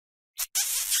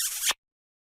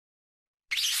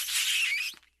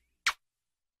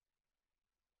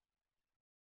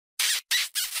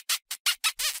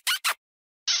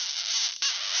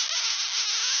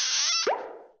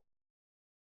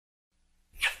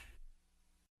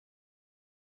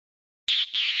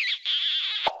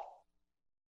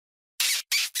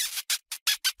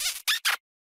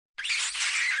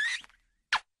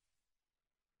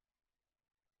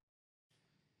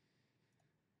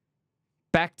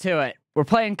Back to it. We're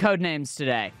playing Codenames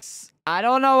today. I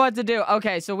don't know what to do.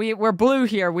 Okay, so we're blue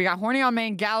here. We got Horny on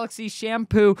Main, Galaxy,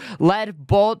 Shampoo, Lead,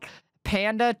 Bolt,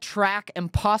 Panda, Track,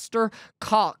 Imposter,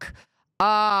 Caulk.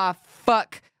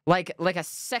 Fuck. Like a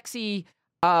sexy,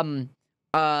 oh,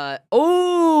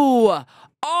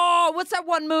 what's that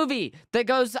one movie that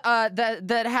goes,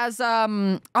 that has,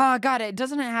 oh, God,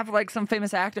 doesn't it have, like, some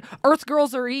famous actor? Earth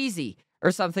Girls Are Easy,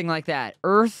 or something like that.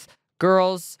 Earth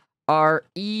Girls Are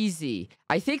Easy.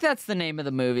 I think that's the name of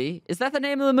the movie. Is that the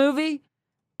name of the movie?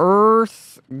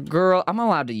 Earth Girl. I'm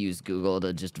allowed to use Google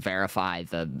to just verify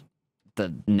the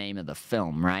name of the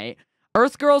film, right?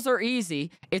 Earth Girls Are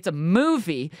Easy. It's a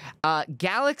movie.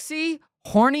 Galaxy,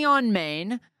 Horny on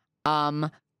Main,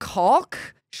 Caulk,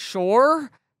 sure.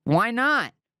 Why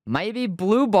not? Maybe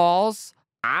Blue Balls.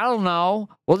 I don't know.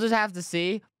 We'll just have to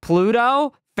see.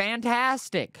 Pluto,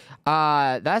 fantastic.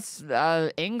 That's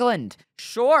England.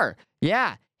 Sure.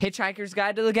 Yeah. Hitchhiker's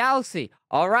Guide to the Galaxy.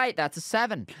 All right, that's a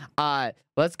 7.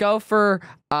 Let's go for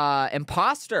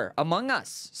Imposter, Among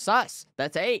Us, Sus.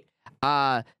 That's 8.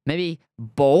 Maybe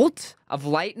Bolt of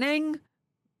Lightning.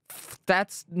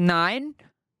 That's 9.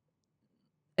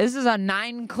 This is a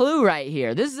 9 clue right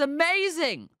here. This is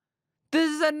amazing. This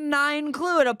is a 9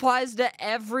 clue. It applies to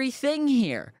everything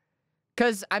here.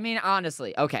 Because, I mean,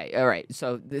 honestly, okay, all right.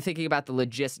 So thinking about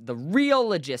the real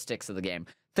logistics of the game.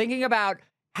 Thinking about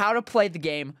how to play the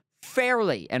game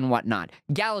fairly and whatnot.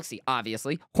 Galaxy,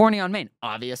 obviously. Horny on Main,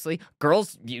 obviously.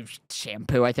 Girls use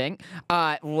shampoo, I think.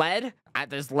 Lead.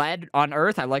 There's lead on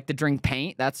Earth. I like to drink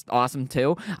paint. That's awesome,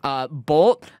 too.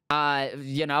 Bolt.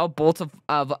 You know, bolts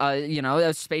of you know,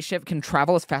 a spaceship can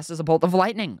travel as fast as a bolt of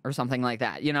lightning or something like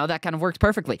that. You know, that kind of works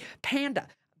perfectly. Panda.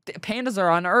 Pandas are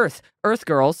on Earth. Earth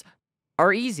girls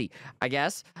are easy, I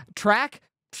guess. Track.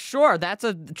 Sure, that's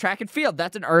a track and field.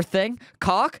 That's an Earth thing.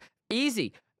 Caulk.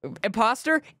 Easy.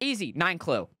 Imposter, easy. 9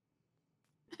 clue.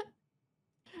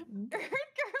 Girls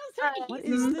are easy. What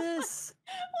is this?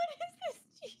 What is this,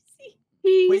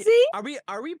 Cheesy? Wait, Easy?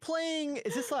 are we playing?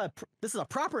 Is this a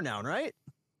proper noun, right?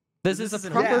 This is a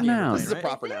an proper game we're noun. playing, This is a right?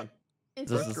 proper noun.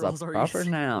 It's This Earth is Girls a Are proper Easy.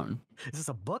 noun. Is this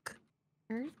a book?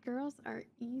 Girls are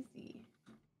easy.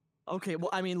 Okay, well,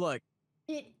 I mean, look.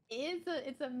 It is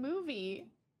it's a movie.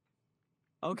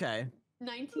 Okay.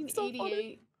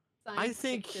 1988 science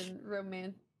think- fiction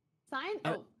romance.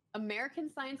 I- American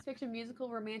science fiction musical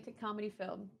romantic comedy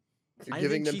film. You're I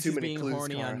giving think them too Cheesy's many being clues,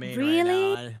 horny Cara. on Main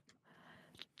Really? right now.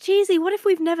 Cheesy, what if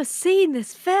we've never seen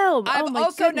this film? I've oh my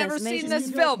also goodness, never maybe seen this this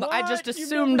is- film. I just What? You've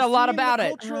assumed never a lot seen the about it.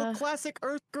 Cultural classic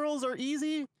Earth Girls Are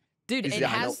Easy. Dude, Easy, it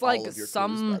I know has all like of your clues,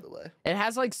 some by the way. it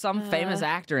has like some famous Uh,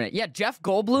 actor in it. Yeah, Jeff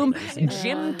Goldblum,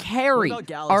 Jim What Carrey about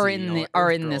Galaxy, are you in know, the Earth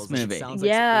are in Girls, this which it movie. sounds like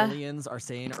Yeah. aliens are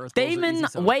saying Earth Girls are Damon easy, so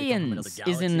if they come from another Wayans is in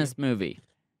galaxy, this movie.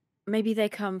 Maybe they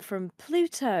come from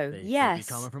Pluto. they could be Yes.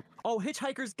 coming from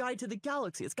Hitchhiker's Guide to the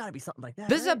Galaxy. It's got to be something like that.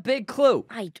 This is a right? big clue.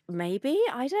 Maybe.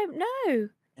 I don't know.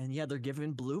 And yeah, they're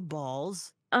given blue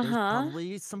balls. Uh There's huh.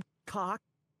 probably some cock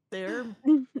there.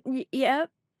 Yep.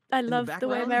 I the love the way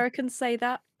background? Americans say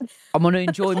that. I'm gonna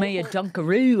enjoy me a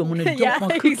Dunkaroo. I'm gonna dunk Yeah,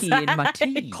 my cookie in my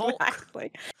exactly. tea. Caulk.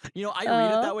 Exactly. You know, I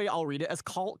read it that way. I'll read it as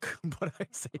Caulk, but I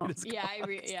say it as Yeah, I cock.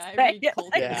 read. Yeah, I Say read. it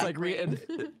Cold like Yeah. It's like reading.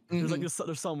 There's like Mhm.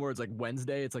 there's some words like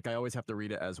Wednesday. It's like I always have to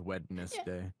read it as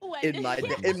Wednesday. In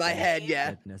my head,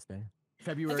 yeah. Wednesday.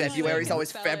 February. February's second. always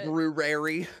Spell it.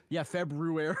 February. Yeah,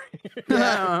 February.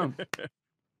 Yeah.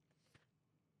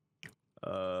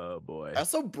 Oh boy. I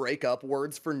also break up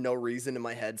words for no reason in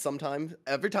my head sometimes.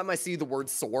 Every time I see the word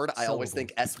sword, I always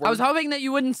think S word. I was hoping that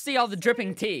you wouldn't see all the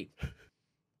dripping tea.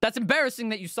 That's embarrassing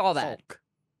that you saw that. Caulk.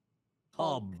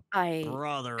 Oh, I.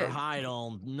 brother, I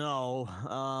don't know.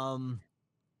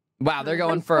 Wow, they're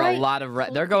going I'm for a quite- lot of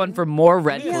red. They're going for more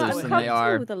red Yeah, Yeah, clues I'm than clues they comfortable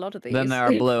are with a lot of these. than they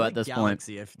are blue like at this point.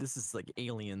 Galaxy, if this is like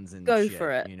aliens and Go shit,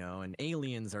 for it. you know, and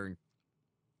aliens are.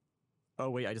 Oh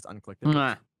wait, I just unclicked it.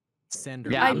 Mwah.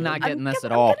 Sender. Yeah, I'm not blue. getting this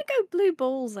at I'm all. gonna go blue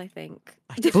balls, I think.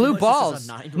 I just Blue realized this is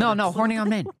a balls. 9 No, letter no, clue. horny on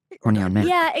men. Horny on men.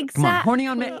 Yeah, exactly. Come on, horny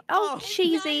on men. Oh,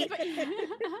 cheesy.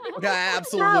 Okay, I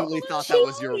absolutely thought that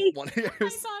was your cheesy. one of I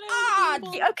yours. thought Ah, it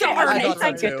was okay, I alright, thought so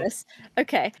thank too. goodness.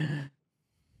 Okay. Let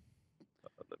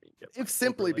me get my If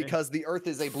simply overlay. because the Earth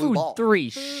is a blue Food ball. 3.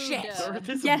 Food. Shit. Earth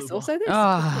is a Yes, blue ball. also this.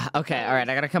 Ah, okay, all right.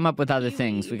 I gotta come up with other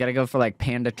things. We gotta go for like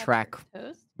panda track,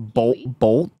 Toast, bolt, kiwi,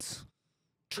 bolt,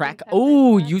 track. pepper,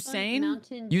 Oh, last one, Usain,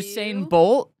 Mountain Usain Dew.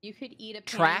 Bolt, You could eat a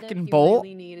Track panda and if you Bolt,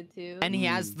 really needed to. and he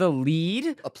has the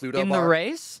lead A Pluto in the bar.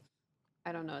 race.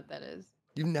 I don't know what that is.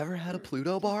 You've never had a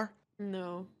Pluto bar?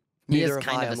 No. He is Neither have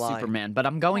kind I, of I'm a lying. Superman, but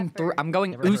I'm going through. Pepper. I'm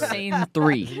going Never heard of it. Usain Is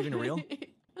 3. it even real?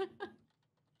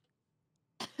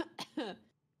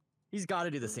 He's got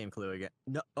to do the same clue again.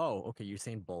 No. Oh, okay. You're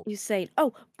saying Bolt. You say,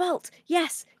 oh, Bolt.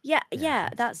 Yes. Yeah. Yeah.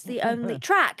 That's the only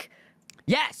track.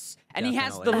 Yes, and he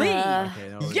has the Definitely. lead. Okay,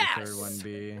 now what would the third one Yes!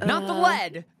 be? Not the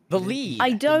lead, the lead. I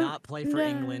Did don't not play for know.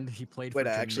 England. He played Wait, for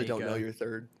I actually don't know Jamaica. your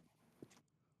third.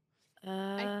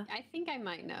 I think I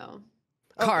might know.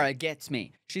 Kara gets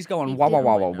me. She's going He wah wah did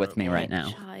wah like wah that with me one. right now.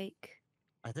 Hitchhike.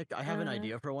 I think I have an Uh,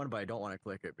 idea for one, but I don't want to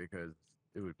click it because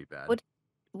it would be bad.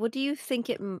 What do you think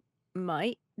it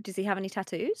might? Does he have any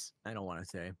tattoos? I don't want to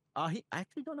say. I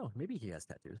actually don't know. Maybe he has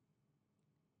tattoos.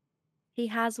 He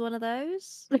has one of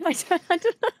those. I don't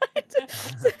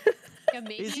know. Yeah,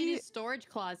 maybe Is in he- his storage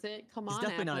closet. Come He's on,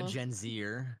 definitely not a Apple. Gen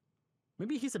Zer.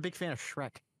 Maybe he's a big fan of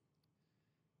Shrek.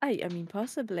 I mean,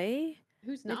 possibly.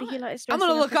 Who's not? Maybe he likes. I'm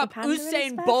gonna dressing look as a up panda in his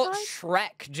Usain spare Bolt time.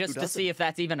 Shrek just to doesn't? see if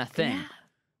that's even a thing. Yeah.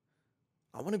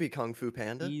 I want to be Kung Fu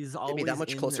Panda. He's Get always me that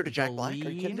much in closer to Jack the Black. Are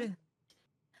you kidding me? lead.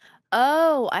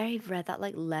 Oh, I read that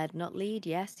like lead, not lead.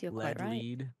 Yes, you're Lead quite right.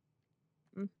 lead.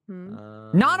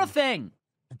 Mm-hmm. Not a thing.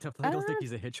 I definitely don't think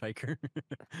he's a hitchhiker.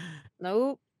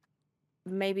 Nope.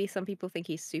 Maybe some people think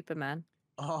he's Superman.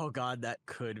 Oh god, that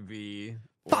could be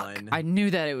Fuck! one. I knew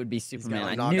that it would be got Superman. it.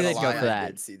 I I'm not knew gonna they'd go lie, for I that.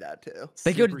 did see that too.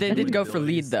 They Superhuman did go for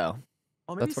lead abilities. though.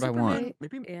 Oh, That's what I want. Superman-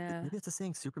 Maybe, Yeah. maybe it's the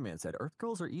saying Superman said. Earth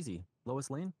girls are easy. Lois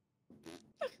Lane.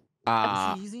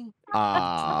 Ah, Was he easy?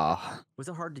 was Was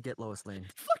it hard to get Lois Lane?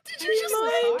 Fuck did I think it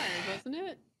was hard, wasn't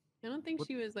it? I don't think What-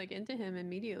 she was like into him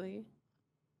immediately.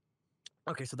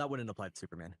 Okay, so that wouldn't apply to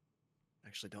Superman. I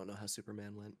actually don't know how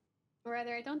Superman went. Or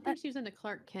rather, I don't think she was into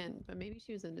Clark Kent, but maybe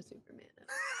she was into Superman.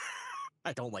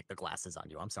 I don't like the glasses on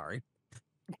you. I'm sorry.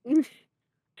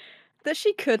 That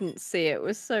she couldn't see it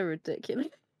was so ridiculous.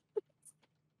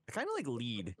 I kind of like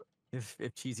lead. If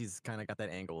Cheesy's kind of got that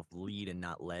angle of lead and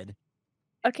not lead.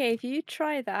 Okay, if you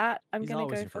try that, I'm He's gonna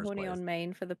always go in for first horny place. on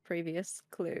main for the previous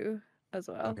clue as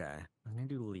well. Okay, I'm gonna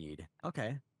do lead.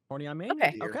 Okay, horny on main.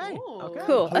 Okay. Okay. Ooh. Okay.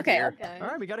 Cool. Oh, Okay. dear. Okay. All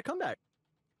right, we got a comeback.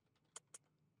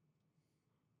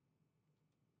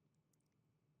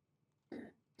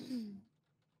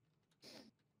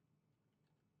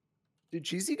 Dude,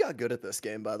 Cheesy got good at this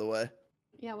game, by the way.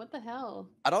 Yeah, what the hell?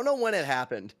 I don't know when it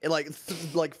happened. It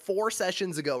like 4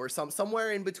 sessions ago or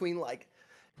somewhere in between like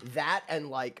that and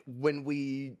like when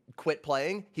we quit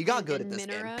playing. He got good at this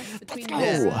game. Between go.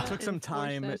 Minera Took some and four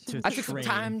time to sessions. I took some train.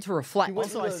 time to reflect. He went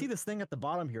Also, to I the- see this thing at the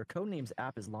bottom here. Codenames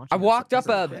app is launching. I on walked up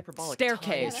September a 5th. Hyperbolic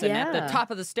staircase, tunnel. and at Yeah. the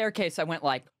top of the staircase, I went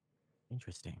like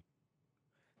Interesting.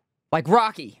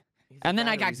 Rocky. Either And then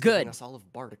that I or got he's giving good. us all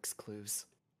of Bardick's clues.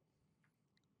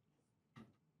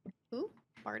 Ooh,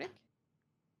 Bardic?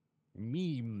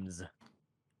 Memes.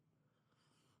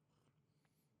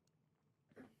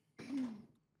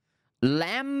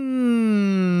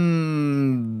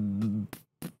 Lamb.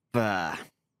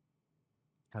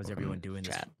 How's Welcome everyone to doing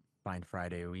this chat. fine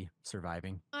Friday? Are we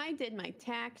surviving? I did my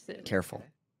taxes. Careful.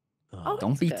 Oh,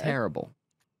 Don't be that's good. terrible.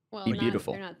 Well, Be not-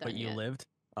 beautiful. They're not done But you yet. lived?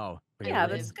 Oh. But you Yeah,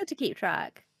 but lived? it's good to keep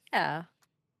track. Yeah.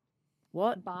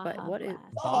 What? But Baja what is?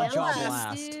 Blast. Baja Mountain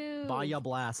Blast. Dew. Baja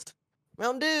Blast.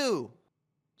 Mountain Dew.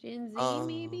 Gen Z, Um,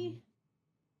 maybe?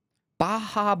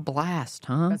 Baja Blast,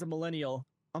 huh? As a millennial,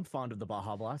 I'm fond of the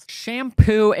Baja Blast.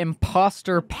 Shampoo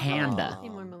Imposter Panda.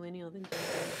 Seem more millennial than Gen Z,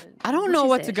 but- I don't Which know is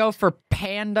what to it? go for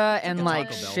panda and a like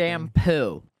Taco Bell thing.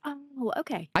 shampoo. Oh,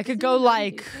 okay. I Isn't could it go Mountain Dew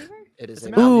like flavor? It is It's a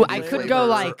a Mountain ooh, Dew I Mountain could Dew go flavor.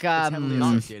 like It's heavily um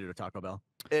associated with Taco Bell.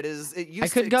 It is. It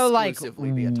used could to go, like,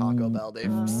 exclusively be a Taco Bell. They've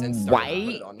since started to put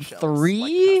white it on shelves, like, the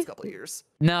three? past couple years.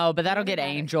 no, but that'll What get about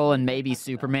it? Angel and maybe Taco Bell. Is this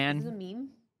a Superman. meme?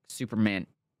 Superman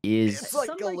is It's like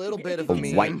Some, a like, little if bit you of a a consider-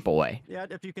 meme. white boy. Yeah,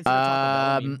 if you consider Taco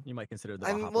Bell a meme, Um, you might consider the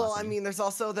Baja Well, Blast I a meme. mean, there's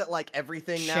also that like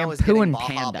everything now is Shampoo getting and Baja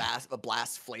Panda.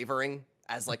 Blast flavoring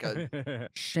as like a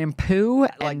Shampoo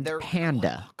like and there.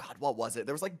 panda. Oh, God, what was it?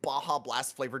 There was like Baja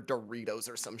Blast flavored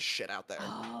Doritos or some shit out there.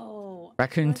 Oh.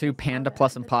 Raccoon I just 2 saw Panda that.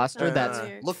 plus That just imposter. sounds That's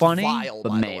familiar. Looked funny, vile, but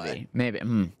by the maybe, way. maybe. I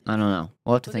don't know.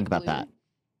 We'll have to Was think it about blue? that.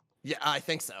 Yeah, I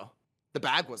think so. The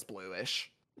bag was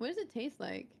bluish. What does it taste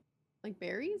like? Like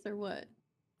berries or what?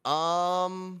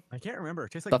 I I can't remember.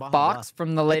 It tastes like The Baja fox Blast.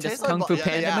 from the it latest tastes like Kung Fu yeah,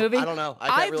 Panda yeah, movie. I don't know. I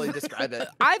can't I've- really describe it.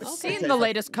 I've Okay. seen Tastes the like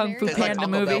latest Kung Fu berries. Tastes like Panda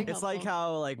Taco Bell. movie. It's like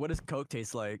how, like, what does Coke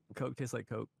taste like? Coke tastes like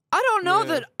Coke. I don't know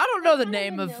Yeah. I don't know the Kinda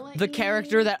name of vanilla-y. the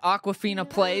character that Aquafina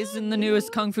plays in the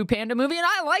newest Kung Fu Panda movie, and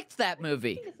I liked that I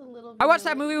movie. think it's a little I watched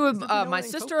that vanilla-y. movie with Is it vanilla my and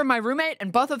sister Coke? and my roommate,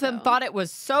 and both of them No. thought it was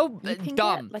so You can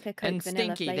dumb get, like, a Coke and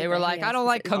vanilla stinky. They flavour were like, here, I don't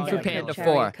like specifically Kung Fu get, like, Panda cherry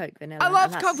 4. Coke vanilla, I and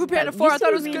loved that's- Kung Fu Panda that 4. I used thought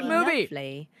to it was a be good really movie.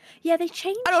 lovely. Yeah, they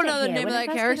changed I don't it know the here. name of When that it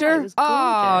first came out, character. it was Oh,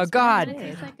 gorgeous, but God. now It it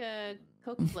tastes is. like a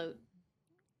Coke float.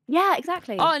 Yeah,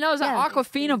 exactly. All I know is that Yeah.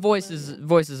 Aquafina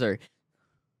voices her.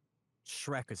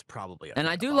 Shrek is probably. a And fan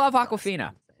I of do Baja love Blast, Aquafina.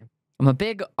 I'm saying. I'm a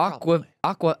big I'm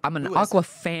an Who is it?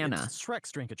 Aquafana. It's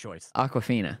Shrek's drink of choice.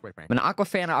 Aquafina. Quick, Frank. I'm an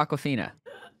Aquafana.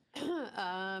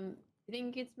 You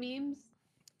think it's memes?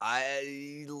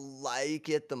 I like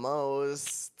it the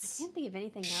most. I can't think of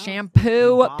anything else.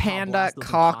 Shampoo, Baja panda, Blast those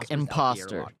cock, imposters out the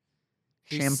imposter. airlock.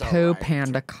 He's so Shampoo, right.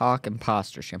 panda, cock,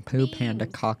 imposter. Shampoo, panda,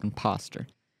 Memes. cock, imposter.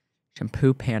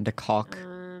 Shampoo, panda, cock,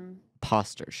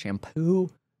 imposter. Shampoo,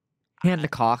 panda,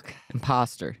 cock,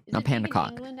 imposter. Is Not it panda, big in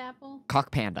cock. England, Apple? Cock,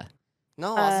 panda.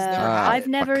 No, Oz's never had I've it.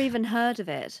 never even heard of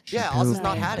it. Yeah, Shampoo, Oz has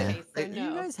not had panda. it. Okay, so Do you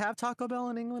no. guys have Taco Bell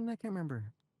in England? I can't remember.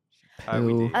 We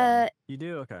Shampoo, do. You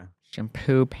do? Okay.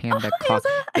 shampoo, panda, hi, cock. Elsa.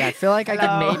 Yeah, I feel like I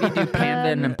could maybe do panda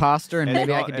and imposter, and It's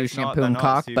maybe I not- could do it's not- shampoo they're and not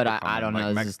cock, but super I common. don't know.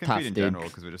 Like, This is Mexican tough, food in dude. general,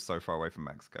 because we're just so far away from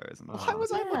Mexico, isn't it? Why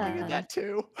was I looking Yeah. at that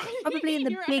too? Probably in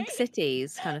the You're big right.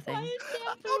 cities kind of Why thing. is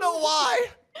I don't know why.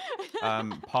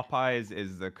 Popeyes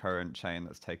is the current chain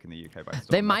that's taken the UK by storm.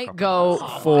 They They're might copying go us.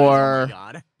 Oh, for my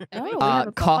God. Oh, we Every- have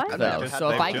a cock Popeye? I've though. never had So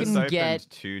if that. I They've can just get opened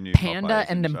 2 new panda Popeyes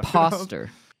and in Sheffield. imposter,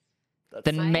 That's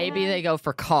then I maybe they have go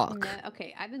for cock. No,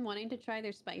 okay, I've been wanting to try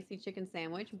their spicy chicken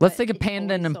sandwich. Let's but think of it's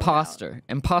panda and always sold out. imposter.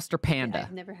 Imposter Yeah, panda.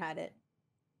 I've never had it.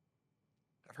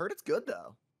 I've heard it's good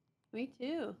though. Me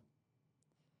too.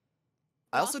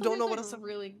 I also don't know what there's, else. like,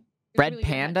 really. Red really good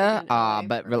hot panda, chicken in LA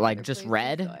but from like other just places,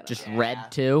 red, so I don't just know. red Yeah.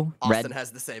 too. Austin Red.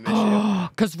 has the same issue.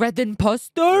 Cause red They're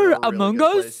imposter a really Among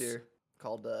good place Us. here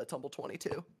called Tumble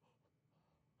 22.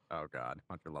 Oh, God.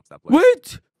 Hunter loves that place.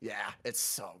 Wait, Yeah, it's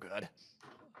so good.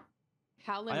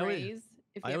 Howlin' I always- Rays.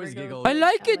 If I you ever always go giggle- to I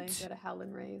like LA, it. Go to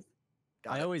Howlin' Rays.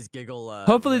 Got I it. always giggle.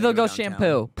 Hopefully when I they'll go downtown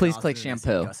shampoo. in Please click Austin and I see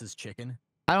shampoo. Gus's chicken.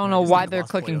 I don't And I know just why think of they're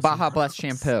Los clicking Pollos Baja Blast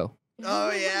sometimes. shampoo.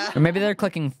 Oh yeah. Or maybe they're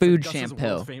clicking It's food Gus's shampoo.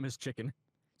 world's famous chicken.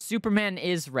 Superman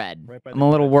is red. Right by I'm the a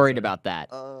little convention worried center. about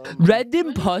that. Um, Red Well,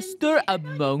 it's imposter insane. I feel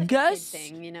like Among it's like a kid Us?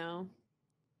 thing, you know?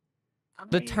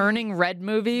 The Turning Red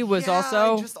movie was yeah, I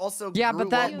also just also yeah, grew but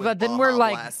that up with but then Baja we're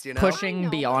like Blast, you know? pushing I know,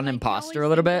 but, beyond like, you imposter a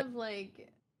always little think bit. of, like,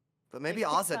 But maybe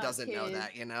like Ozza TikTok doesn't know kids.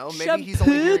 that, you know? Maybe he's only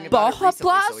Shampoo hearing about it Baja recently, so he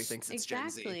Blast? thinks it's Gen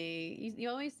Z. Exactly. You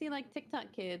always see, like,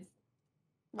 TikTok kids.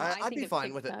 Well, I'd think be of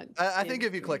fine with it. TikTok I think kids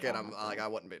if you doing click it, Baja I'm like, I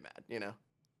Blast. wouldn't be mad, you know?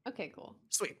 Okay, cool.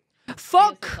 Sweet. I guess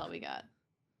Fuck! that's all we got.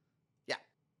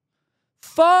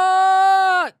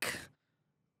 Fuck!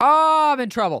 Oh, I'm in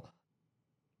trouble.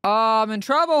 I'm in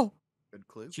trouble. Good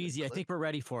clue. good Cheesy, I clue. think we're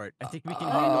ready for it. I think we can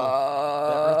handle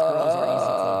the Earth Girls are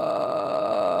easy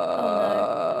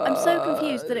Oh no. I'm so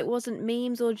confused that it wasn't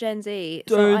memes or Gen Z.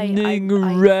 So I Turning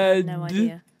have red. no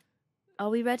idea. Are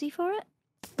we ready for it?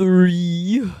 3.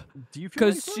 Do you feel ready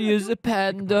Because for she it? I is feel a we can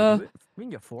probably do panda, it. We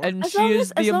can get 4. and As she long is as,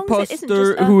 the as long as it isn't just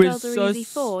imposter Earth who Girls is are easy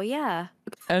sus, 4, yeah.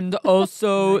 and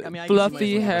also I mean, I usually fluffy might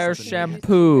as well hair have something to do.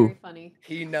 shampoo. Very funny.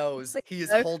 He knows. Please He is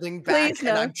no. holding Please back, and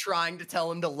no. I'm trying to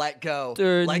tell him to let go.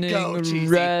 Let go, Turning Cheesy.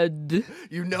 red.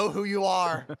 You know who you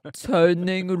are.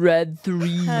 Turning red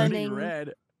 3. Turning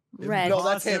red. red. No,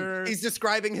 that's him. Imposter. He's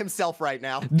describing himself right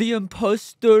now. The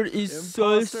imposter is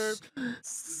Imposter.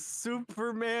 sus.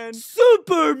 Superman.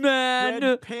 Superman.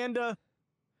 Red panda.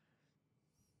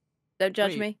 Don't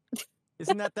judge Wait. me.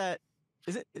 Isn't that?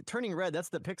 Is it Turning Red? That's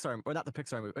the Pixar, or not the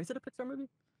Pixar movie? Is it a Pixar movie,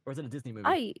 or is it a Disney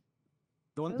movie?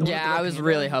 The one with Yeah, the I red was panda?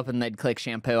 really hoping they'd click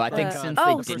shampoo. I think Uh, since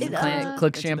oh, they didn't it-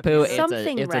 click Into the shampoo, pyramid.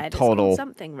 Something it's red. a It's called total,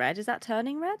 something red. Is that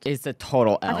Turning Red? it's a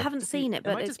total I L. haven't seen it, It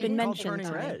but might it's just be been called mentioned Turning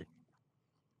to me. Red.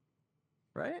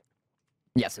 Right?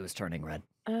 Yes, it was Turning Red.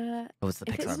 Uh, It was the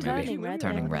If it's Pixar movie. Turning Red,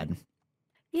 Turning then- Red.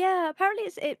 yeah.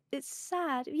 Apparently, it's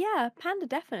sad. Yeah, Panda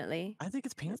definitely. I think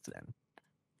it's pants then.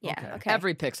 Yeah. Okay. Okay.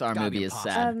 Every Pixar Gotta be movie is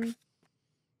impossible.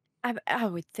 sad. I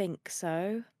would think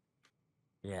so.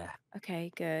 Yeah.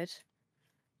 Okay. Good.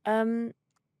 There's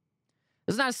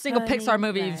not a single Pixar Turning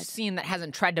movie Red. you've seen that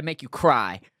hasn't tried to make you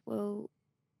cry. Well,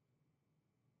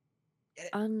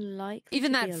 unlikely.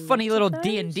 Even to that be a funny lot little of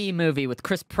D&D those? movie with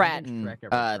Chris Pratt think and Shrek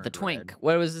ever the turned twink. red.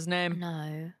 What was his name?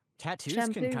 No. Tattoos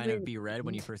Shampoo can kind really of be red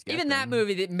when you first get Even that them.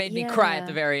 movie that made me cry at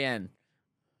the Yeah. very end.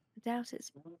 I doubt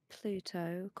it's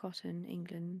Pluto, Cotton,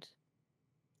 England.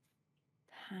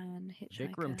 Pan,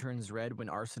 Vikram Hitchhiker. turns red when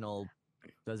Arsenal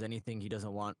does anything he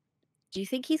doesn't want Do you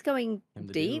think he's going him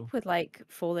to deep do. with like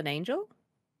Fallen Angel?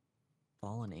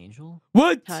 Fallen Angel?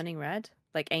 What? Turning red?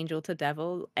 Like angel to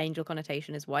devil. Angel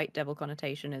connotation is white, devil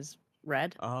connotation is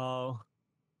red. Oh.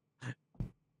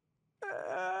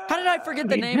 How did I forget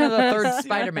the name of the third See what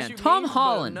Spider-Man? you Tom mean, but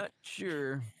Holland. I'm not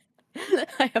sure.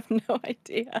 I have no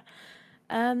idea.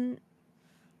 I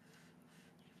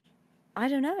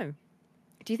don't know.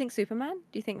 Do you think Superman?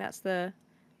 Do you think that's the?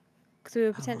 Because we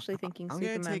were potentially thinking I'm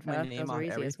Superman gonna take for my Earth name Girls off Are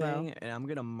Easy as everything, well. and I'm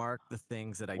gonna mark the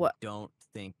things that I What? don't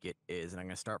think it is, and I'm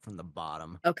gonna start from the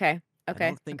bottom. Okay. I Okay.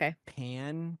 don't think Okay.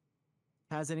 Pan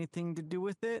has anything to do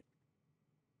with it,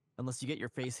 unless you get your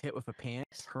face hit with a pan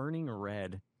turning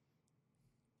red.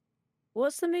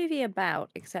 What's the movie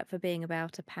about except for being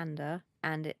about a panda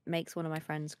and it makes one of my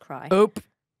friends cry? Oop.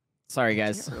 Sorry, I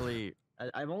guys. can't really.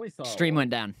 I've only saw it Stream went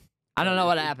once. down. I don't but know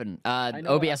what it- happened. I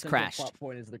know what a OBS central crashed. plot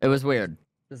point is the It was characters- weird.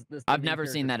 the I've main never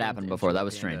seen character that turns happen before. into That a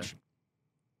was panda, strange.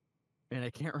 And I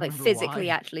can't Like remember physically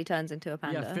why. actually turns into a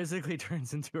panda. Yeah, physically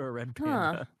turns into a red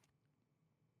Huh.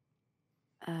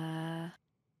 panda.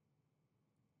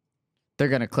 They're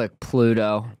gonna click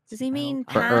Pluto. Does he mean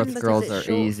For pan Earth because girls it's are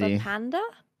short easy. for panda?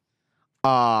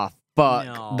 Ah, fuck.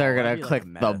 No, They're that'd gonna be like a click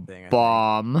meta the thing, I think.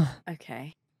 bomb.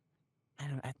 Okay. I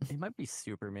don't. It might be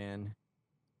Superman.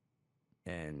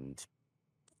 And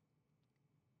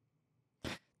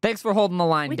Thanks for holding the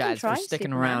line, We can guys, for try sticking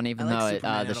Superman. around, even I like though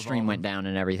Superman out the of all stream of went them. down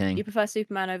and everything. You prefer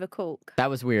Superman over Hulk? That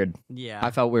was weird. yeah,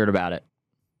 I felt weird about it.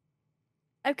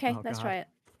 Okay, Oh, let's God. try it.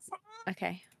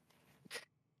 Okay.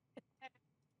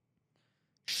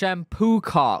 Shampoo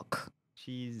cock.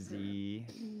 Cheesy.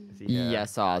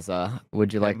 Yes, Ozza.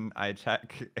 Would you like? Can I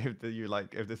check if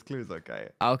if this clue's okay?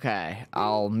 Okay,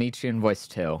 I'll meet you in voice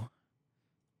 2.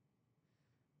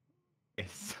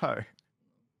 So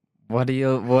What do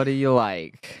you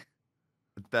like?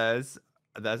 there's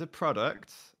a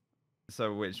product,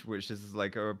 so which is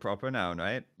like a proper noun,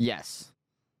 right? Yes.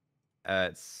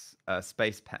 It's a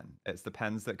space pen. It's the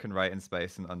pens that can write in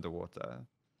space and underwater.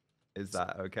 Is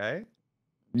that okay?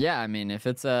 Yeah, I mean, if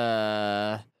it's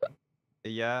a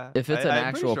Yeah. If it's an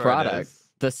I'm pretty actual sure it product, is.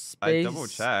 the I space double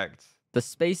checked. the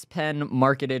space pen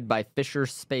marketed by Fisher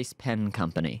Space Pen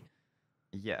Company.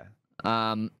 Yeah.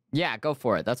 Yeah, go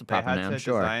for it. That's a They proper had noun, to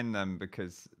sure. design them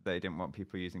because they didn't want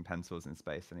people using pencils in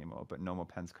space anymore, but normal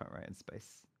pens can't write in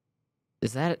space.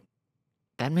 Is that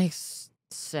makes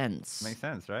sense? Makes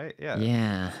sense, right? Yeah.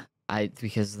 Yeah.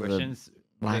 Because of the Russians,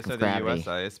 lack so of the gravity.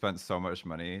 USA spent so much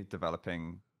money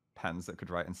developing pens that could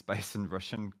write in space, and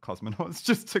Russian cosmonauts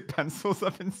just took pencils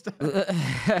up instead.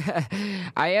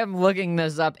 I am looking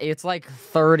this up. It's like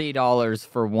 $30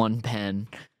 for one pen.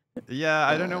 Yeah,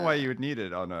 I don't know why you would need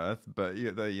it on Earth, but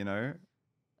you know.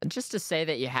 Just to say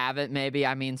that you have it, maybe.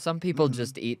 I mean, some people Mhm.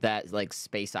 just eat that like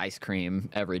space ice cream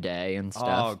every day and Oh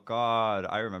stuff. God,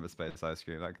 I remember space ice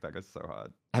cream. Like that goes so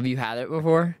hard. Have you had it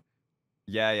before?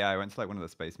 Yeah, I went to like one of the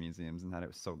space museums and had it. It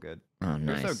was so good. Oh, It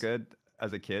nice. was so good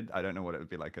as a kid. I don't know what it would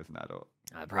be like as an adult.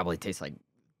 It probably tastes like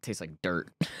dirt.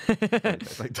 Probably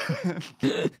tastes like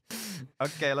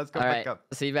okay, let's go All back right. up.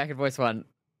 See you back in voice 1.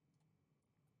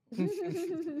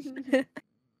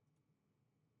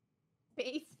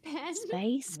 Space pen.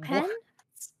 Space pen?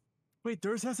 wait,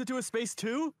 theirs has to do with space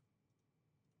too?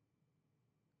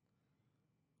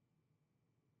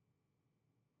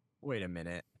 Wait a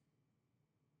minute.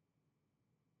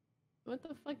 What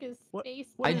the fuck is What- space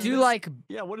what I pen? is do this? like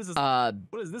Yeah, what is this? uh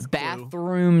What is this? Clue?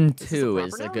 bathroom Is this a 2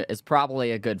 proper noun? is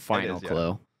probably a good final is, yeah.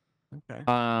 clue. Okay.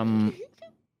 I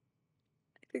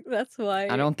think that's why.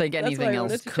 I don't think That's why anything I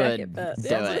wanted else to check could it, but- do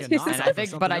Sounds like it. a And nonsense I or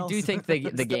think, but I something do think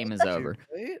else. the game is over.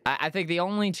 Right? I think the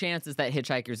only chance is that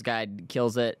Hitchhiker's Guide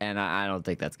kills it, and I don't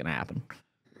think that's gonna happen.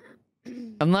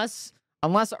 Unless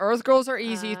Earth Girls Are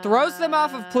Easy throws them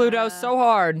off of Pluto so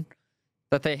hard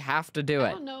that they have to do I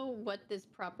it. don't know what this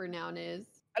proper noun is.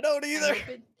 I don't either.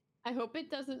 I hope it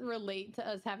doesn't relate to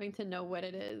us having to know what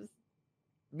it is.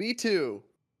 Me too.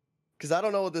 Because I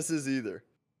don't know what this is either.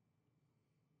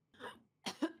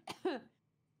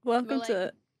 Welcome like-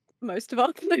 to most of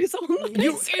our clues on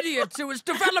You this. idiots! It was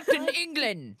developed in Like-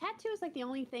 England. Tattoo is like the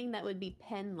only thing that would be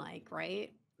pen-like,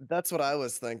 right? That's what I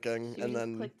was thinking. Should we And just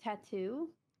then click tattoo.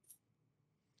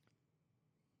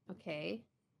 Okay.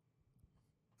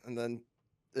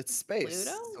 it's space.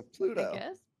 Pluto? So Pluto. I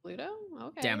guess Pluto.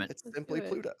 Okay. Damn it. It's let's simply do it.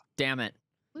 Pluto. Damn it!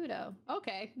 Pluto.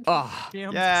 Okay. Oh,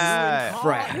 Damn, Yeah. Drew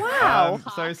Frick. and Wow.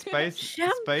 So Cock. space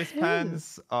Shampoo.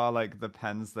 pens are like the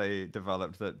pens they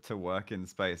developed to work in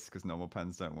space because normal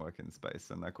pens don't work in space,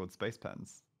 and they're called space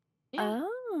pens. Yeah.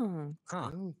 Oh.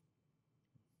 Huh. Oh.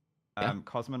 Yeah.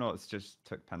 Cosmonauts just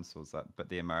took pencils up, but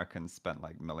the Americans spent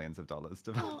like millions of dollars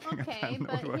Well, developing a okay, pen that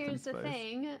would but work in here's the space.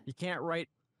 thing. You can't write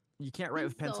with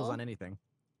pencils Pencil. on anything.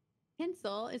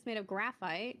 Pencil is made of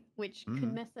graphite, which could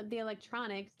Mhm. mess up the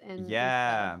electronics and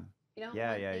Yeah. stuff. You don't Yeah,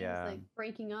 want yeah, things yeah. like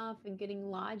breaking off and getting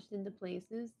lodged into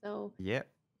places. So Yep.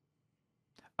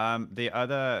 The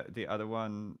other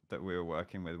one that we were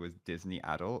working with was Disney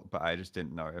Adult, but I just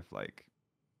didn't know if like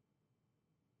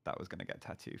that was gonna get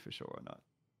tattooed for sure or not.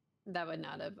 that would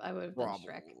not have. I would have done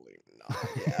Shrek. Probably not.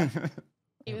 Yeah.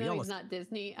 Even we though almost- he's not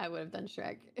Disney, I would have done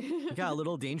Shrek. You got a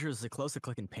little dangerously close to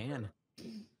clicking pan.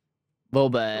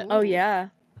 little bit. Oh Ooh. yeah.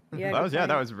 Yeah, That was good that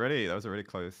point. was really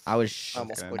close. I was. I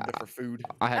almost Okay. clicked it for food.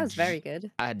 I had That was very good.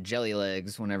 I had jelly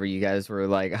legs whenever you guys were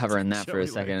like hovering that for a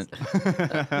Jelly second.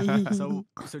 legs.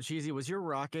 So cheesy. Was your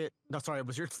rocket? No, sorry.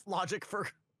 Was your logic for?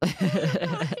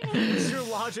 Was your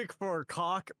logic for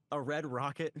cock a red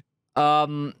rocket?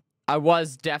 I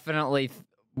was definitely.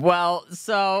 Well,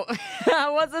 so I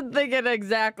wasn't thinking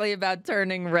exactly about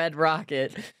turning Red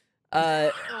Rocket.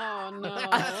 Oh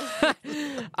no.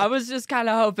 I was just kind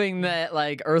of hoping that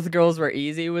like Earth Girls Were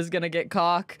Easy was gonna get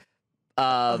cock.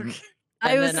 Okay.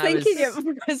 I and was then thinking it was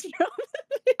probably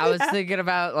I was that. thinking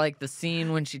about like the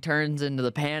scene when she turns into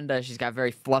the panda. She's got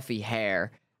very fluffy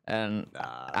hair, and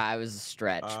I was a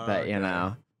stretch, but you okay.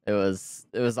 know, it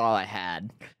was all I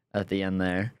had at the end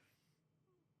there.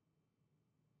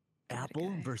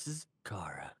 Apple versus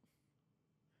Kara.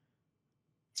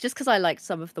 It's just because I liked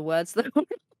some of the words though.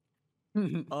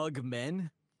 Ugg men.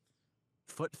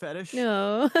 Foot fetish.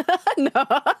 No. No.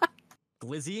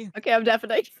 Glizzy. Okay, I'm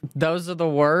definitely. Those are the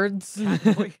words.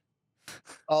 Catboy.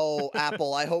 Oh,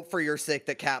 Apple, I hope for your sake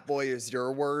that Catboy is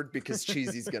your word because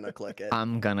Cheesy's gonna click it.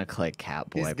 I'm gonna click He's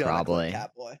Catboy gonna probably.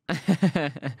 click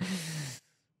Catboy.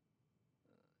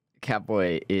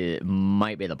 Catboy it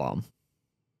might be the bomb.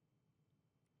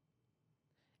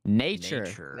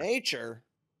 Nature. Nature.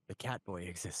 The Catboy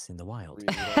exists in the wild.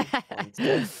 Yeah,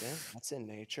 that's in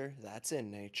nature. That's in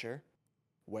nature.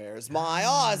 Where's my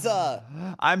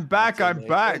Ozza? I'm back. That's in I'm nature,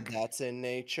 back. That's in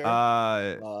nature.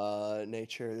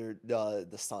 Nature.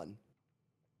 The sun.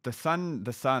 The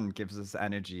sun gives us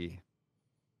energy.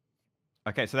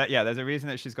 Okay, so there's a reason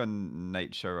that she's gone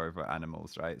nature over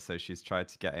animals, right? So she's tried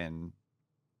to get in.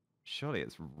 Surely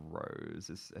it's rose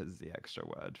is the extra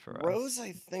word for us. Rose,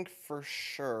 I think for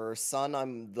sure. Sun,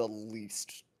 I'm the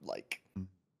least like.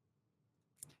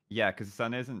 Yeah, because the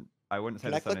sun isn't. I wouldn't say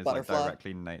Can the I sun click is butterfly? like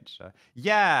directly nature.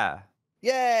 Yeah,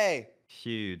 Yay!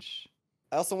 huge.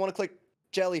 I also want to click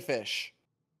jellyfish.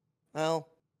 Well,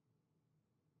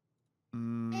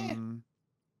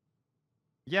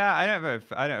 Yeah, I don't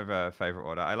have a favorite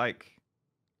order. I like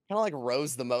kind of like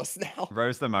rose the most now.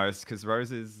 rose the most because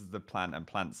rose is the plant and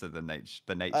plants are the nature.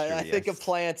 I think of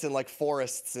plants and like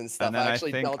forests and stuff. And then I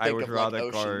actually don't I think would of rather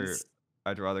like oceans.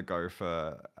 I'd rather go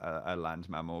for a land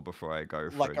mammal before I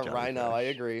go for Like a jellyfish. rhino. I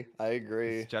agree. I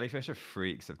agree. Jellyfish are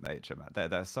freaks of nature, man.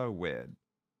 They're so weird.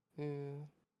 Yeah.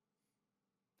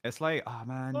 It's like, oh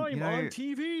man, I'm you know, on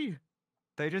TV.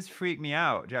 they just freak me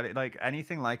out. Like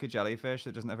anything like a jellyfish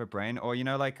that doesn't have a brain, or you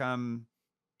know, like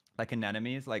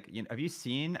anemones. Like, you know, have you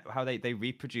seen how they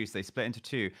reproduce? They split into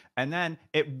two, and then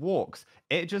it walks.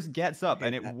 It just gets up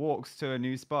and it walks to a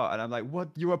new spot, and I'm like, what?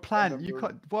 You're a plant. You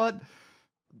can't. What?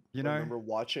 You know. I remember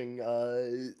watching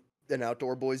an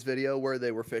Outdoor Boys video where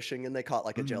they were fishing and they caught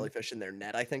like a jellyfish in their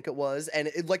net, I think it was, and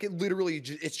it literally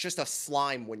it's just a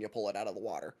slime when you pull it out of the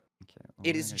water. Okay,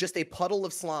 It is just a puddle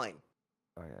of slime.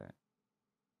 Okay.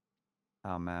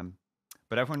 Oh man.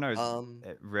 But everyone knows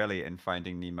really in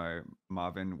Finding Nemo,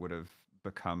 Marvin would have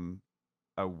become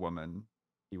a woman.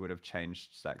 He would have changed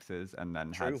sexes and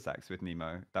then had sex with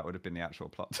Nemo. That would have been the actual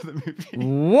plot to the movie.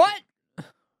 What?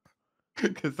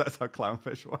 Because that's how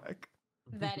clownfish work.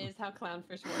 That is how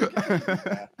clownfish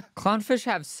work. Clownfish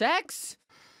have sex?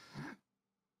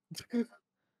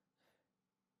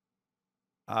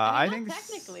 I mean, think not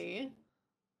technically.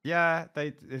 Yeah,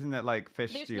 isn't it like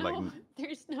fish There's do no, like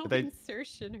there's no they-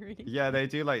 insertion or anything. yeah, they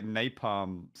do like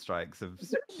napalm strikes of,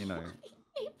 you know.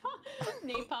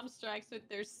 Napalm strikes with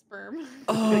their sperm. They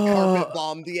carpet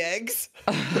bomb the eggs.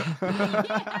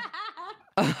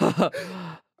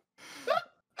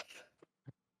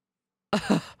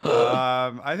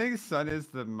 I think sun is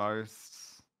the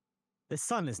most. The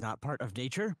sun is not part of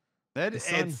nature.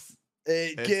 It's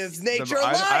gives nature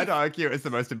life. life. I'd argue it's the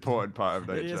most important part of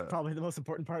nature. It is probably the most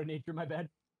important part of nature. My bad.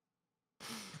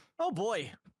 Oh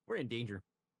boy, we're in danger.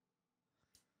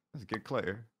 That's a good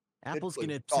clue. Apple's clue.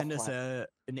 gonna Golf send us clap.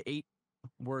 an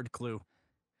 8-word clue,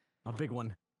 a big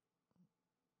one.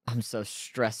 I'm so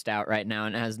stressed out right now,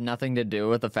 and it has nothing to do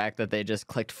with the fact that they just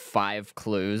clicked 5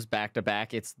 clues back to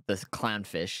back. It's the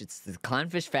clownfish. It's the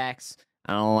clownfish facts.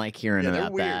 I don't like hearing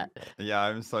about that. Yeah,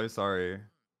 I'm so sorry.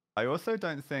 I also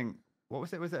don't think what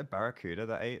was it? Was it a barracuda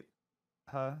that ate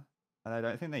her? And I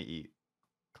don't think they eat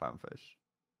clownfish.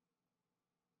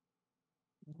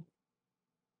 Man,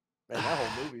 that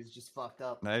whole movie's just fucked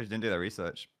up. No, they didn't do their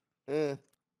research.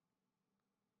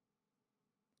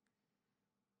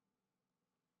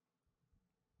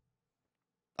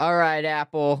 All right,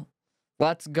 Apple.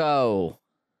 Let's go.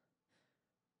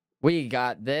 We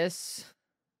got this.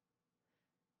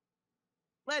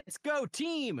 Let's go,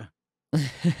 team.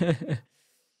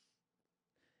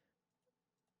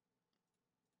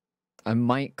 I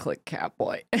might click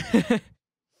Catboy.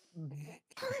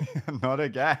 Not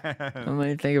again. I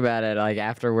might think about it like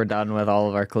after we're done with all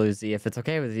of our clues. See if it's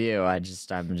okay with you. I'm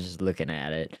just looking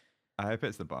at it. I hope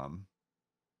it's the bomb.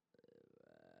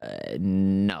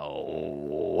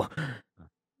 No.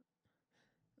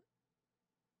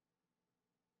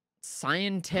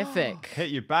 Scientific. Hit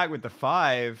you back with the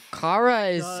 5. Kara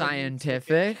is Done.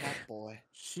 scientific. Boy.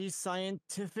 She's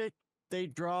scientific. They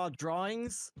draw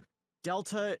drawings.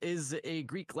 Delta is a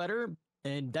Greek letter,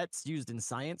 and that's used in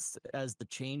science as the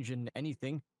change in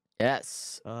anything.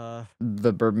 Yes. Uh,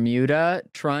 The Bermuda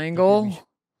Triangle.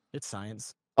 It's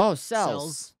science. Oh, cells.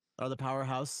 Cells are the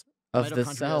powerhouse. Of the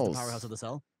Mitochondria is cells. the powerhouse of the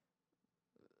cell.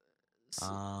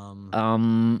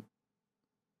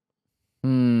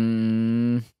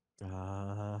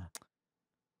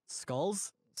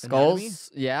 Skulls. Anatomy?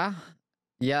 Skulls. Yeah.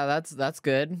 Yeah, that's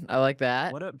good. I like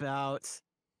that. What about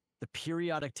the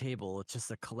periodic table? It's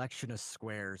just a collection of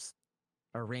squares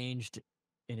arranged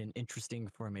in an interesting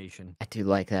formation. I do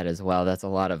like that as well. That's a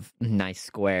lot of nice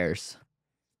squares.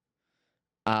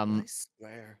 I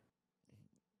swear.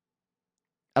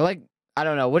 I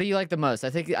don't know. What do you like the most? I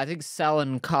think Cell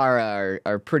and Kara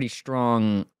are pretty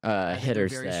strong I think they're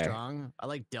hitters very there. strong. I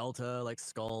like Delta, I like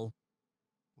Skull.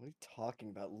 What are you talking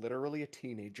about? Literally a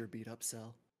teenager beat up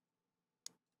Cell.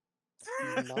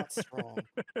 He's not strong.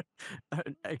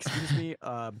 Excuse me,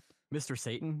 Mr.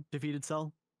 Satan defeated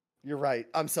Cell. You're right.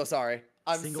 I'm so sorry.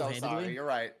 I'm so sorry. Single-handedly? You're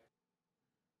right.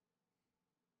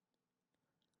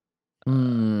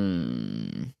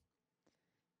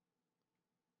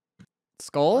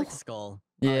 Skull? I like Skull.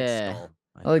 Yeah.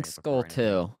 I I like think Skull prefer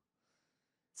anything. too.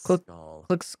 Click- Skull.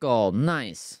 Click Skull.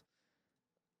 Nice.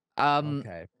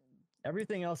 Okay.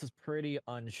 Everything else is pretty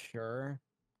unsure.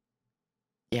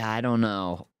 Yeah, I don't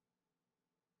know.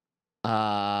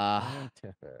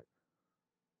 Scientific.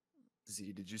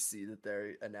 Z, did you see that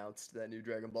they announced that new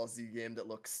Dragon Ball Z game that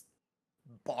looks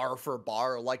bar for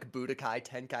bar like Budokai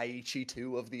Tenkaichi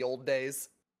 2 of the old days?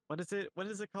 What is it? What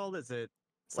is it called? Is it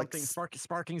It's like something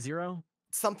Sparking Zero?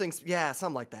 something, yeah,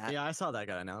 something like that. Yeah, I saw that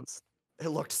got announced. It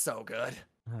looked so good.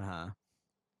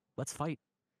 Let's fight.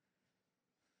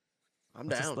 I'm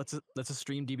Let's down. let's just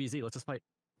stream DBZ. Let's just fight.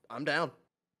 I'm down.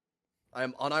 I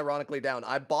am unironically down.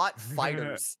 I bought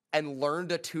Fighters and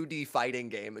learned a 2D fighting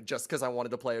game just because I wanted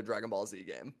to play a Dragon Ball Z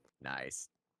game. Nice.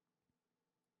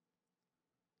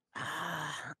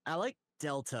 I like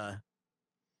Delta.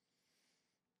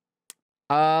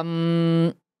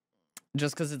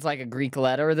 Just because it's like a Greek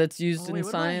letter that's used Oh, wait, in what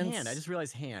about science. hand? I just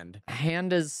realized hand.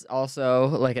 Hand is also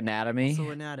like anatomy.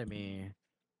 Also anatomy.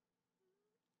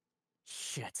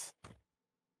 Shit.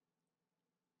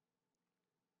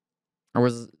 I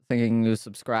was thinking you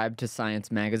subscribe to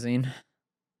Science Magazine.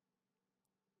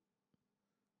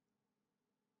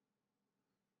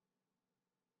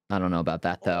 I don't know about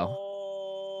that though.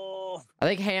 Oh. I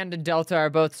think Hand and Delta are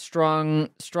both strong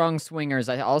swingers.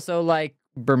 I also like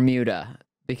Bermuda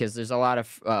because there's a lot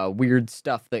of weird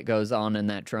stuff that goes on in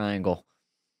that triangle.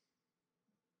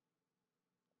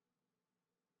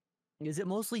 Is it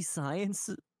mostly science,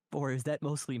 or is that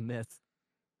mostly myth,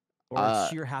 or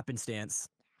sheer happenstance?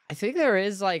 I think there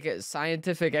is like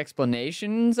scientific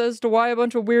explanations as to why a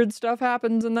bunch of weird stuff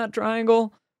happens in that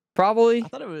triangle. Probably. I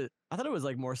thought it was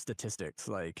like more statistics.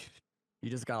 Like you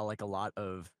just got like a lot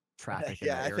of traffic in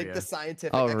Yeah, that I area. think the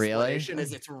scientific Oh, really? explanation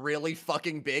is it's really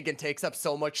fucking big and takes up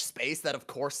so much space that of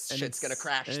course And shit's gonna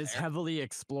crash And it's there. heavily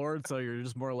explored, so you're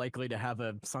just more likely to have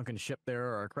a sunken ship there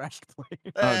or a crashed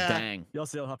plane. Oh Eh, dang. You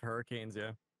also have hurricanes,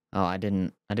 yeah. Oh, I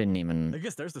didn't I even.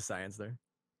 guess there's the science there.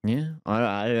 Yeah,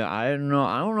 I don't know.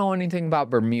 I don't know anything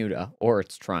about Bermuda or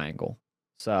its triangle.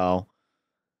 So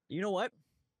You know what?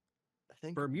 I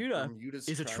think Bermuda Bermuda's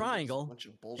is a triangle, bunch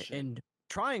of bullshit. and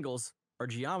triangles are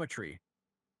geometry,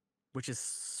 which is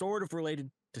sort of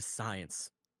related to science.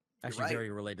 Actually, right.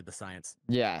 very related to science.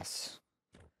 yes,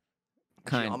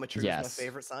 kind. Geometry Yes. is my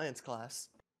favorite science class.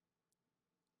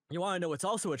 You want to know what's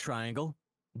also a triangle?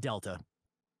 Delta.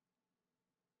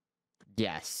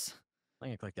 Yes, I'm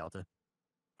gonna click delta.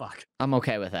 Fuck. I'm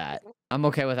okay with that. I'm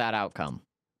okay with that outcome.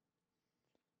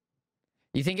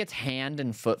 You think it's hand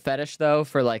and foot fetish though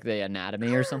for like the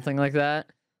anatomy or something like that?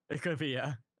 It could be,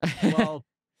 yeah. Well,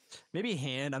 maybe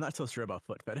hand. I'm not so sure about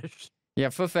foot fetish. Yeah,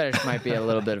 foot fetish might be a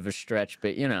little bit of a stretch,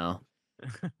 but you know.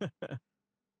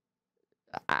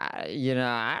 I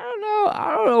don't know.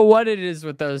 I don't know what it is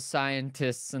with those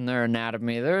scientists and their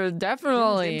anatomy. They're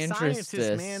definitely Them interested.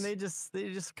 scientists, man, they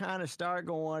just kind of start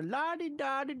going la di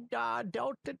da di da,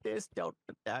 delta this, delta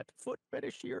that, foot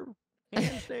fetish here,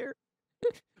 hands there.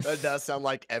 That does sound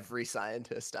like every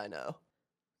scientist I know.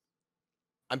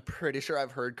 I'm pretty sure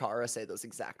I've heard Kara say those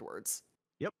exact words.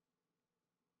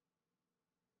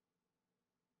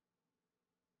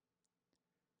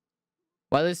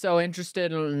 Why are they so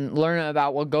interested in learning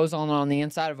about what goes on the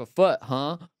inside of a foot,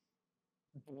 huh?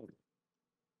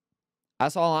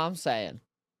 That's all I'm saying.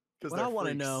 What I want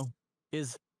to know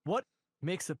is what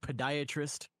makes a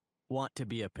podiatrist want to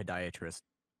be a podiatrist?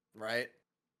 Right?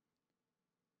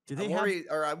 Do I they have? worry,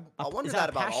 or I wonder is that that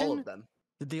about all passion? of them.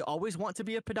 Did they always want to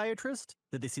be a podiatrist?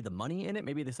 Did they see the money in it?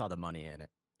 Maybe they saw the money in it.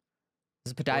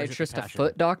 Is a Or is it the podiatrist a passion?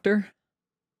 foot doctor?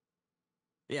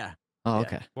 Yeah. Oh, Yeah.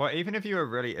 okay. Well, even if you were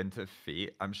really into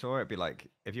feet, I'm sure it'd be like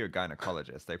if you're a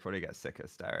gynecologist, they probably get sick of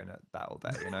staring at that all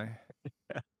day, you know?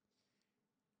 I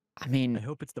I mean,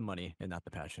 hope it's the money and not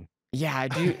the passion. yeah, I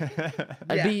do.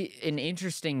 I'd Yeah. be an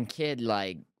interesting kid.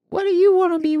 Like, what do you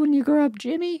want to be when you grow up,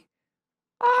 Jimmy?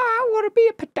 Oh, I want to be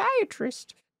a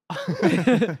podiatrist.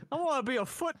 I want to be a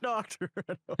foot doctor.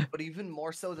 But even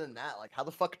more so than that, like how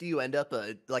the fuck do you end up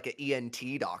like an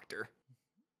ENT doctor?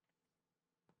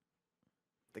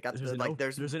 They got There's the, an like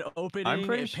there's there's an opening.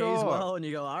 pretty it pays sure- well, and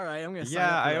you go, all right, I'm gonna sign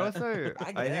Yeah, up for I that." also I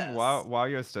I think guess. while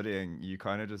you're studying, you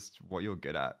kind of just what you're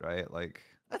good at, right? Like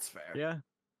that's fair. Yeah,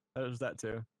 there's that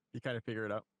too. You kind of figure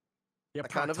it out. Yeah, I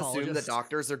kind of assume that proctologist.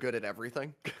 doctors are good at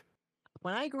everything.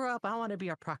 When I grow up, I want to be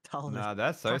a proctologist. nah,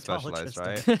 that's so specialized,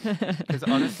 proctologist. right? Because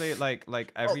honestly, like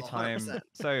every 100%. time,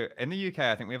 so in the UK,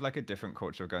 I think we have like a different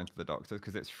culture of going to the doctor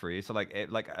because it's free. So like it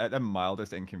like at the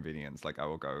mildest inconvenience, like I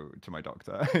will go to my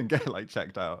doctor and get like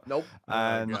checked out. Nope.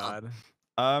 And God.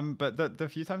 but the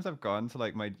few times I've gone to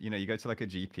like my, you go to like a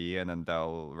GP and then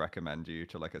they'll recommend you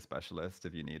to like a specialist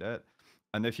if you need it.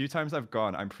 And the few times I've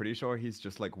gone, I'm pretty sure he's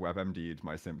just like WebMD'd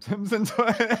my symptoms and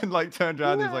like turned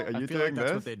around and he's like, "Are I you feel doing like that's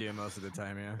this?" what they do most of the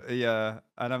time. Yeah. Yeah,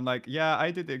 and I'm like, "Yeah,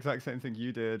 I did the exact same thing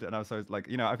you did," and I was like,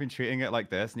 I've been treating it like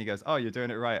this, and he goes, "Oh, you're doing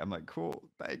it right." I'm like, "Cool,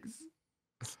 thanks."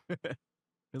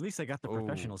 At least I got the Ooh.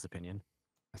 professional's opinion.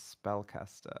 A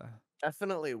spellcaster.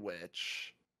 Definitely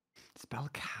witch.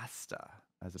 Spellcaster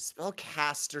as a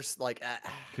Spellcasters like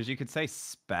because you could say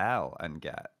spell and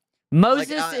get.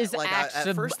 Moses is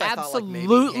at first I thought, like, maybe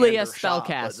absolutely a hand or shot,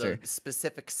 but spellcaster. the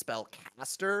specific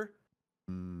spellcaster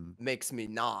Mm, makes me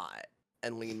not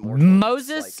and lean more towards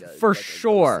Moses, like a, for like a ghostly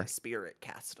sure. spirit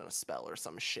casting a spell or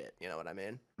some shit. You know what I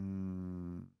mean?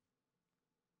 mm.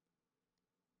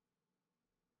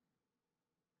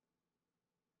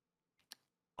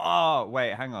 Oh,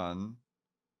 wait, hang on.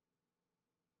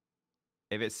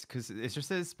 If it's because it's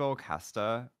just a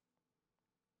spellcaster.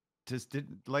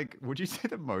 Would you say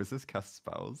that Moses cast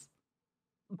spells?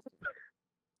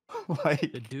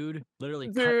 Like, The dude literally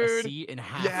cut a Dude. C in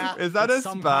half. Yeah. is that with a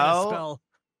some kind of spell? spell?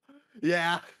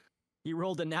 Yeah. He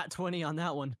rolled a nat 20 on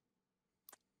that one.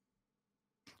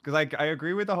 Because like I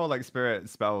agree with the whole like spirit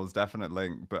spells definite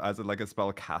link, but as a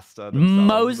spellcaster,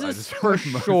 Moses, for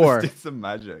sure. did some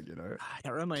magic,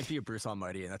 That reminds me of Bruce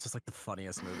Almighty, and that's just like the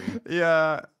funniest movie.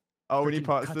 Yeah. Oh, when he Freaking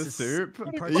parts cuts the his- soup.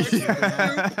 he parts the soup in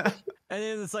half. Yeah. And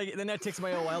then it's like, then that takes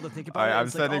me a while to think about it. I'm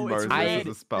It's like, sending oh, it's Moses red.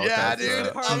 as a spellcaster. Yeah,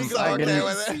 dude. I'm so okay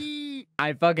with it.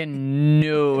 I fucking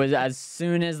knew it was as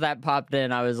soon as that popped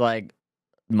in. I was like,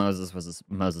 Moses was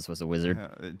a wizard.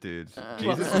 Yeah, dude, Well,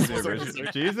 Jesus was the was a original.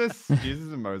 wizard. Jesus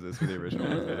and Moses were the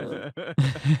original.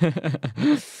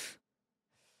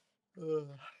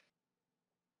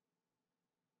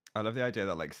 I love the idea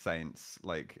that like saints,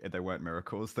 like if they weren't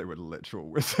miracles, they were literal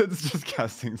wizards just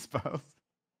casting spells.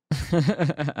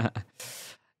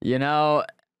 You know,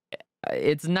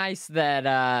 it's nice that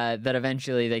that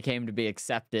eventually they came to be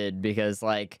accepted because,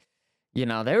 like, you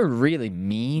know, they were really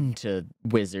mean to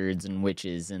wizards and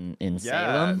witches in Yeah,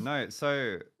 Salem. no.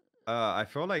 So I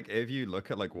feel like if you look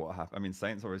at like what happened, I mean,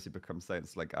 saints obviously become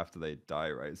saints like after they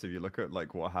die, right? So if you look at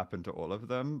like what happened to all of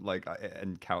them, like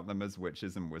and count them as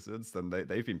witches and wizards, then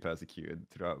they've been persecuted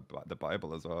throughout the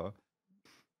Bible as well.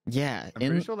 Yeah, I'm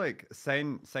pretty sure like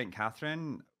Saint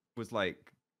Catherine was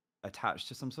like attached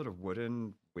to some sort of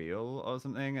wooden wheel or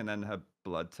something, and then her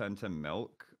blood turned to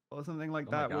milk or something like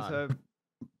Oh my that was God. her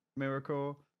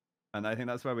miracle. And I think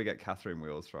that's where we get Catherine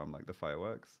wheels from, like the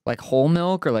fireworks. like whole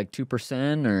milk or like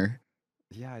 2% or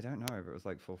Yeah, I don't know if it was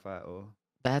like full fat or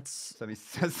that's semi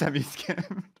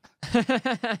skimmed.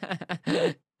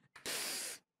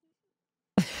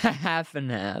 half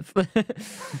and half.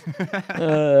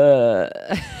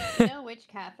 You know which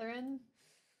Catherine?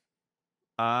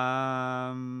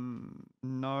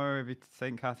 No, if it's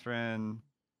Saint Catherine,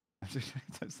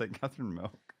 Saint Catherine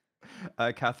milk,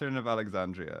 Catherine of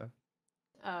Alexandria.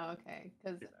 Oh, okay.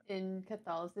 Because in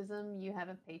Catholicism, you have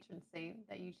a patron saint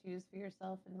that you choose for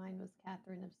yourself, and mine was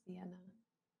Catherine of Siena.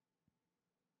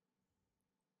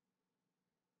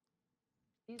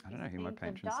 She's I the don't know who my saint of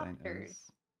patron saint doctors. is.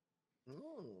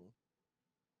 Mm.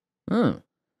 Hmm.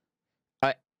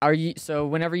 Are you so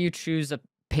whenever you choose a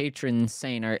patron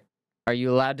saint, are you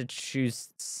allowed to choose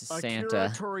Akira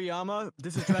Santa? Toriyama.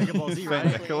 This is Dragon Ball Z, Saint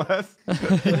right? Nicholas.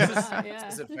 Yeah.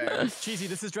 Is it fair? Cheesy.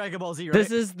 This is Dragon Ball Z, right? This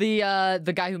is the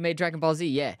guy who made Dragon Ball Z.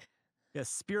 Yeah. Yes,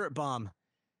 Spirit Bomb.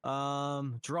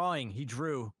 Drawing. He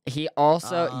drew. He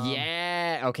also Um,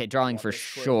 yeah. Okay, drawing want for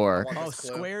this clue. I sure. want Oh, this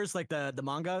clue. squares like the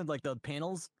manga, like the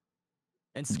panels.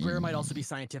 And square might also be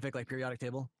scientific, like periodic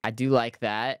table. I do like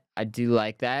that. I do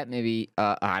like that. Maybe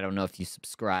I don't know if you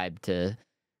subscribe to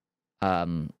yeah,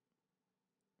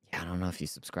 I don't know if you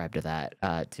subscribe to that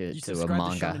to You a subscribe to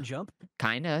manga. Shonen Jump?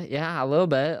 Kinda, yeah, a little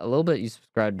bit. A little bit you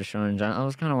subscribe to Shonen Jump. I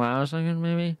was kind of I was thinking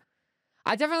maybe.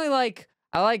 I definitely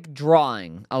I like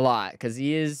drawing a lot because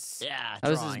he is Yeah, that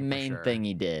was his drawing for main sure. thing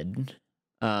he did.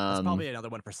 That's probably another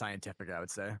one for scientific, I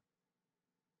would say.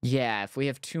 Yeah, if we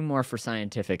have 2 more for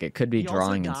scientific, it could be He also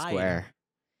drawing and died. square.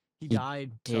 He He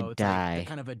died, did so it's die. like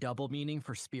kind of a double meaning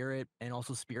for spirit and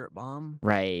also spirit bomb.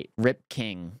 Right, Rip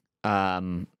King.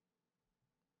 May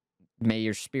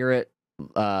your spirit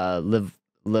live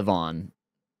on.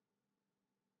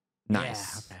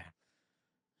 Nice. Yeah, okay.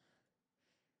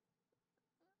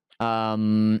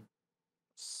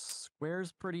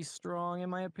 Square's pretty strong in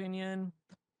my opinion.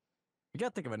 You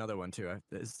gotta think of another one too.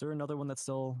 Is there another one that's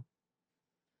still?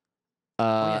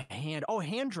 Oh yeah,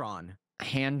 hand drawn.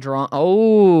 Hand drawn.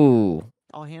 Oh,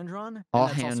 All hand drawn. And All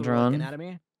that's also, hand like, drawn.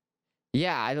 anatomy.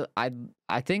 yeah.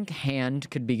 I think hand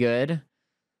could be good.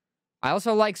 I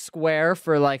also like square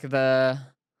for like the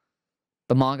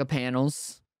manga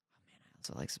panels. Oh, man, I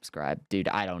also like subscribe, dude.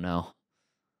 I don't know.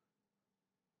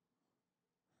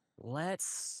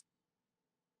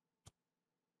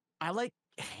 I like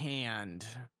hand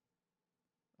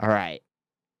All right,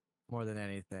 more than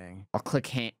anything. I'll click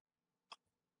hand.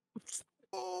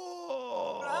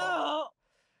 Oh.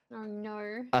 Oh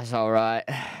no. That's all right.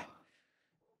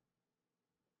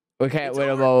 We can't It's win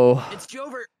them over. all. It's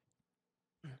Jover.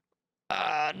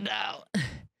 No.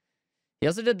 He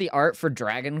also did the art for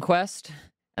Dragon Quest,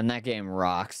 and that game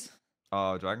rocks.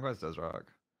 Oh, Dragon Quest does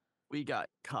rock. We got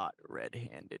caught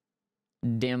red-handed.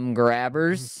 Dim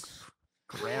grabbers.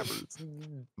 Grabbers.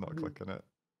 Not clicking it.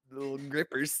 Little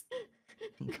grippers.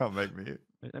 You can't make me.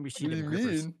 Let me see What do the you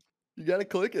grippers. mean? You gotta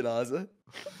click it, Ozza.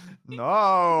 No.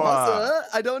 Ozza,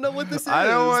 I don't know what this is. I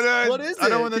don't want to. What is I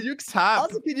don't it? want Can you, to tap.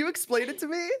 Ozza, can you explain it to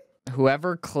me?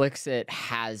 Whoever clicks it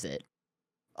has it.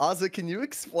 Ozza, can you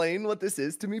explain what this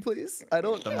is to me, please? I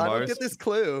don't The get most- this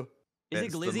clue. Is it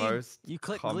It's the Glizzy? most You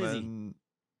click Glizzy. common.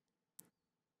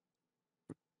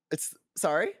 It's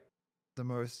sorry? The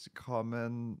most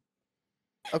common.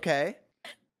 Okay.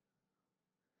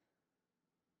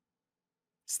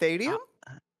 Stadium?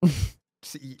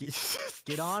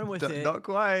 Get on with it. Not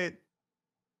quite.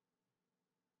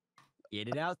 Get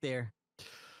it out there.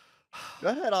 Go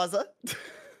ahead, Ozza.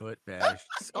 Foot fetish.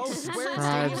 Oh, Square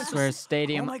Subscribe, Stadium. is Square the-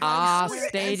 Stadium. Oh my God, Ah, Square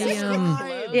Stadium.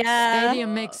 Stadium. Yeah.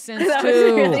 Stadium makes sense That was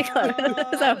too. really close.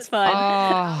 That was fun.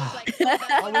 Ah.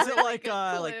 Oh, was it like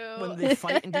when they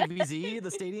fight in DBZ,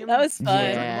 the stadium? That was fun.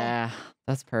 Yeah,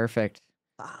 that's perfect.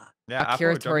 Ah, Yeah,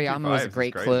 Akira Apple Junkie Toriyama was a Vibes is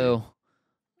great crazy. clue.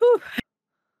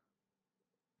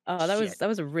 Oh, Shit. that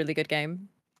was a really good game.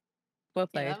 Well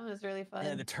Yeah, played. that one was really fun.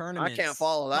 yeah, the I tournament. can't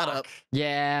follow that up.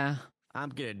 Yeah. I'm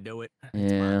gonna do it.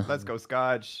 Yeah. Let's go,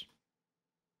 Scotch.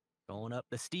 Going up.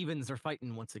 The Stevens are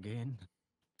fighting once again.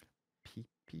 Pee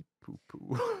pee poo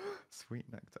poo. Sweet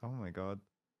nectar. Oh my god.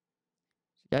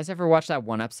 You guys ever watch that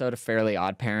one episode of Fairly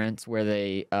Odd Parents where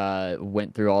they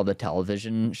went through all the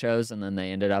television shows and then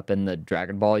they ended up in the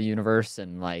Dragon Ball universe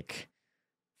and like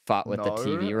fought with the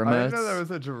TV No, remotes? I didn't know there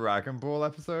was a Dragon Ball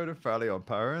episode of Fairly Odd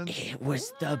Parents. It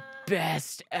was the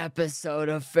best episode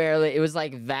of Fairly. It was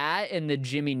like that and the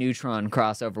Jimmy Neutron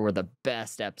crossover were the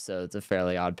best episodes of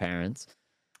Fairly Odd Parents.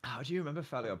 How do you remember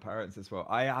Fairly Odd Parents as well?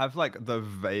 I have like the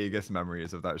vaguest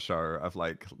memories of that show of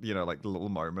like, you know, like little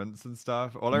moments and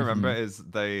stuff. All I remember is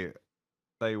they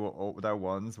were all, their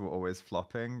wands were always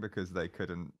flopping because they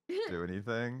couldn't do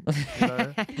anything. You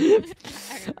know? I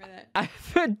remember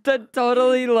that. That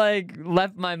totally like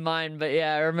left my mind, but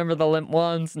yeah, I remember the limp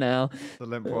ones now. The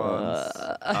limp ones.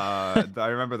 I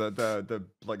remember the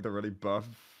like the really buff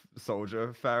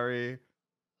soldier fairy.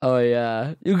 Oh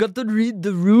yeah, you got to read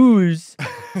the rules.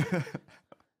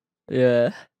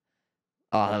 Yeah.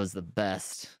 Oh, that was the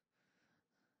best.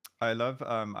 I love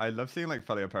seeing like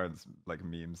Fairly Odd Parents like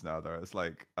memes now though. It's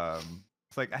like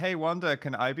hey Wanda,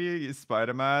 can I be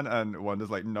Spider-Man? And Wanda's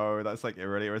like, no, that's like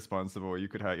really irresponsible. You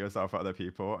could hurt yourself or other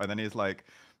people. And then he's like,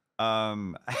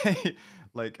 hey,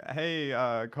 like, hey,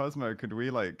 Cosmo, could we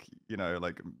like,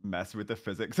 like mess with the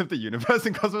physics of the universe?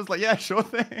 And Cosmo's like, yeah, sure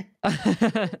thing.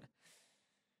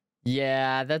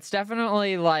 Yeah, that's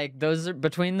definitely like those are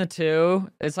between the two.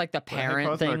 It's like the Like, hey, parent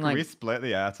Cosmo, thing. can Like we split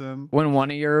the atom? when one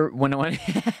of your when one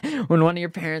when one of your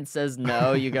parents says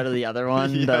no, you go to the other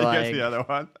one Yeah, to you like get the other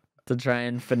one. to try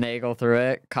and finagle through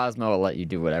it. Cosmo will let you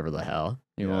do whatever the hell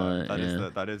you want. That is Yeah.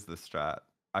 that is the strat.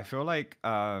 I feel like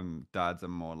dads are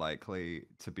more likely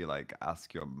to be like,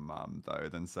 ask your mum though,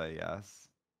 than say yes.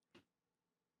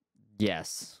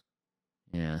 Yes.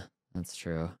 Yeah, that's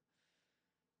true.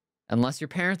 Unless your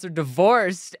parents are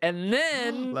divorced, and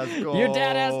then Let's your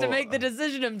dad has to make the go.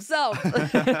 decision himself.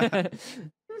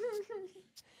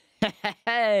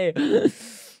 Hey.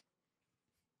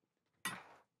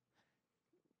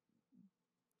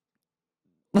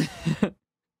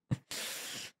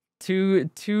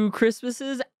 Two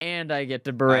Christmases, and I get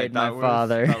to berate my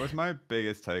father. That was my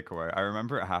biggest takeaway. I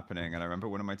remember it happening, and I remember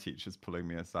one of my teachers pulling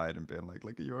me aside and being like,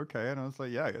 "Are you okay?" And I was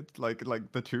like, "Yeah." It's like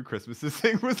the 2 Christmases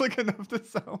thing was like enough to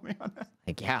sell me on it.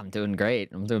 Like, yeah, I'm doing great.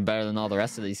 I'm doing better than all the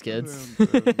rest of these kids.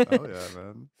 Hell yeah,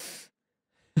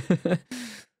 man.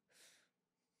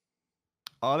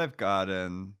 Olive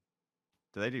Garden.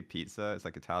 Do they do pizza? It's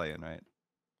like Italian, right?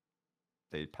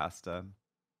 They eat pasta.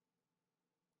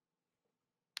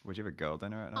 Would you have a girl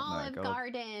dinner? Olive girl.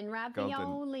 Garden, girl din-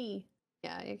 ravioli.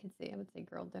 Yeah, you can see. I would say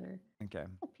girl dinner. Okay.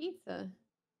 Oh, pizza.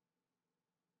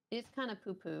 It's kind of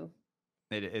poo poo.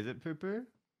 Is it poo poo?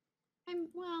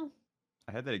 Well,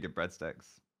 I heard they get breadsticks.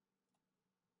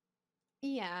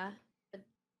 yeah, but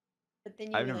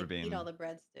then I've you never like eat all been. the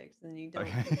breadsticks and you don't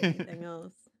Okay. eat anything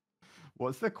else.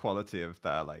 What's the quality of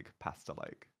their like pasta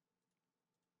like?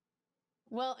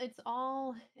 Well, isn't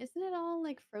it all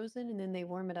like frozen and then they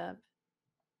warm it up?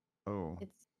 Oh,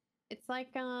 It's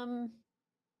like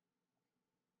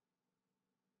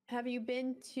have you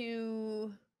been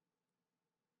to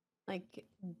like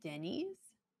Denny's?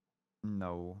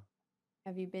 no.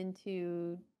 Have you been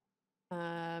to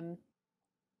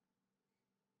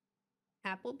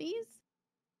Applebee's?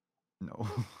 No.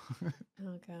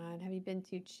 Oh God, have you been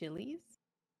to Chili's?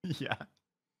 Yeah.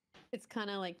 It's kind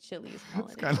of like Chili's It's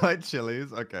quality. kind of like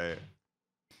Chili's. Okay.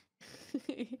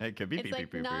 It could be It's pee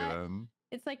like pee poo poo not then.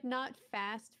 it's like not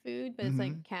fast food, but it's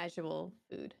like casual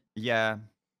food. Yeah.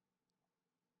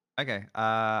 Okay.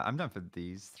 I'm done for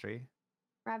these 3.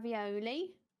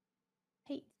 Ravioli,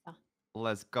 pizza.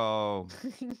 Let's go.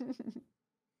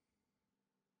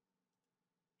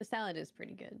 The salad is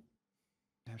pretty good.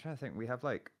 I'm trying to think. We have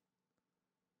like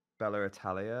Bella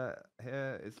Italia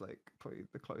here is like probably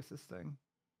the closest thing.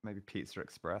 Maybe Pizza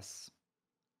Express.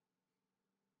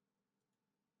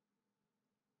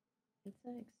 Pizza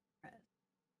Express.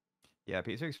 Yeah,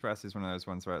 Pizza Express is one of those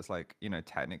ones where it's like,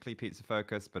 technically pizza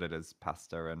focused, but it is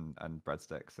pasta and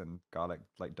breadsticks and garlic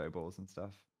like dough balls and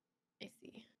stuff. I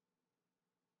see.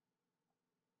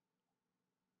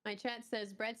 My chat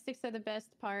says breadsticks are the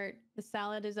best part. The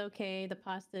salad is okay. The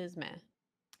pasta is meh.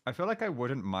 I feel like I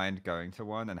wouldn't mind going to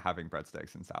one and having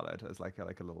breadsticks and salad as like a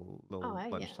little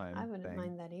lunchtime I wouldn't thing.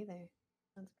 mind that either.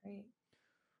 Sounds great.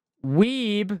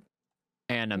 Weeb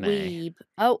anime. Weeb.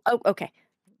 Oh, okay.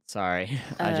 Sorry,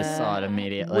 I just saw it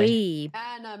immediately. Weeb.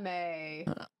 Anime.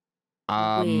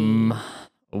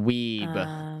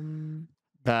 Weeb.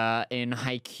 The in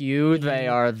Haikyuu they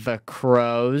are the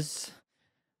crows.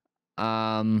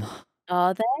 Are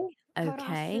they?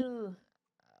 Okay. Karasu.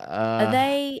 Are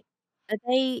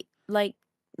they like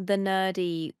the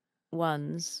nerdy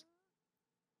ones?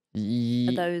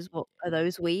 Are those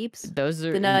weebs? Those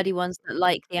are The nerdy ones that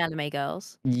like the anime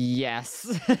girls?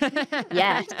 Yes.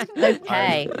 Yes.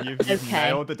 Okay. You've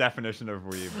nailed the definition of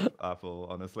weeb, Apple,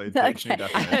 honestly. Dictionary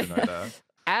definition right there.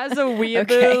 As a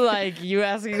weeaboo, like you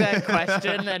asking that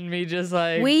question and me just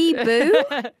like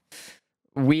Weeboo?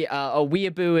 a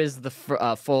weeaboo is the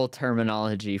full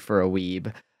terminology for a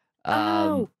weeb.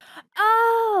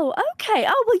 Okay.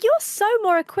 Oh, well, you're so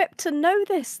more equipped to know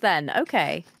this then.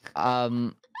 Okay.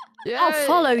 Yeah, I'll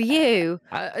follow you.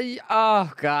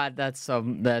 Oh God, that's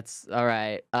all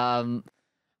right.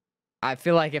 I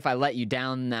feel like if I let you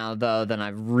down now, though, then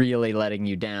I'm really letting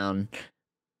you down.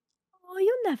 Oh,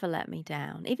 you'll never let me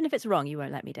down. Even if it's wrong, you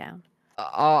won't let me down.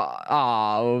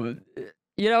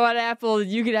 You know what, Apple?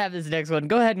 You can have this next one.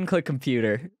 Go ahead and click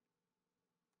computer.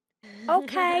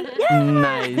 Okay. Yeah.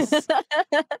 Nice.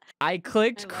 I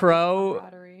clicked Crow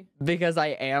because I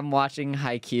am watching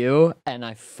Haikyuu and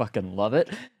I fucking love it.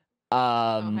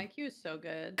 Haikyuu is so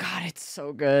good. God, it's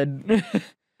so good.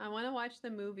 I want to watch the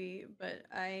movie, but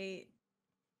I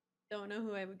don't know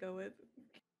who I would go with.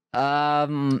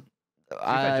 To be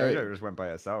fair, JoJo just went by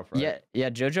herself, right? Yeah,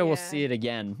 JoJo will see it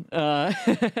again.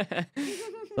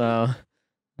 So I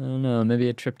don't know, maybe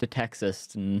a trip to Texas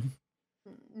and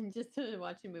Just to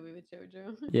watch a movie with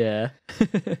JoJo. yeah.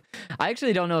 I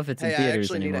actually don't know if it's in Hey, I theaters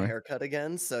actually need a anymore. haircut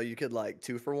again, so you could like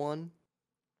 2 for 1.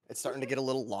 It's starting to get a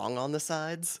little long on the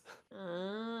sides.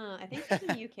 I think she's in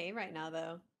the UK right now,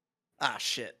 though. Ah,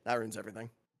 shit. That ruins everything.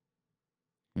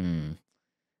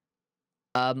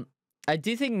 I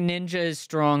do think Ninja is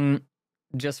strong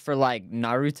just for like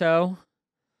Naruto.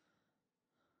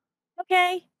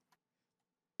 Okay.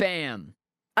 Bam.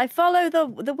 I follow the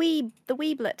weeblet, the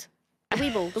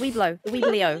weeble, the weeblo, the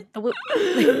weeblio,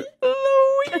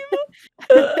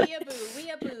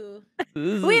 Weeaboo.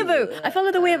 weeaboo. I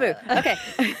follow the weeaboo. Okay.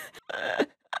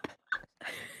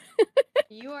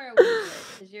 You are a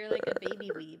weeblet because you're like a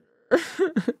baby weeb.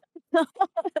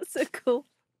 That's so cool.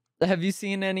 Have you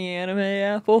seen any anime,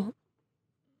 Apple?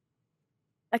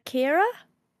 Akira?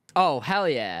 Oh, hell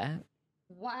yeah.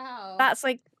 Wow. That's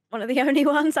like one of the only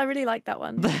ones. I really like that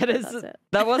one. That's it.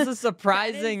 That was a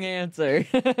surprising answer.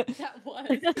 That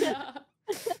was. Yeah.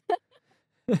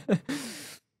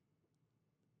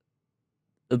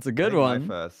 It's a I good think one.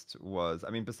 My first was, I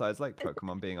mean, besides like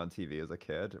Pokemon being on TV as a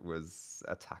kid, was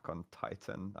Attack on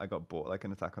Titan. I got bought like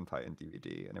an Attack on Titan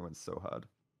DVD, and it went so hard.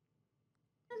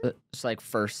 It's like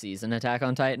first season Attack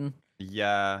on Titan.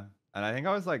 Yeah, and I think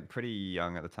I was like pretty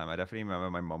young at the time. I definitely remember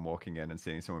my mom walking in and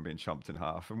seeing someone being chomped in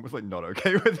half, and was like not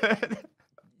okay with it.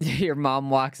 Your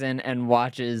mom walks in and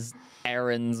watches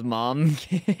Aaron's mom.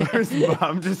 His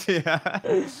mom just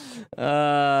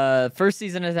First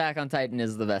season Attack on Titan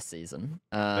is the best season.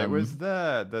 It was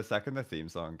the second the theme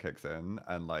song kicks in,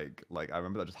 and like I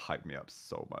remember that just hyped me up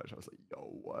so much. I was like, yo,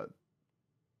 what?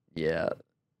 Yeah,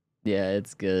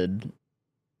 it's good.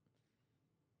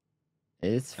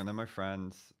 And then my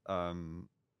friend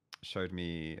showed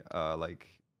me like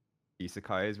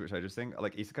isekais, which I just think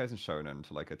like isekais and shonen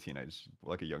to like a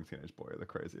young teenage boy are the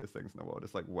craziest things in the world.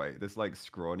 It's like, wait, this like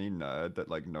scrawny nerd that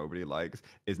like nobody likes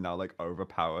is now like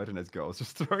overpowered, and his girls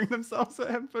just throwing themselves at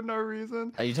him for no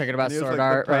reason. Are you talking about And he has, Sword like, the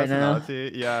Art right now?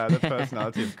 personality- Yeah, the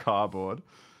personality of cardboard.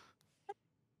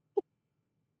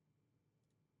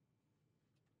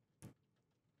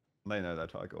 They know their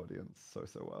target audience so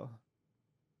well.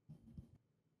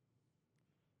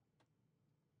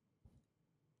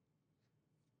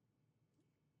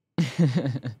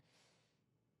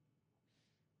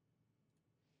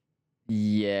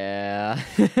 Yeah.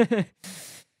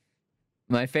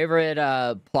 My favorite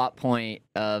plot point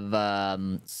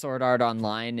of Sword Art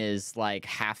Online is like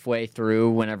halfway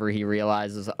through whenever he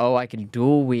realizes, oh, I can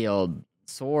dual wield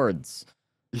swords.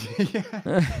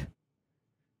 Yeah.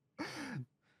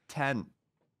 Tent.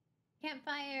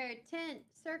 Campfire, tent,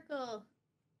 circle.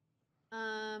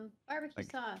 Barbecue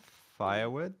Like sauce.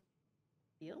 firewood?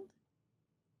 Field?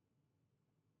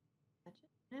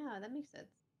 Yeah, that makes sense.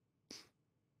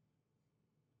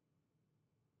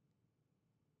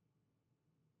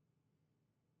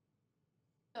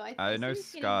 So I know assume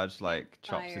getting Scarge like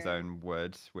chops his campfire- own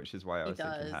wood, which is why I He was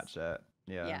thinking does. hatchet.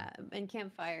 Yeah. Yeah, and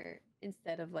campfire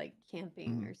instead of like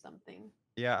camping or something.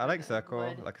 Yeah, I for like the circle,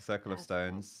 wood like a circle of aspect.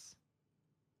 stones.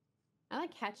 I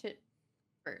like hatchet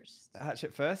first.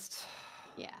 Hatchet first.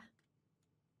 Yeah.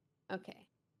 Okay.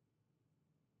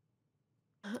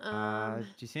 Do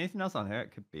you see anything else on here?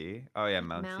 It could be. Oh yeah,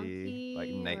 Mountie, like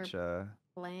Mountie or nature,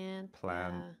 plant.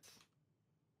 plant. Yeah.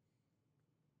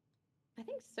 I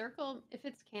think circle. If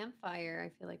it's campfire, I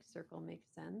feel like circle makes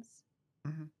sense.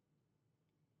 Mhm.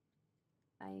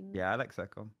 I'm Yeah, I like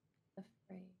circle.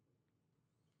 afraid.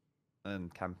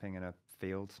 And camping in a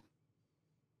field.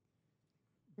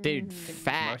 Dude, Mhm. Most of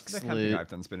facts, the camping Luke. I've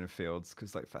done's been in fields,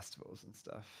 because like festivals and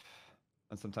stuff.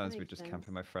 And sometimes we makes just camp sense.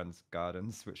 in my friends'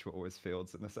 gardens, which were always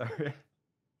fields in this area.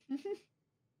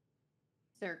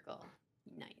 Circle.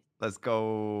 Nice. Let's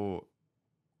go.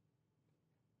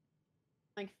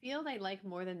 Like field, I like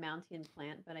more than Mountie and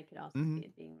plant, but I could also Mhm. see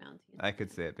it being Mountie. And I could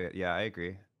plant. see it, but yeah, I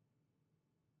agree.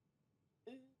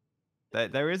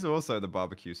 There is also the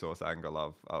barbecue sauce angle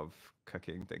of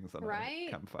cooking things on Right?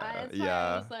 a campfire. That's why I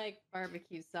Yeah, was like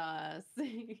barbecue sauce.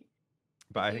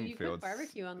 but I you- think you cook fields.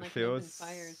 barbecue on, like, an open Fields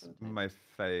fire sometimes. my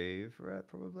favorite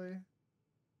probably.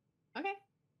 Okay.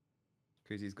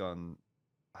 Because he's gone.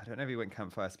 I don't know if he went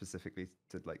campfire specifically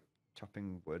to like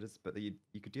chopping wood, but you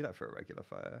could do that for a regular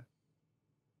fire.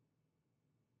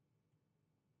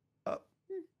 Oh,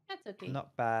 That's okay.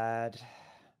 not bad.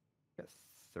 Got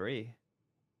 3.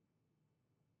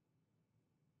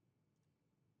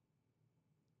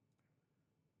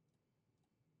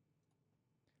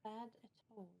 Bad at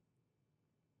all.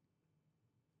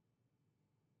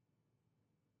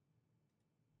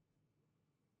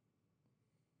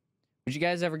 Would you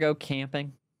guys ever go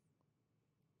camping?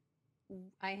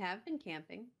 I have been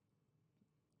camping.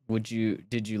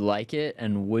 Did you like it,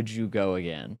 and would you go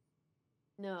again?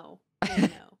 No. No.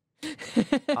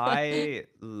 I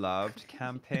loved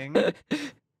camping, and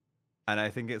I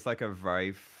think it's like a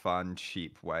very fun,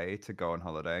 cheap way to go on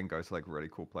holiday and go to like really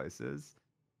cool places.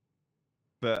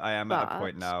 But I am at a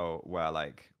point But- now where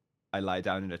like I lie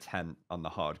down in a tent on the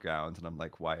hard ground, and I'm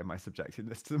like, why am I subjecting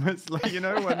this to this? Like, you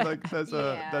know, when like there's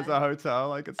Yeah. a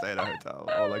hotel, I could stay in a hotel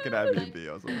or like an Airbnb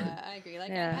or something. Yeah, I agree.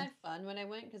 Like I Yeah. had fun when I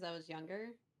went because I was younger,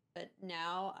 but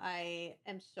now I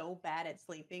am so bad at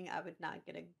sleeping. I would not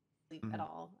get a sleep at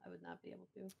all. I would not be able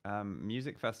to.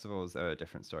 Music festivals are a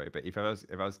different story. But if I was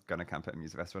gonna camp at a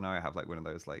music festival now, I have like one of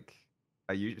those like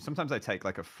sometimes I take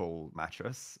like a full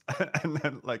mattress and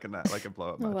then like a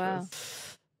blow up Oh, mattress.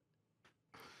 wow.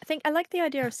 I think I like the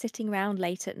idea of sitting around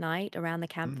late at night around the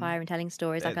campfire and telling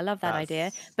stories. Like, I love that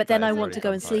idea. But then that I is a want really to go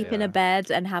fun and part, sleep in a yeah.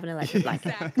 bed and have an electric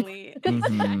blanket. Exactly.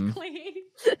 Mhm. Exactly.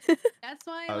 That's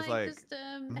why I I was like like, just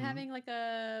mhm. having like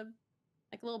a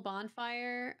little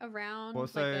bonfire around. Well,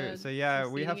 like so yeah,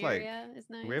 some we have seating like area is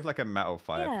nice. we have like a metal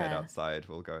fire pit Yeah. outside.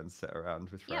 We'll go and sit around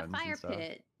with yeah, friends fire and stuff.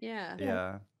 pit. Yeah.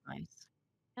 Yeah. Nice.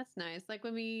 That's nice. Like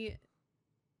when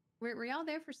were y'all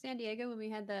there for San Diego when we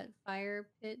had that fire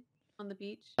pit on the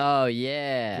beach? Oh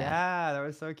yeah. Yeah, that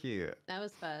was so cute. That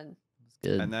was fun.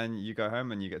 Good. And then you go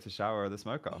home and you get to shower the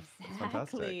smoke off. It's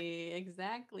fantastic.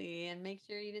 Exactly. And make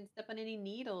sure you didn't step on any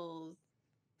needles.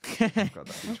 God, that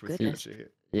beach was goodness. sketchy.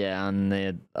 Yeah, on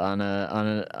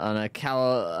a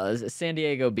San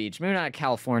Diego beach, maybe not a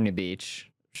California beach.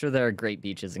 I'm sure there are great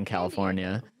beaches in San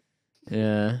California. Diego.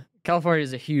 Yeah, California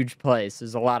is a huge place.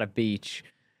 There's a lot of beach.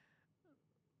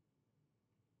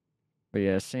 But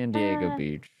yeah, San Diego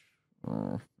Beach. Oh,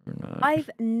 or not. I've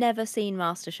never seen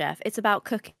MasterChef. It's about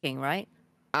cooking, right?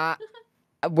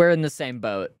 We're in the same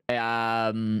boat.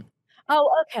 Oh,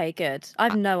 okay, good.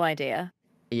 I've no idea.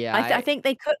 Yeah, I think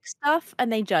they cook stuff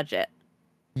and they judge it.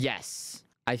 yes,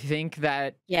 I think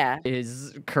that Yeah.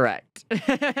 is correct.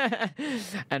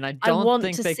 And I I don't want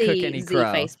think to they see cook any Z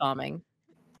crow. face farming.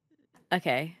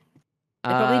 Okay. They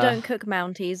probably Uh, don't cook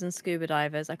Mounties and scuba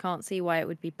divers. I can't see why it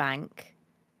would be bank.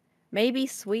 Maybe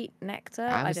sweet nectar.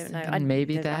 I I was don't know. thinking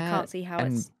maybe I that, can't see how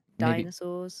and it's maybe-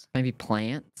 dinosaurs. Maybe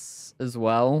plants as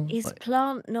well. Is Like-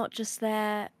 plant not just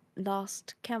their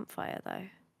last campfire though?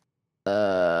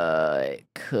 It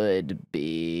could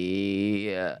be.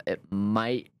 It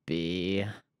might be.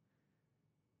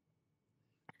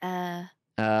 I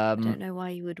don't Um, know why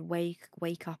you would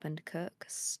wake up and cook.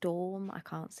 Storm. I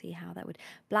can't see how that would.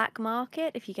 Black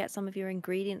market. If you get some of your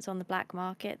ingredients on the black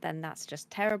market, then that's just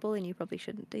terrible, and you probably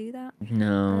shouldn't do that.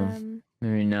 no,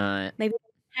 maybe not. Maybe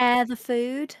prepare the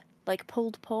food like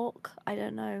pulled pork. I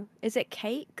don't know. Is it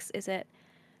cakes? Is it?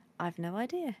 I've no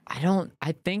idea.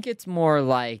 I think it's more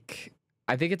like.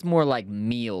 I think it's more like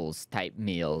meals type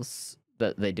meals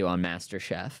that they do on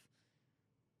MasterChef.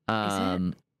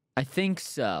 it? I think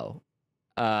so.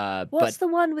 What's But the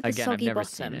one with the again, I've soggy never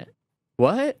bottom? seen it.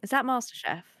 What? Is that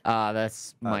MasterChef?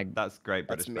 That's my That's Great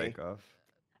That's British me. Bake Off.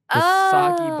 the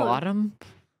soggy Oh, bottom.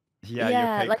 Yeah,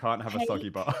 Yeah, your cake like can't have a soggy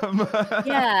cake. bottom.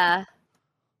 Yeah.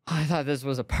 I thought this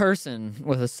was a person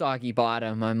with a soggy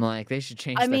bottom. I'm like, they should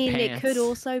change I their mean, pants. it could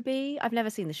also be. I've never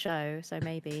seen the show, so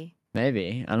maybe.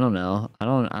 Maybe. I don't know. I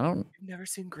don't. You've never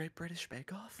seen Great British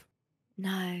Bake Off?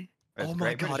 No. It's Oh my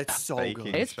Great God, British it's so baking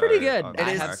good. It's pretty show good. on It is-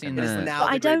 seen American it is that. British. now But the I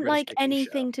Great don't British like Baking Show.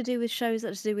 anything to do with shows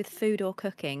that to do with food or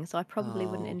cooking, so I probably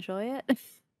wouldn't Oh. enjoy it. Oh.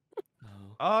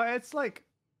 Oh, it's like,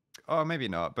 oh, maybe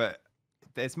not, but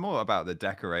it's more about the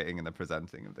decorating and the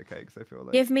presenting of the cakes. I feel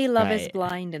like. Give me Love is Right.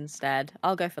 Blind instead.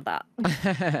 I'll go for that.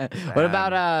 What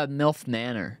about MILF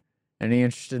Manor? Any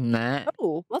interested in that?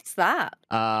 Oh, what's that?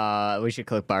 We should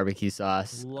cook barbecue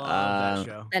sauce. Love that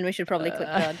show. Then we should probably click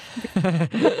done.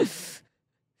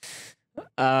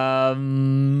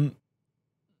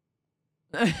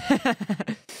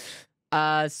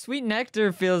 Sweet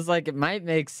nectar feels like it might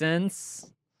make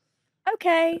sense.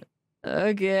 Okay.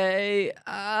 Okay.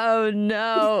 Oh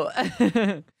no.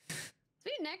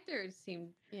 Sweet nectar seemed,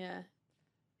 yeah.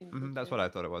 seemed good That's too. what I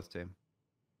thought it was too.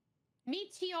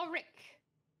 Meteoric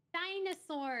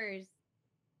dinosaurs.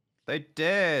 They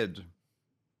did.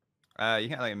 You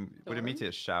can like, would a Storm?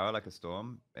 meteor shower like a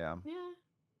storm? Yeah. Yeah.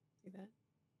 See that.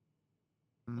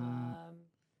 Mm,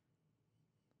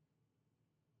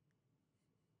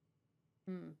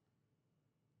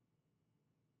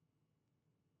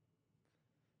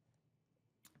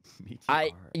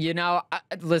 meteor.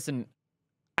 Listen,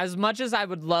 as much as I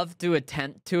would love to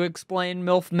attempt to explain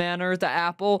MILF Manor to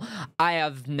Apple, I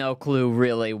have no clue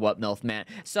really what MILF Manor.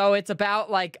 So it's about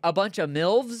like a bunch of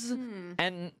MILFs Hmm.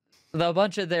 and a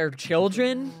bunch of their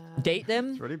children date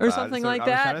them It's really or bad. something So like I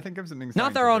was trying to that. think of something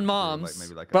Not their own scientific to do, moms, like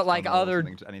maybe like a but like tunnel or other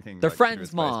something, anything their like, to do with friends'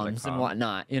 space, but I moms and can't.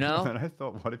 whatnot. You know, And I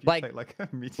thought, what if you Like- take like a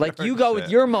meteor? like you go with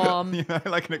your mom, you know,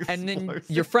 like an and then your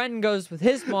explosive- friend goes with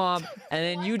his mom, and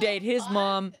then you date his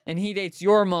mom, and he dates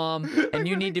your mom, and you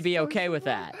Like an need to be okay with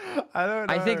explosive that. one? I don't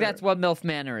know. I think that's what MILF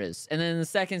Manor is. And then in the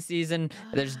second season,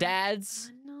 there's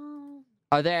dads No.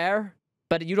 are there,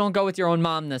 but you don't go with your own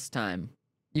mom this time.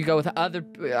 You go with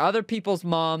other people's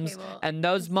moms, Okay, well, and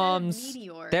those instead of moms,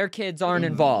 meteor, their kids it aren't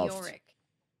is involved. meteoric.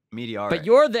 meteoric. But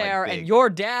you're like there, and big, your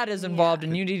dad is involved, Yeah.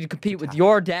 and you need to compete with cata-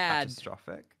 your dad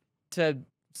catastrophic. to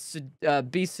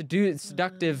be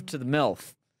seductive to the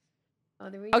MILF. Oh,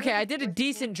 there we go. Okay, I did a Fourth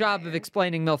decent job of campfire.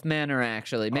 explaining MILF Manor.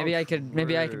 Actually, maybe I could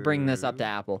bring this up to true.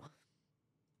 Apple.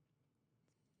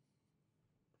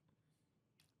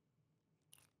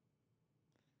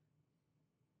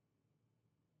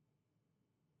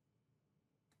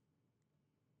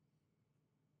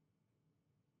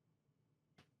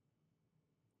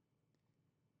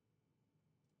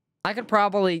 I could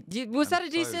probably. Was that a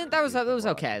so decent? That was confused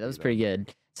on what I okay. should That was do pretty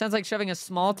good. Sounds like shoving a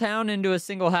small town into a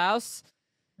single house.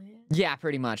 Yeah. Yeah,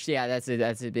 pretty much. Yeah, that's it.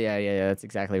 That's it. Yeah. That's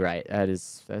exactly right.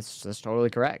 That's totally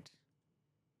correct.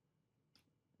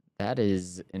 That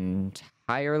is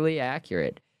entirely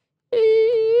accurate.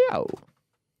 Oh.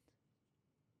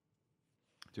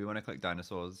 Do we want to click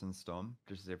dinosaurs and storm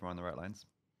just to see if we're on the right lines?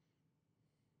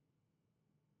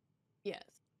 Yes.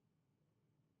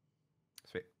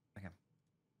 Sweet. Okay.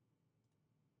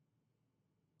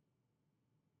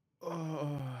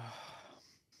 Oh.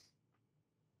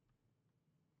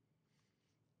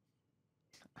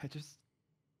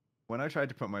 When I tried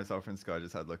to put myself in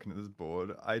Sky's head looking at this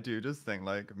board, I do just think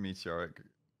like meteoric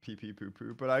pee pee poo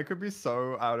poo, but I could be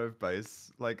so out of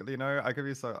base. Like, you know, I could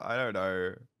be so, I don't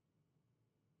know.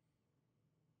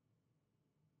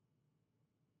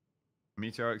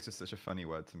 Meteoric's just such a funny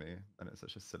word to me, and it's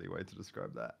such a silly way to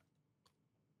describe that.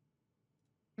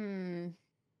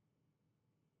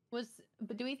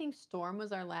 But do we think storm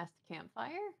was our last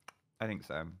campfire? I think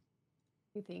so.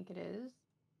 You think it is?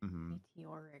 Hmm.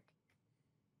 Meteoric.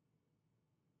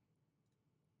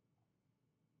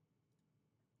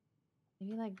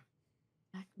 Maybe like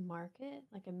black market,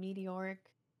 like a meteoric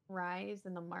rise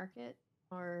in the market,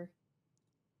 or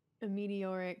a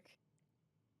meteoric,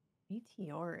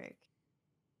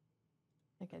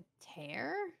 like a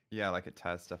tear. Yeah, like it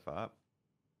tears stuff up.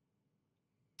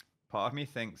 Part of me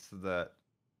thinks that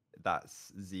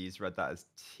Z's read that as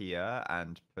tier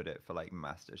and put it for like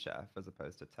Master Chef as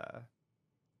opposed to tear.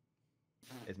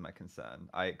 Is my concern.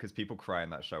 Because people cry in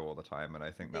that show all the time, and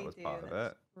I think that They was do, part of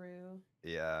that's it. True.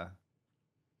 Yeah.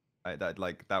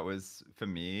 That was for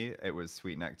me. It was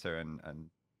Sweet Nectar, and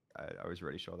I was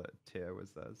really sure that tier was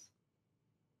theirs.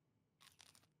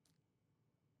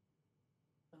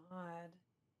 God.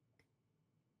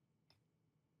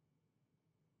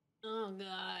 Oh God,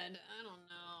 I don't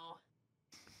know.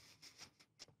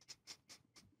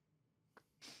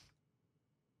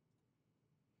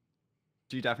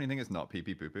 Do you definitely think it's not pee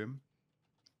pee poo poo?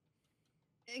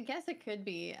 I guess it could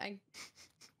be. I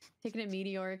taking a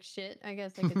meteoric shit. I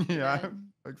guess I could do Yeah, that.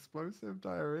 explosive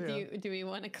diarrhea. Do we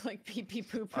want to click pee pee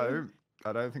poo poo?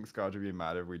 I don't think Scarge would be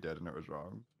mad if we did and it was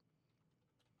wrong.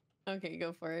 Okay,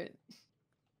 go for it.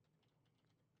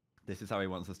 This is how he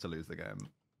wants us to lose the game.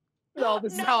 No,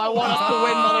 this is how I want us to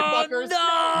win, motherfuckers.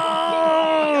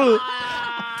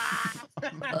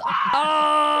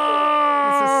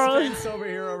 The suspense over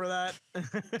here over that.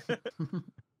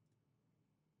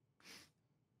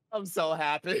 I'm so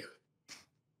happy.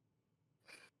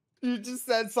 You just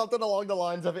said something along the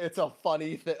lines of "it's a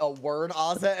funny a word,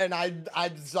 Ozza," and I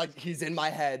just like he's in my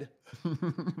head.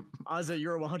 Ozza,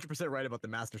 you're 100% right about the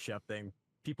Master Chef thing.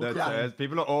 People That's cry. it.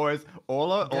 People are always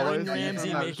Gordon always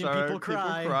Ramsay on that making show, people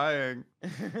cry. crying.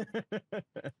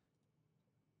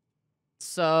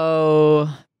 So,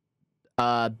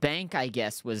 Bank, I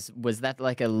guess, was that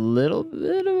like a little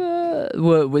bit of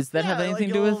a... Was that have Yeah, anything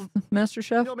like to do with Master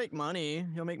Chef? He'll make money.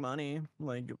 He'll make money.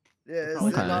 Like, Yeah, is Okay.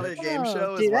 it not a game Oh,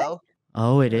 show do as they? well?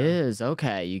 Oh, it Yeah. is.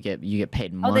 Okay, you get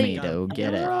paid Oh, they- money to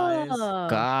get it. Prize. Oh,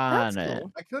 Got that's it.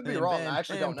 cool. I could be and- wrong. and- I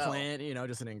actually and don't know. Plant, you know,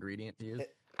 just an ingredient to use.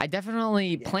 I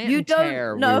definitely Yeah. plant You and don't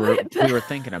tear. know we it, we but- were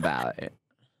thinking about it.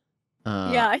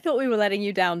 Yeah, I thought we were letting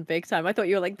you down big time. I thought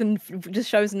you were like the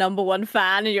show's #1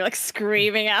 fan, and you're like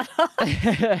screaming at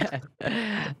us.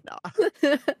 No,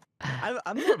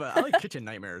 I'm more of a. I like Kitchen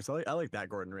Nightmares. I like that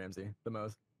Gordon Ramsay the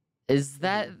most. Is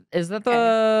that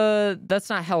the that's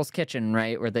not Hell's Kitchen,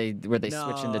 right? Where they switch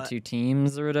into No, 2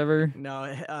 teams or whatever?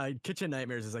 No, Kitchen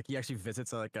Nightmares is like he actually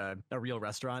visits like a real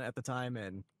restaurant at the time,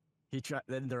 and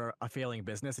then they're a failing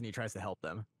business, and he tries to help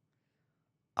them.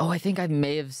 Oh, I think I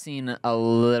may have seen a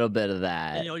little bit of And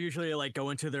that. he'll usually like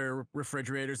go into their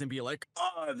refrigerators and be like,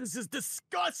 "Oh, this is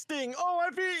disgusting! Oh,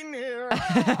 I've eaten here."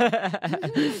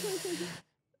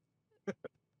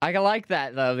 I like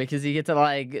that though because you get to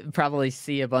like probably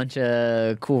see a bunch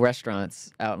of cool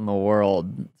restaurants out in the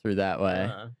world through that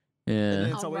way. And Yeah. then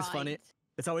it's always funny. Alright.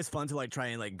 It's always fun to like try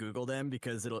and like Google them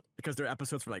because they're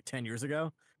episodes from like 10 years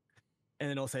ago, and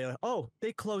then it'll say like, "Oh,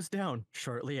 they closed down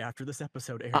shortly after this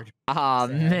episode aired." Oh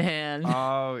Sad. man.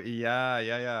 Oh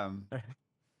yeah.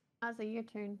 Ozzy, your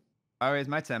turn. Oh, it's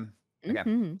my turn. Okay.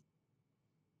 Mhm.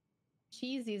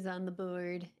 Cheesy's on the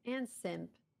board and Simp.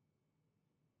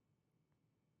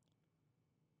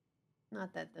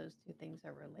 Not that those two things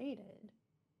are related.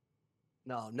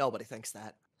 No, nobody thinks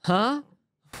that. Huh?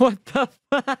 What the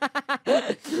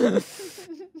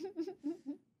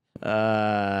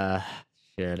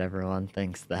shit, everyone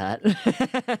thinks that.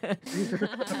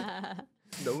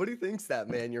 Nobody thinks that,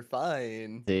 man. You're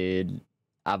fine. Dude,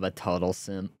 I'm a total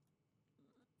simp.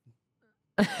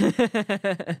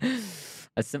 I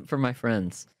simp for my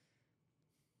friends.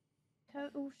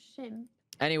 Total Simp.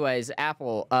 Anyways,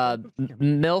 Apple,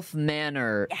 MILF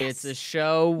Manor. It's a Yes.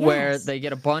 show where Yes. they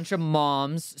get a bunch of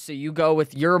moms. So you go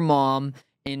with your mom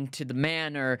into the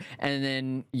manor, and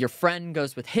then your friend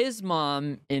goes with his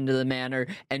mom into the manor,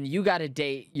 and you got to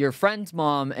date your friend's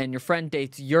mom, and your friend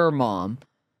dates your mom.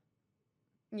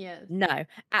 Yes. No,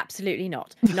 absolutely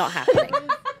not. Not happening.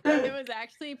 It was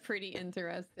actually pretty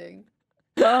interesting.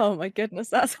 Oh my goodness,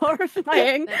 that's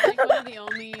horrifying. That's like one of the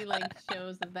only like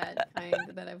shows of that kind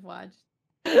that I've watched.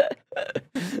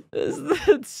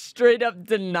 That's straight up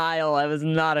denial I was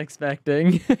not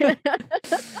expecting.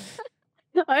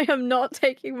 I am not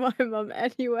taking my mum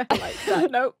anywhere like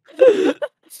that. Nope.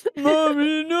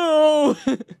 Mommy, no!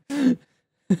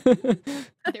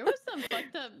 There was some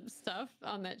fucked up stuff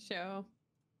on that show.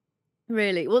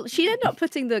 Really? Well, she'd end up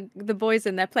putting the boys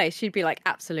in their place. She'd be like,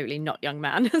 absolutely not, young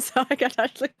man. So I could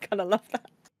actually kind of love that.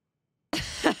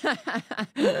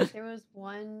 There was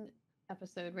one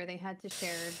episode where they had to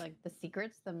share like the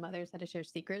secrets. The mothers had to share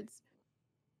secrets.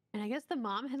 And I guess the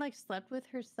mom had like slept with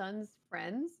her son's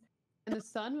friends. And the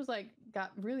son was like,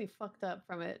 got really fucked up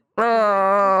from it. He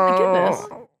was My goodness.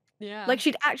 like, yeah. Like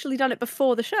she'd actually done it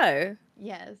before the show.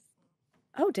 yes.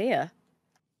 Oh dear.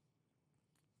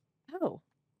 Oh,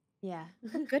 Yeah.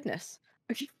 oh goodness.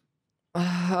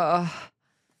 Oh,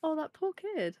 Oh, that poor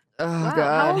kid. oh Wow. How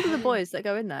God. old are the boys that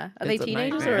go in there? Are they It's a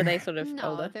teenagers or are nightmare. they sort of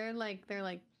No, older? they're like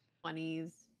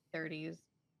 20s, 30s.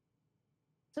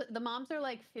 So the moms are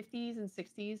like 50s and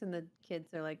 60s, and the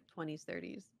kids are like 20s,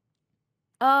 30s.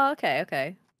 Oh, okay,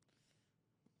 okay.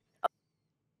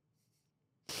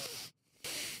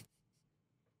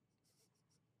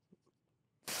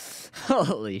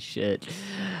 Holy shit.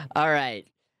 All right.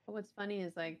 But what's funny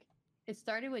is like it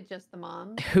started with just the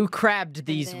moms. Who crabbed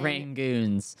these then-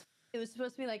 rangoons? It was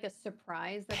supposed to be like a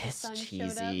surprise that the Piss son showed up,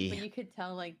 cheesy. but you could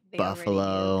tell like they Buffalo.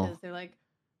 already knew because they're like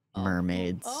 "Oh,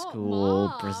 Mermaid oh, school,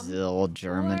 Mom, Brazil, why are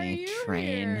Germany, you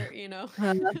train. here?" You know.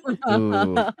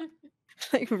 Ooh.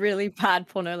 Like really bad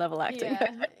porno level acting.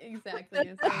 Yeah, exactly.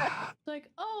 It's like,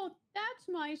 oh, that's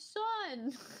my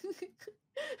son.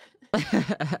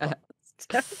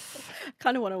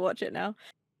 Kind of want to watch it now.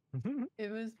 It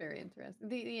was very interesting.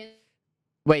 The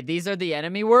Wait, these are the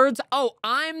enemy words? Oh,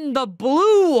 I'm the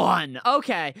blue one.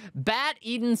 Okay. Bat,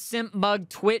 Eden, Simp, Mug,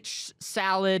 Twitch,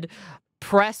 Salad,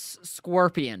 Press,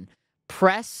 Scorpion.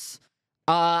 Press.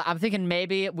 I'm thinking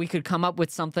maybe we could come up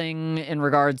with something in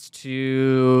regards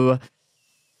to,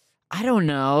 I don't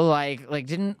know, like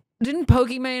didn't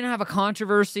Pokemon have a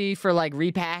controversy for like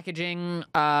repackaging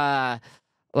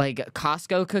like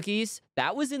Costco cookies?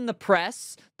 That was in the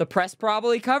press. The press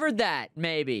probably covered that,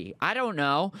 maybe. I don't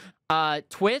know.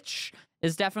 Twitch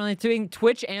is definitely doing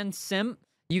Twitch and Simp.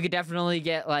 You could definitely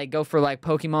get like go for like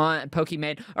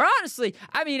Pokemon, or honestly,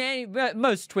 I mean,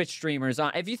 most Twitch streamers.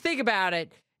 If you think about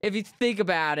it,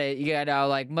 you know,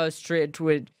 like most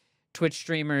Twitch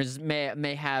streamers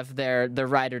may have their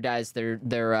ride or dies. Their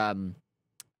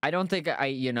I don't think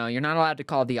you know, you're not allowed to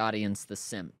call the audience the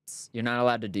simps. You're not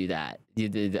allowed to do that.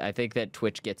 I think that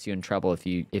Twitch gets you in trouble if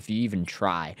you even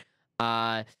try.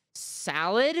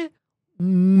 Salad,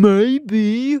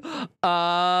 maybe.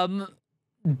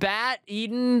 Bat,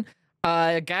 Eden.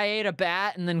 A guy ate a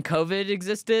bat and then COVID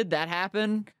existed. That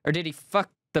happened, or did he fuck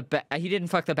the bat? He didn't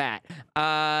fuck the bat.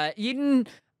 Eden.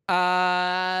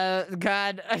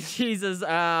 God, Jesus,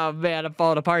 oh man, I'm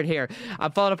falling apart here.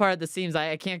 I'm falling apart at the seams.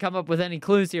 I can't come up with any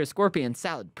clues here. Scorpion,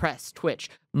 Salad, Press, Twitch,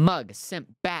 Mug, Simp,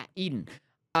 Bat, Eden.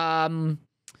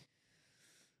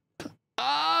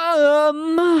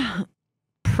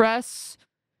 Press,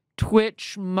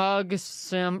 Twitch, mug,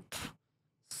 simp,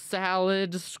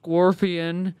 salad,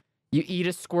 scorpion. You eat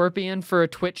a scorpion for a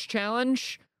Twitch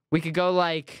challenge? We could go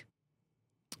like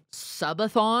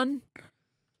subathon,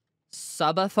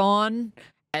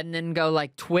 and then go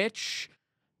like Twitch,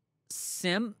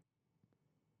 simp,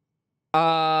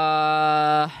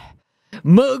 mug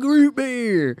root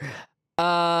beer.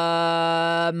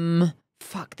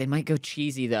 Fuck, they might go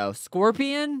cheesy though.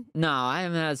 Scorpion? No, I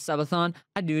haven't had a subathon.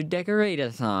 I do a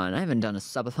decorate-a-thon. I haven't done a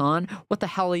subathon. What the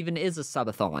hell even is a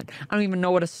subathon? I don't even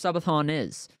know what a subathon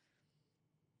is.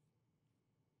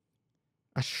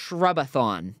 A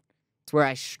shrubathon. It's where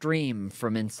I stream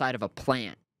from inside of a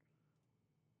plant.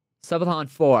 Subathon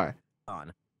 4.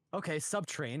 On. Okay,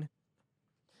 subtrain.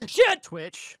 Shit!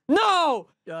 Twitch. No!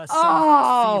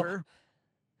 Oh! Fever.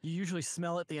 You usually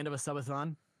smell at the end of a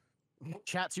subathon.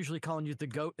 Chat's usually calling you the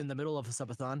goat in the middle of a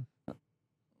subathon.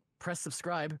 Press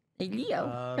subscribe. Hey,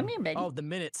 Leo. Come here, buddy. Oh, the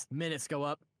minutes. Minutes go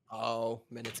up. Oh,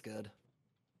 minute's good.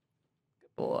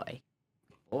 Boy.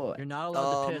 You're not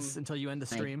allowed to piss until you end the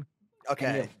stream.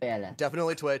 Okay.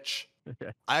 Definitely Twitch.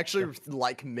 Okay. I actually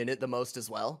like minute the most as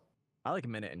well. I like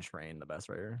minute and train the best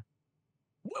right here.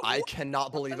 I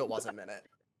cannot believe it wasn't minute.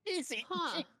 Easy.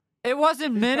 Huh. It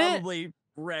wasn't minute? Probably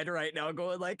red right now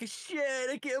going like, shit,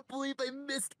 I can't believe I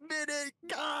missed minute.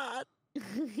 God.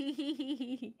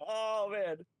 Oh,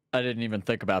 man. I didn't even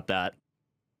think about that.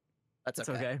 That's It's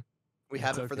okay. okay. We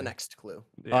have It's it for the okay. next clue.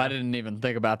 Oh, I didn't even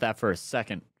think about that for a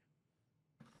second.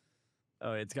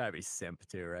 Oh, it's gotta be simp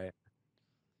too, right?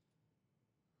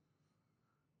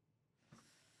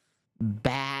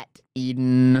 Bat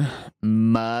Eden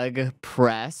mug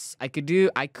press. I could do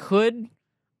COVID.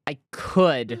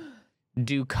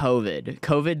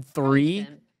 COVID 3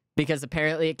 Simp. because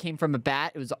apparently it came from a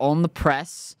bat. It was on the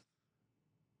press.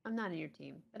 I'm not on your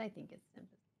team, but I think it's simp.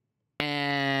 I think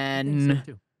And simp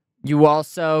too. you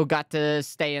also got to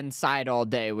stay inside all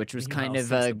day, which was Mickey kind Mouse of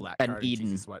says the black an card and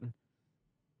Eden. she's sweating.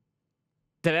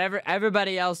 Did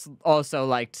everybody else also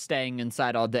liked staying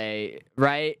inside all day,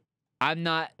 right? I'm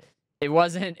not. It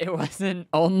wasn't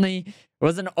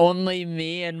only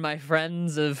me and my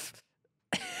friends of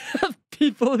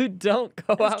people who don't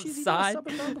go Has Cheesy done a outside. sub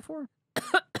and down before?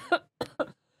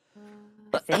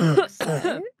 I think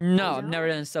so. No, I've never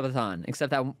done a subathon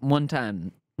except that one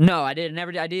time. No, I did.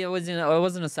 Never did. I did. It wasn't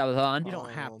a subathon. You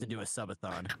don't have to do a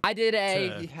subathon. I did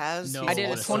He has. No, I did a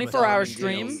what a 24-hour subathon is.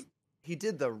 stream. He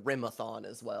did the Rimathon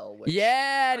as well. Which,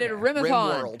 Yeah, I did a Okay.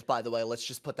 Rimathon. Rimworld, by the way. Let's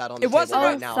just put that on It the table wasn't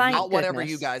right a- now. Oh, thank Not whatever you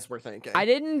goodness. guys were thinking. I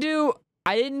didn't do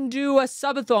a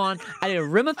subathon. I did a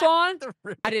Rimathon.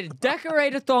 I did a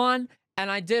decorate-a-thon, and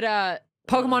I did a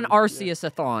Pokemon Oh,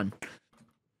 Arceus-a-thon.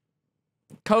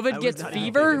 COVID I was gets not even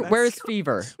fever. thinking that. Where is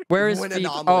fever? Where is When fever?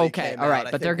 Anomaly Oh, okay, came all out, right,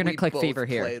 I but they're think gonna we click both fever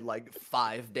here. Played like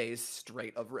 5 days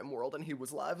straight of Rimworld, and he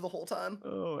was live the whole time.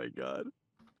 Oh my god.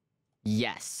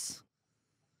 Yes,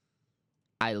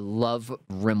 I love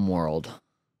Rimworld.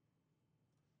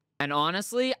 And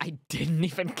honestly, I didn't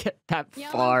even get that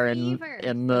Yellow far fever.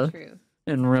 in So the true.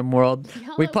 in Rimworld. We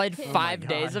Yellow played pig. Oh my 5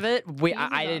 days God. of it. Cheese is I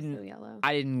also didn't yellow.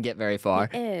 I didn't get very far.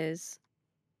 It is.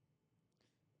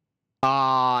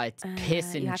 Ah, it's you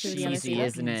piss and happy with the yellow cheesy, fever?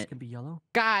 isn't it? Can be yellow.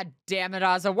 God damn it,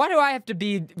 Ozza. Why do I have to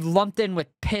be lumped in with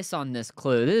piss on this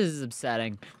clue? This is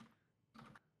upsetting.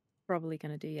 Probably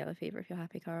gonna do yellow fever if you're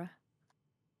happy, Cara.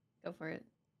 Go for it.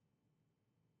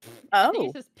 I think Oh.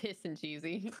 it's just piss and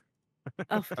cheesy.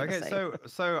 Oh, for goodness Okay, sake.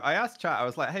 so I asked chat. I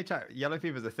was like, "Hey, chat, yellow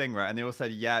fever's a thing, right?" And they all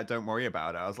said, "Yeah, don't worry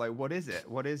about it." I was like, "What is it?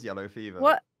 What is yellow fever?"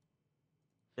 What?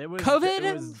 It was COVID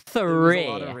it was, three.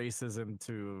 There was a lot of racism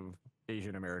to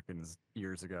Asian Americans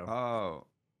years ago.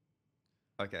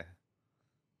 Oh. Okay.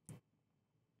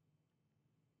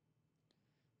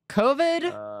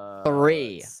 COVID,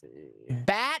 3. Let's see.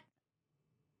 Bat,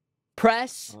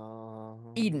 Press,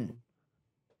 Eden.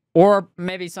 Or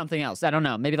maybe something else. I don't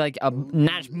know. Maybe like a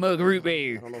nice mug root I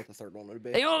beer. don't know what the third one would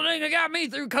be. The only thing that got me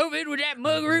through COVID was that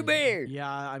mug root beer. Yeah,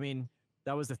 I mean,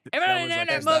 that was the. If I that didn't was have like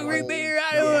that there's mug that root whole- beer,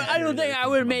 I yeah, don't think I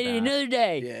would have made it another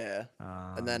day. Yeah.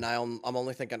 And then I'm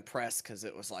only thinking press because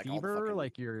it was like all the fever, fucking-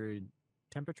 like your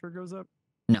temperature goes up.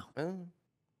 Uh,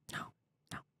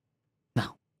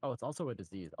 Oh, it's also a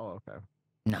disease. Oh, okay.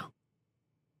 No,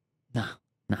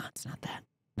 it's not that.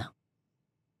 No.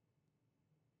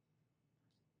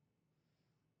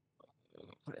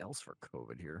 What else for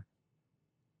COVID here?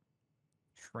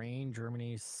 Train,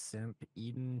 Germany, Simp,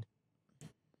 Eden.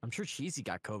 I'm sure Cheesy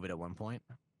got COVID at one point.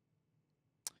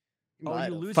 Oh, might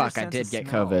you have. lose your Fuck, I sense did of get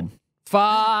smell. COVID.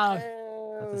 Fuck.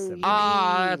 That's a simp.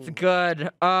 Ah, that's good.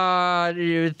 Do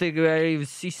you think I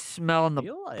see smell on the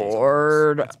Feel like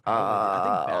board? that's probably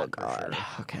good. I think Oh bat for god.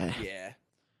 sure. Okay. Yeah.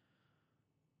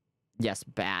 Yes,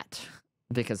 bat.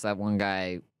 Because that one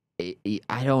guy, I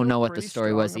I don't feel know what the pretty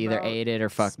story was. strong Either about ate it or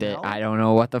fucked it. smell. I don't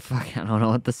know what the fuck. I don't know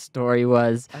what the story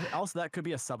was. Also, that could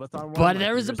be a subathon one. But like,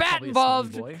 there was a there's bat probably a smelly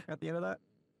involved. boy at the end of that.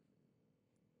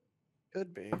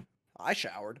 Could be. I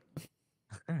showered.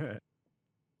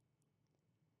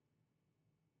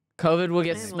 COVID will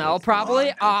get I am smell always probably.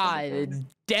 wrong. Ah,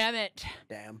 damn it.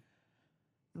 Damn.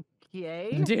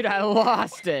 Yay! Dude, I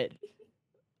lost it.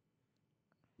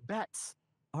 Bats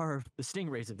are the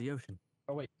stingrays of the ocean.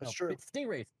 Oh wait, That's no, true.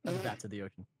 Stingrays are the bats of the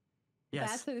ocean. Yes,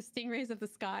 Bats are the stingrays of the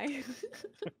sky.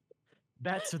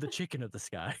 bats are the chicken of the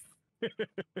sky.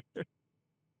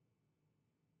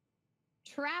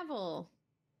 Travel.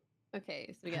 Okay,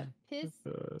 so we got piss,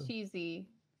 cheesy,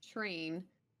 train,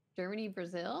 Germany,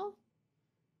 Brazil,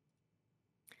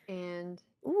 and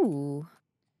Ooh.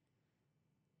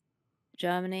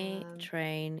 Germany, Um,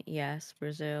 train, yes.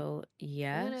 Brazil, I'm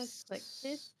gonna yes. click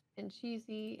piss and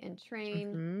cheesy and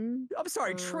train. Mhm. I'm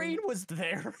sorry, train Um, was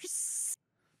there.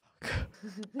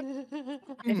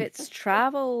 If it's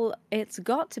travel, it's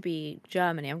got to be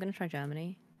Germany. I'm going to try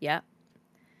Germany. Yeah.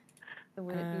 So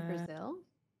would it be Uh, Brazil?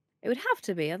 It would have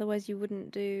to be, otherwise you wouldn't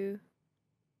do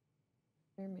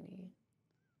Germany.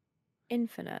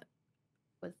 infinite.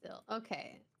 Brazil.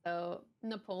 Okay. So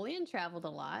Napoleon traveled a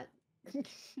lot.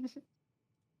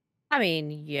 I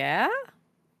mean, yeah.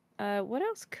 What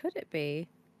else could it be?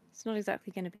 It's not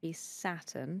exactly going to be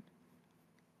Saturn.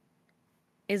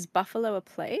 Is Buffalo a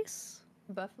place?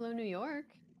 Buffalo, New York.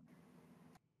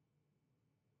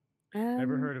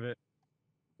 Never heard of it.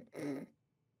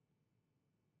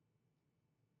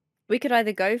 We could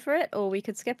either go for it or we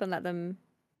could skip and let them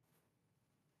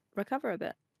recover a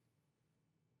bit.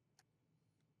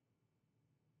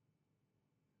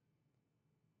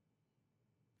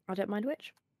 I don't mind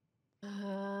which.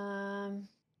 In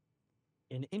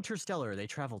Interstellar, they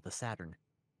traveled to Saturn.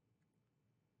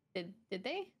 Did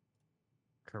they?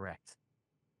 Correct.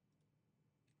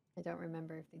 I don't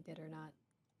remember if they did or not.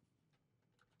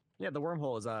 Yeah, the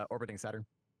wormhole is orbiting Saturn.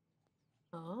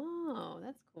 Oh,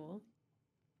 that's cool.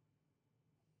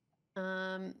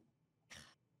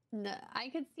 No, I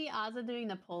could see Ozza doing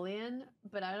Napoleon,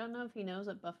 but I don't know if he knows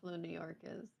what Buffalo, New York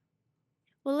is.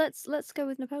 Well, let's go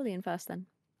with Napoleon first then.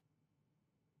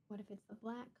 What if it's the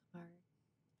black card?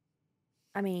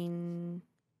 I mean,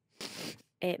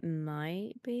 it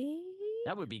might be.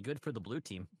 That would be good for the blue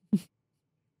team.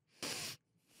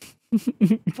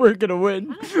 We're gonna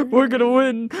win. We're gonna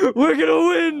win. We're gonna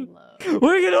win. Hello.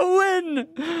 We're gonna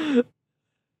win.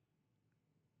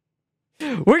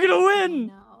 We're gonna win.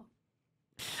 No.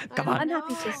 Come I on. I'm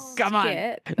happy to know. Come on.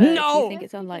 skip. But No! Do you think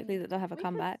it's unlikely that they'll have a We could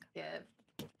comeback? skip.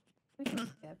 We can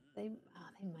skip. They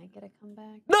might get a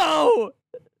comeback. No.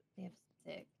 They have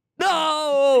 6.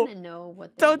 No. I know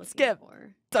what they're Don't looking skip.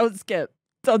 for. Don't skip.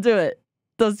 Don't do it.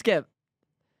 Don't skip.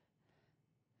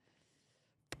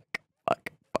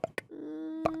 Fuck. Fuck.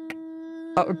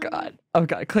 Oh god. Oh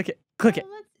god. Click it. Click it.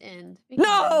 Well, let's end. We can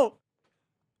end. No.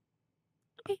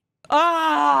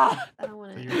 Ah! I don't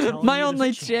want So to. you're telling My me there's a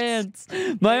only chance.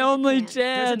 chance. My There's a only chance. chance.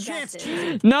 There's a chance, Got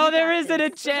Cheesy. this. No, You there got isn't a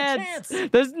this. There's a chance.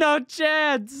 chance. There's no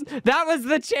chance. That was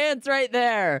the chance right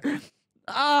there.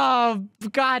 Oh,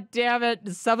 god damn it.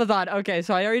 Subathon. Okay,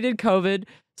 so I already did COVID.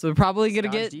 So we're probably going to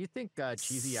Scott, get do you think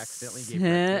Cheesy accidentally gave birth to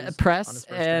his- on press his first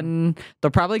turn? and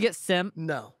they'll probably get Simp.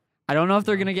 No. I don't know if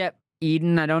they're No. going to get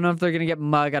Eden. I don't know if they're going to get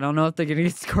Mug. I don't know if they're going to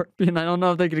get Scorpion. I don't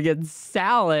know if they're going to get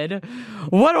Salad.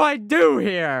 What do I do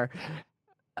here?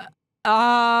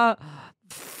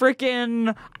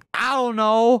 Freaking, I don't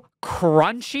know,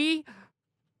 Crunchy?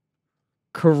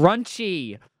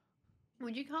 Crunchy.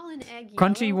 Would you call an egg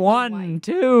Crunchy yellow or 1, white?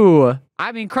 2.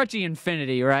 I mean, Crunchy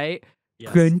Infinity, right?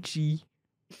 Yes. Crunchy.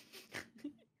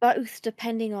 Both,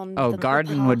 depending on. Oh, the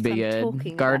Garden would part be I'm good.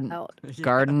 talking Garden. about.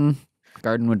 Yeah,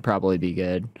 Garden would probably be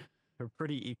good. They're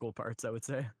pretty equal parts, I would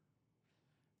say.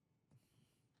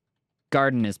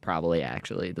 Garden is probably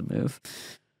actually the move.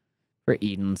 For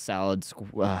Eden, Salad,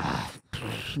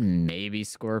 maybe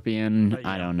Scorpion. But,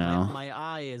 I yeah, don't know. My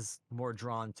eye is more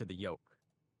drawn to the yolk.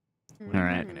 Mhm. All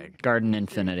right. An egg. Garden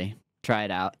Infinity. Try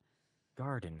it out.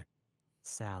 Garden.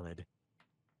 Salad.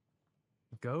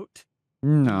 Goat.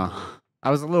 No. I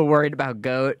was a little worried about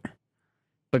Goat.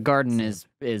 But Garden is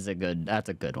a good, that's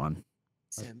a good one.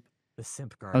 Simp. The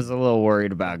simp I was garden. a little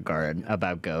worried about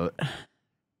Goat.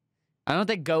 I don't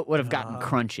think Goat would have gotten Uh,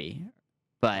 Crunchy.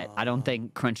 But I don't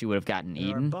think Crunchy would have gotten There are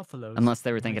Eden. buffaloes Unless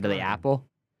they were in thinking of the garden. apple.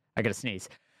 I gotta sneeze.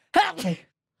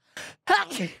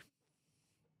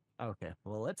 Okay,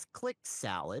 well, let's click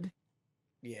salad.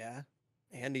 Yeah.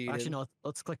 And Actually, Eden. no,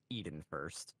 let's click Eden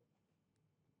first.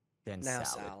 Then Now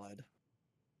salad.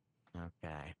 salad.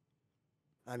 Okay.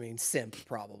 I mean, simp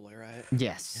probably, right?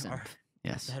 Yes. All simp.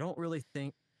 Yes. I don't really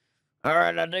think All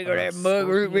right, I think of of that mug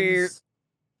root beer. scorpions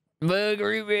Mug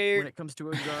root beer. when it comes to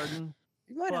a garden.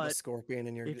 You might have a But scorpion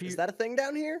in your. if Is you- that a thing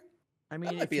down here? I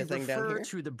mean, might if be a you thing down refer here.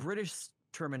 to the British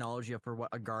terminology for what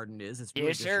a garden is, it's really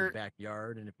Yes, just your sir.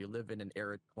 backyard. And if you live in an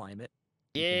arid climate,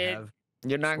 you Yeah. can have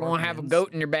You're not going to have a scorpions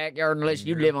goat in your backyard unless in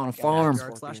you your live on a farm.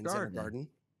 backyard slash Scorpions in a garden.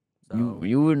 garden. So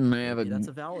You wouldn't have maybe a that's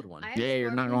a valid one. I have yeah.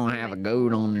 You're not scorpions going to in have my a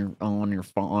goat on pool. your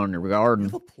on your You garden.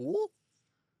 have a pool?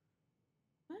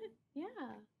 What? Yeah.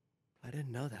 I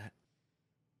didn't know that.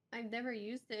 I've never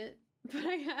used it, but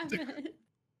I haven't.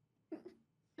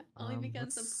 Only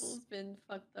because the let's- pool's been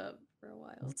fucked up for a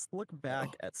while. Let's look back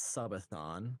at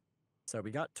Subathon. So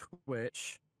we got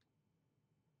Twitch.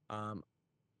 I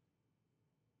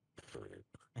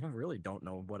really don't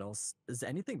know what else. Is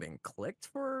anything been clicked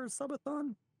for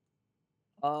Subathon?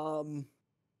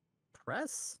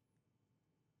 Press?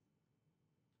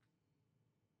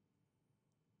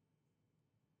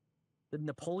 Did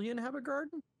Napoleon have a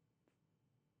garden?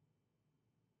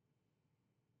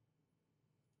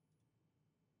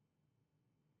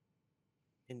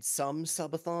 In some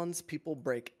subathons, people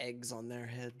break eggs on their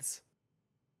heads.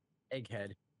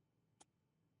 Egghead.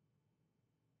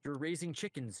 You're raising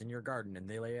chickens in your garden and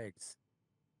they lay eggs.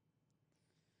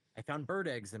 I found bird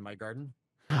eggs in my garden.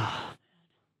 A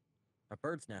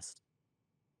bird's nest.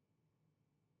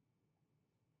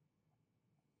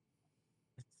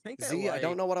 I think Z, I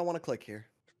don't know what I want to click here.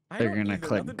 They're gonna either.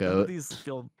 click None of goat. these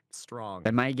feel strong.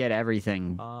 They might get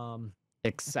everything I feel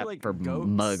except like for goats,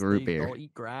 mug root they'll beer.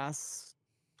 eat grass.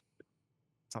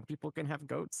 Some people can have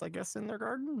goats, I guess, in their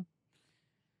garden.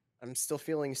 I'm still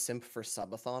feeling simp for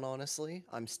subathon, honestly.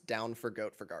 I'm down for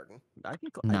goat for garden. I'd be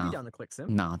No. down to click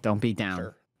sim. No, don't be down.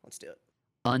 Sure, let's do it.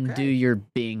 Undo Okay. your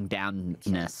being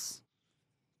downness.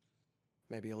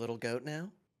 Maybe a little goat now?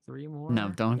 3 more. No,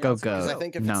 don't Yeah, go let's Because goat. I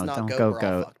think if No, it's not don't goat, go we're all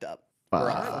goat. fucked up. We're all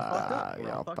Alright, fucked we're fucked up. up. We're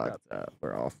We're all all fucked fucked up.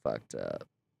 We're all fucked up.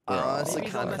 I We're all honestly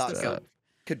Maybe kind of all thought messed goat up.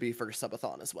 could be for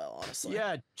subathon as well, honestly.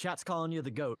 Yeah, chat's calling you the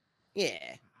goat. Yeah.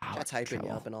 Oh, That's we're in hyping you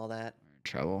trouble. up and all that. We're in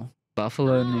trouble.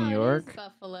 Buffalo, Oh, New it is York.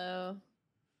 Buffalo.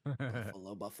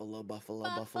 Buffalo, buffalo, buffalo,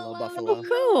 buffalo, Buffalo. buffalo.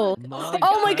 Cool. Molly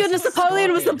Oh my Press goodness, is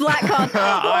Napoleon was the scorpion. black card.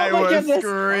 I Oh my was goodness.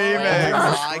 screaming.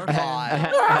 Oh my god.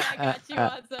 I got you,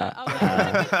 Anza. I was like,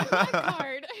 "Look at the black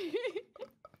card."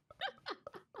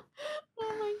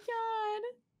 Oh my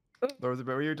god. There was a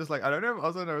bit where you were just like, I don't know if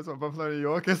Ozzo knows what Buffalo, New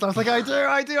York is. I was like, I do,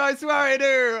 I swear I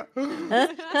do.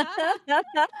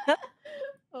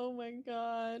 Oh my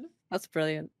god. That's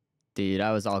brilliant. Dude,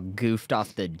 I was all goofed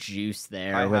off the juice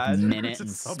there I with had- minute It's a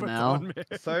and Subathon smell.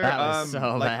 mix. So That was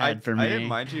so like, bad for I didn't me.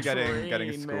 mind you getting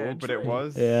Train, school, man, but it train.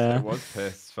 was Yeah. it was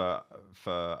piss for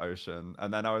Ocean,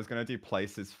 and then I was gonna do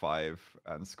Places 5,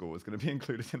 and school was gonna be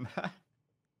included in that.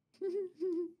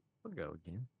 We'll go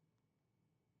again.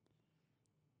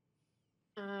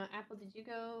 Apple, did you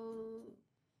go?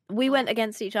 We went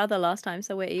against each other last time,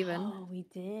 so we're even. Oh, we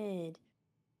did.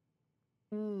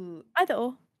 Ooh. Either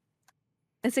or.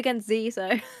 It's against Z, so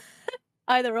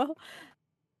either or.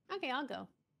 Okay, I'll go.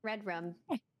 Red rum.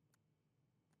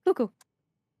 Cool, cool.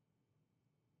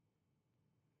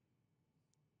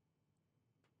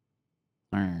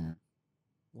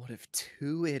 What if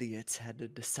two idiots had to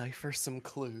decipher some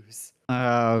clues?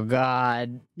 Oh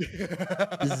God,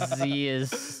 Z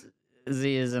is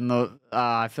in the.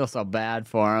 I feel so bad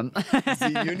for him. Z,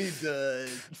 you need to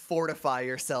fortify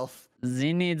yourself.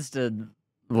 Z needs to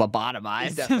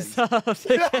lobotomize deafened. himself.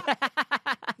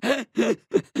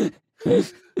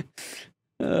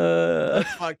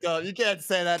 That's fucked up. You can't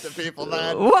say that to people,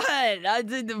 man. What? I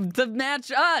did to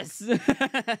match us.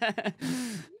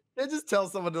 They just tell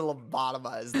someone to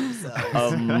lobotomize themselves.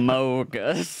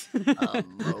 Amogus.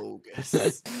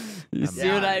 Amogus. You see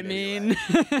Yeah, what I I mean?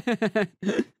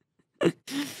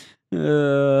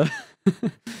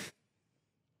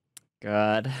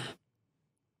 God.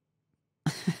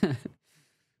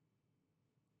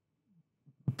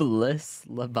 Bliss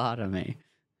lobotomy.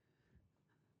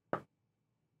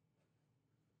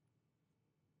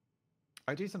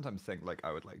 I do sometimes think like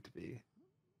I would like to be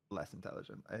less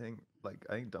intelligent. I think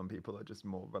dumb people are just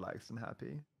more relaxed and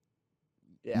happy.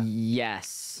 Yeah.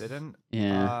 Yes. Didn't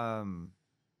Yeah.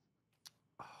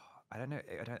 I don't know.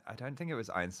 I don't think it was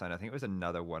Einstein. I think it was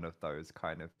another one of those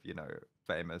kind of,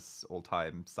 famous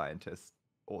all-time scientists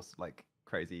or like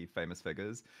crazy famous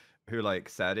figures who like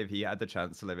said if he had the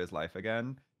chance to live his life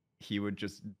again, he would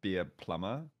just be a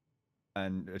plumber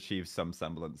and achieve some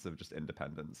semblance of just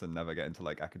independence and never get into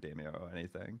like academia or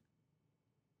anything.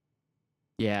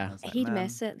 I Yeah. was like, He'd man,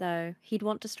 miss it though. He'd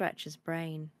want to stretch his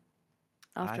brain.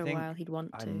 I After a think while, he'd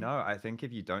want I to. know. I think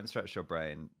if you don't stretch your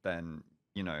brain, then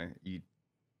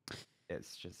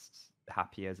it's just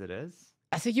happy as it is.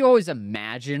 I think you always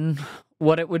imagine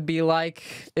what it would be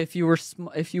like if you were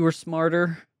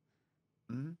smarter,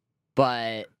 Mhm.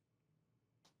 but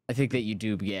I think that you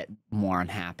do get more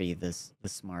unhappy the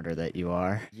smarter that you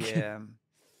are. Yeah.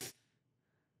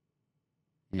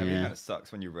 Everything Yeah. kind of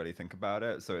sucks when you really think about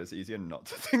it, so it's easier not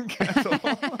to think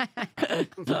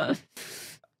at all.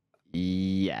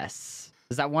 Yes.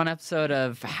 There's that one episode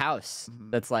of House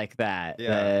Mhm. that's like that.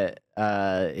 Yeah.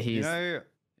 That You he's know,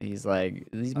 he's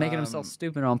making himself um,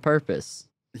 stupid on purpose.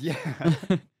 yeah.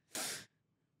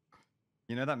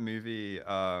 You know that movie,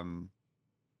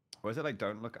 was it like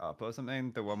Don't Look Up or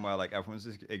something? The one where like everyone's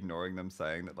just ignoring them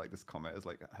saying that like this comet is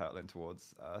like hurtling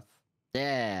towards Earth.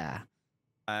 Yeah.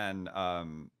 And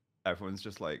everyone's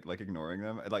just like ignoring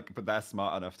them. Like, but they're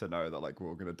smart enough to know that like we're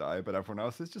all gonna die, but everyone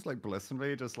else is just like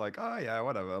blissfully just like, oh yeah,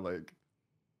 whatever, like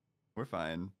we're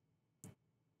fine.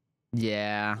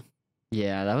 Yeah.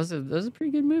 Yeah, that was a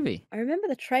pretty good movie. I remember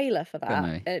the trailer for Good that.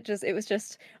 movie. It was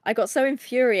just I got so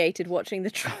infuriated watching the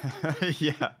trailer.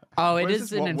 Yeah. Oh, it Well, it's is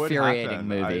just an what would infuriating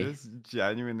happen. I movie. just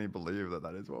genuinely believe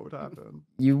that is what would happen.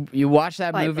 You watch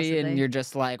that Quite movie and possibly. you're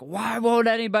just like, why won't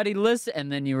anybody listen? And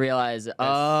then you realize,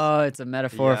 oh, it's a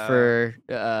metaphor yeah.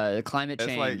 for climate It's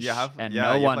change, like and you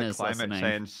no have one like is climate listening.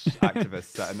 change activists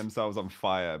setting themselves on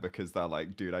fire because they're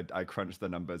like, dude, I crunched the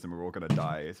numbers and we're all gonna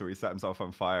die. So he set himself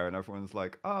on fire, and everyone's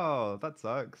like, oh, that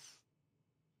sucks.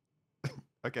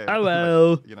 Okay. Oh like,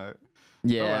 well. you know.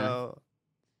 Yeah. Oh well.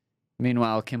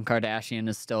 Meanwhile, Kim Kardashian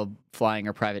is still flying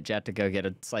her private jet to go get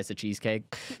a slice of cheesecake.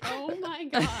 Oh my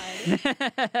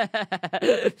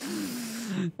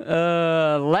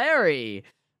god. Larry.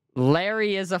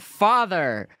 Larry is a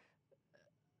father.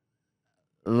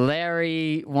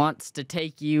 Larry wants to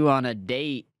take you on a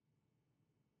date.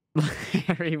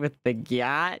 Larry with the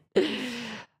yacht.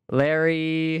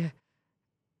 Larry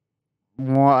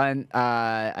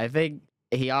I think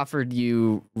he offered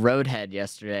you Roadhead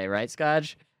yesterday, right,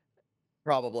 Scotch?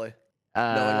 Probably.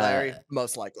 Knowing Larry,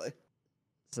 most likely.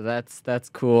 So that's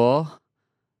cool.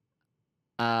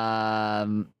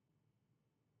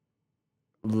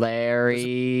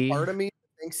 Larry. Part of me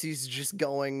thinks he's just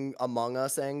going Among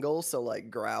Us angle, so like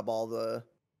grab all the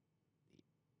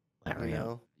Larry, you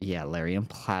know. yeah, Larry and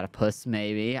Platypus,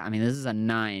 maybe. I mean, this is a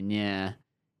 9, yeah.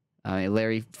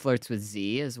 Larry flirts with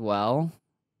Z as well.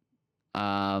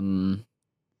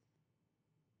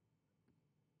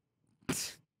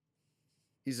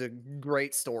 He's a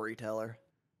great storyteller.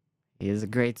 He is a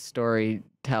great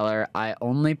storyteller. I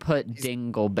only put He's-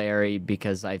 Dingleberry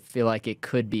because I feel like it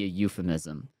could be a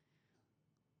euphemism.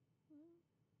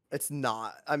 It's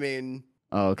not. I mean,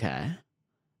 Okay.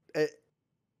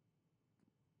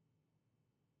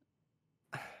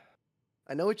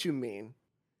 I know what you mean.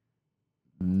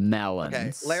 Melons.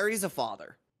 Okay, Larry's a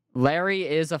father. Larry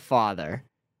is a father.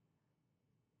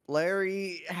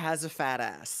 Larry has a fat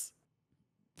ass.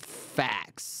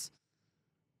 Facts.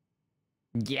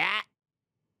 Yeah.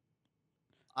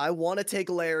 I want to take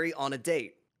Larry on a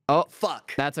date. Oh,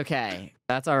 Fuck. that's okay.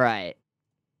 That's all right.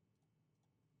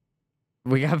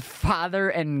 We got father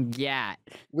and gat.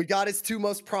 We got his two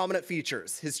most prominent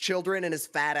features, his children and his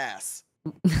fat ass.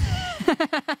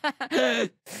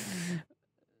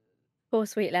 Poor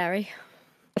sweet Larry.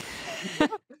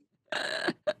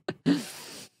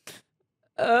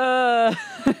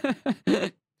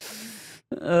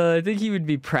 I think he would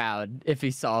be proud if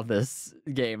he saw this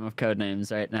game of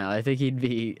Codenames right now. I think he'd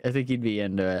be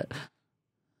into it.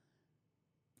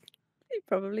 He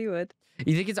probably would.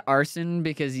 You think it's arson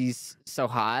because he's so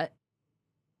hot?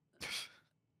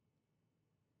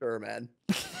 Sure, man.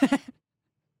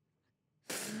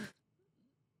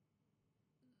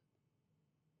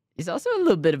 He's also a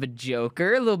little bit of a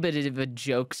joker, a little bit of a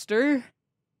jokester.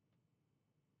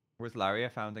 Was Larry a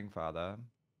founding father?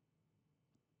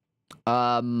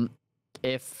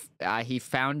 If he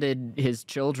founded his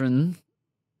children,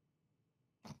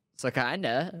 so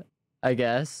kinda, I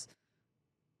guess.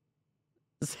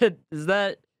 Is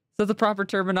that the proper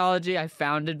terminology? I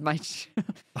founded my.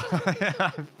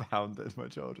 I founded my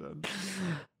children.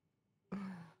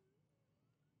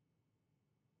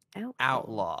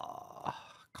 Outlaw.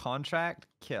 Contract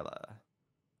killer.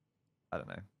 I don't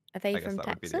know. Are they I guess from that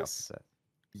would be the Texas? opposite.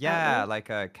 Yeah, Outlaw?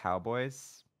 like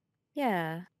cowboys.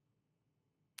 Yeah.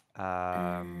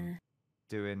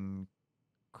 Doing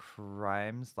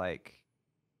crimes like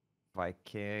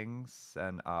Vikings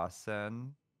and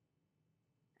arson.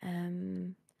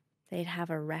 They'd have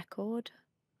a record.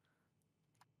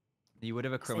 You would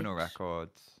have a criminal record.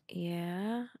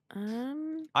 Yeah.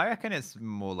 I reckon it's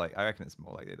more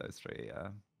likely those three. Yeah,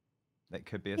 it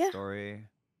could be a Yeah. story.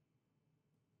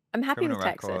 I'm happy Criminal with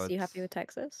Texas. You records. happy with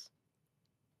Texas?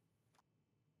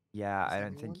 Yeah, Is I there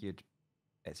don't think anyone? you'd.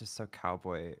 It's just so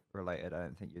cowboy related. I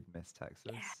don't think you'd miss Texas.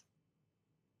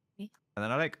 Me? And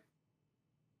then I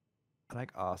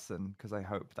like arson because I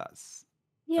hope that's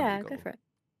Yeah, go illegal. for it.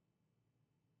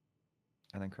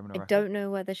 And then criminal I record. don't know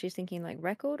whether she's thinking like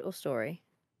record or story.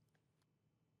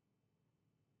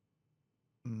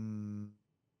 Mm.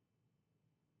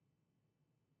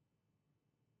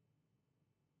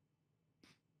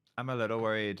 I'm a little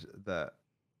worried that,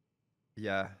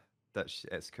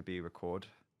 it could be record.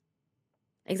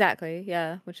 Exactly,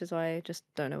 yeah, which is why I just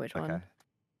don't know which Okay. one.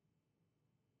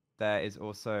 There is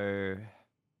also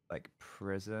like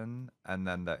prison, and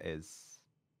then there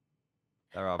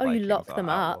are Oh, you Vikings lock or them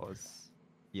up. outlaws.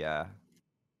 Yeah.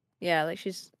 Yeah, like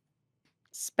she's don't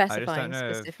specifying know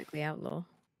if- specifically outlaw.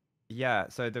 Yeah,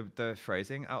 so the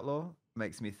phrasing outlaw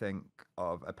makes me think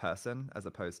of a person as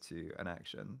opposed to an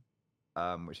action,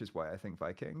 which is why I think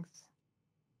Vikings.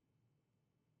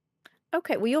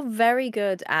 Okay, well, you're very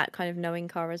good at kind of knowing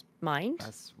Kara's mind.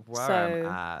 That's where So- I'm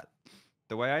at.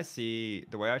 The way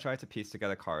I try to piece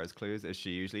together Kara's clues is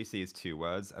she usually sees two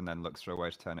words and then looks for a way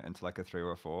to turn it into like a 3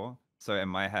 or a 4. So in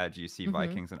my head, you see Mhm.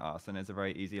 Vikings and arson is a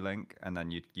very easy link, and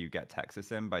then you get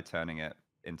Texas in by turning it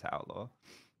into outlaw,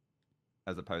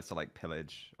 as opposed to like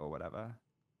pillage or whatever.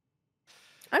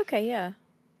 Okay, yeah.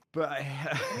 But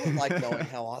I don't like knowing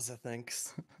how Ozza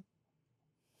thinks.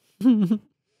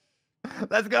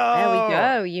 Let's go. There we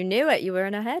go. You knew it. You were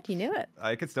in her head. You knew it.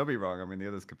 I could still be wrong. I mean, the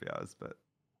others could be ours, but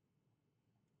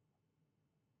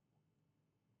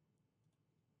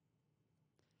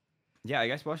yeah, I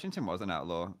guess Washington was an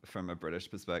outlaw from a British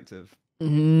perspective.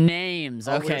 Names.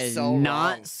 Oh, we're Okay, so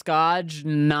not wrong. Scotch,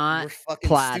 not We're fucking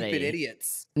Platty. stupid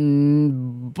idiots.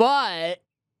 But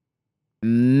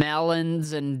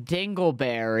Melons and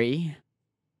Dingleberry,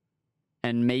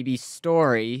 and maybe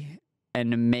Story,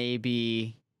 and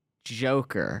maybe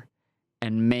Joker,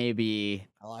 and maybe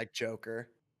I like Joker.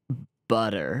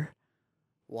 Butter,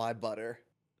 Why butter?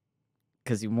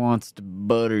 because he wants to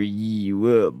butter you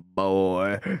up,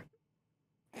 boy.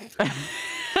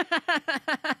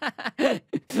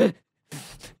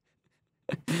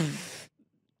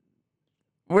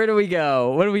 Where do we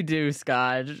go? What do we do,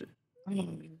 Scotch?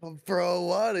 Bro,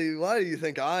 why do you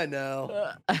think I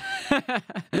know?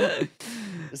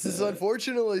 This is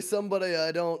unfortunately somebody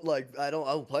I don't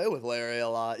play with Larry a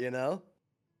lot, you know?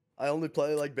 I only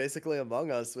play like basically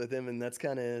Among Us with him, and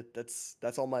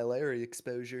that's all my Larry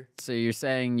exposure. So you're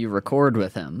saying you record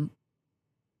with him?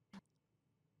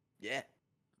 Yeah.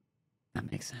 That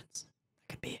makes sense.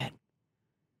 That could be it.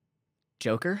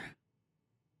 Joker?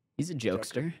 He's a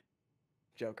jokester.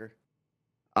 Joker.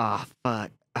 Ah,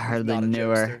 fuck. I He's hardly not a knew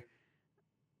her. jokester.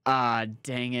 Ah,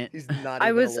 dang it. He's not I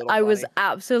even was a little I was funny.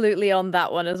 absolutely on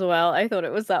that one as well. I thought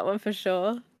it was that one for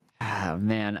sure. Ah,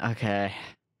 man. Okay.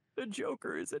 The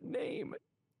Joker is a name.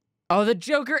 Oh, the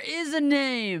Joker is a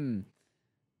name.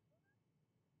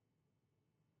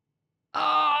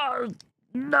 Oh,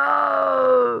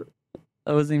 no.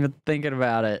 I wasn't even thinking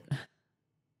about it.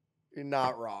 You're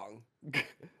not wrong.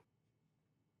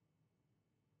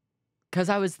 Because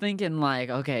I was thinking, like,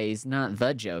 okay, he's not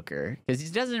the Joker. Because he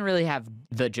doesn't really have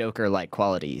the Joker-like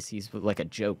qualities. He's like a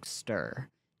jokester.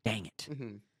 Dang it.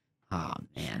 Mhm. Oh,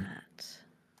 man. Chat.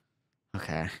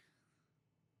 Okay.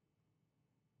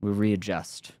 We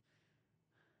readjust.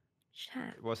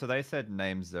 Chat. Well, so they said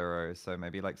name 0, so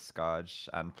maybe like Scarge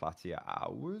and Platty are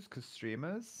ours because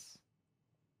streamers,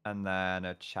 and then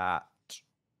a chat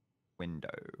window.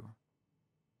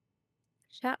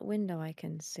 Chat window I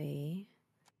can see.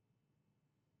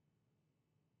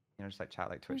 You know, just like chat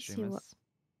like Twitch see what- streamers.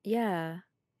 Yeah.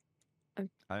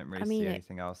 I don't really mean, see it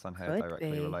anything else on here could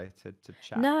directly be. related to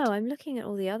chat. No, I'm looking at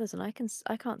all the others and I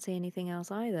can't see anything else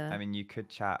either. I mean, you could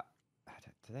chat.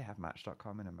 Do they have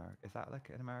Match.com in America? Is that like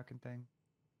an American thing?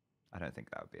 I don't think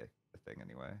that would be a thing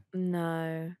anyway.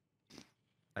 No.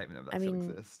 I don't even know if that I still mean-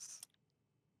 exists.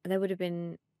 There would have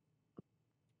been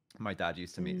My dad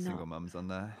used to meet No. single mums on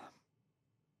there.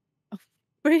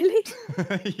 really?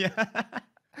 Yeah.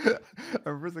 I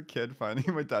remember as a kid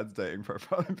finding my dad's dating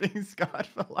profile and being scarred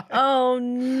for life. Oh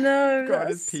no. Got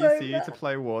his that's so PC to bad.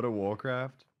 play World of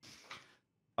Warcraft.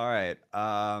 All right.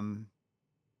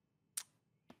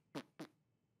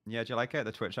 Yeah, do you like it?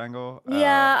 The Twitch angle?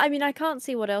 Yeah, I mean I can't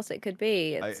see what else it could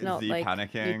be. It's not Z like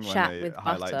panicking you chat when they with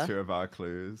highlight butter. 2 of our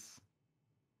clues.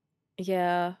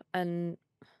 Yeah, and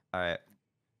All right.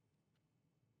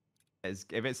 If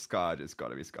it's Scarge, it's got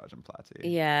to be Scarge and Platy.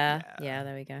 Yeah,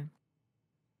 there we go.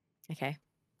 Okay.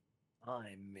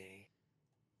 I'm me.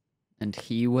 And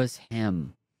he was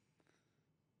him.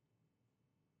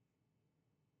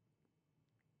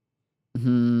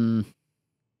 Hmm.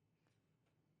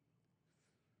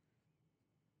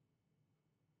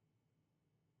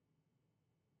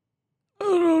 I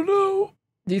don't know.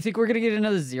 Do you think we're gonna get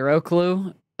another 0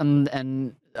 clue?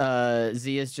 And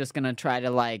Z is just gonna try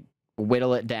to like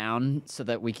whittle it down so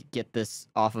that we could get this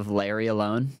off of Larry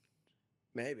alone?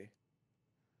 Maybe.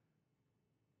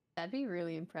 That'd be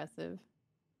really impressive.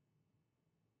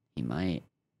 He might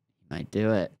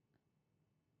do it.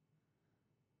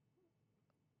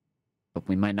 But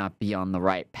we might not be on the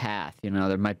right path. You know,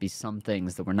 there might be some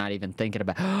things that we're not even thinking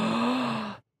about.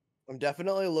 I'm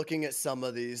definitely looking at some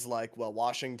of these, like, well,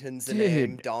 Washington's a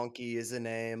name, Dude. Donkey is a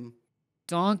name.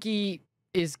 Donkey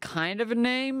is kind of a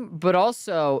name, but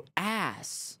also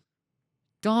ass.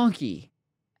 Donkey.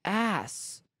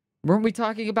 Ass. Weren't we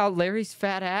talking about Larry's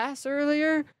fat ass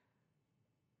earlier?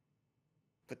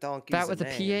 But Donkey's That with a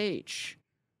name. PH.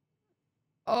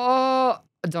 Oh,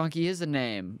 Donkey is a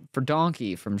name for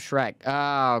Donkey from Shrek.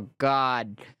 Oh,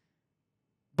 God.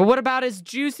 But what about his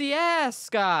juicy ass,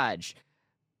 Scotch?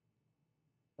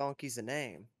 Donkey's a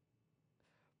name.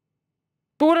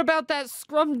 But what about that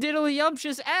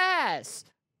scrumdiddly-umptious ass?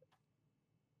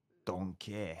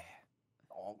 Donkey.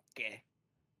 Donkey.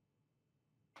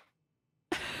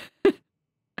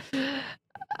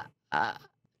 I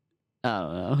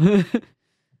don't know.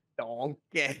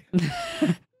 Donkey.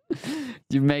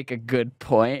 You make a good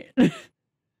point.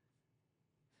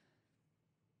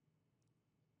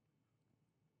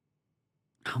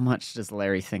 How much does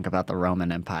Larry think about the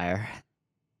Roman Empire?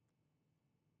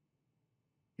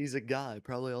 He's a guy,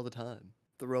 probably all the time.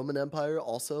 The Roman Empire,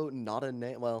 also not a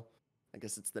name. Well, I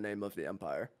guess it's the name of the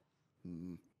empire.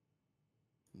 Hmm.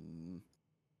 Hmm.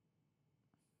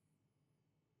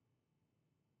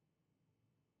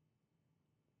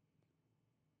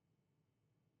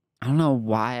 I don't know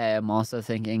why I am also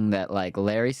thinking that like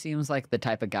Larry seems like the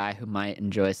type of guy who might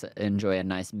enjoy a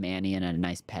nice Manny and a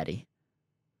nice Petty.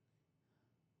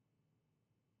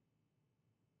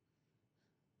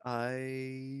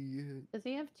 Does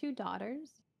he have 2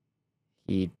 daughters?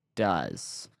 He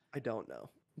does. I don't know.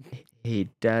 He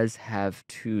does have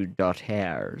 2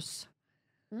 daughters.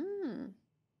 Hmm.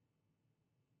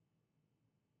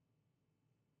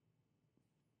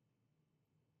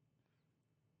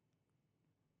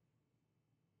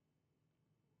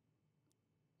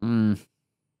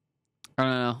 I don't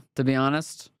know. To be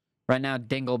honest, right now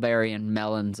Dingleberry and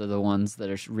Melons are the ones that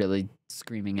are really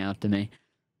screaming out to me.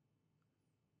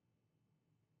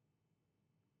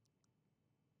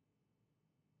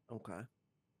 Okay.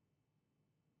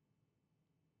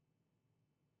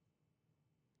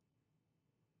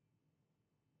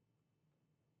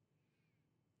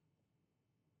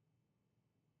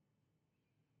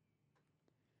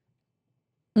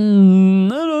 I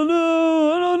don't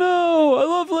know. I don't know. I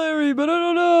love Larry, but I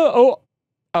don't know. Oh,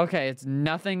 okay. It's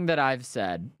nothing that I've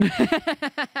said.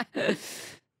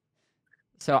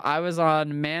 So I was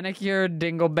on manicured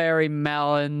Dingleberry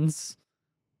Melons.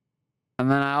 And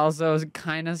then I also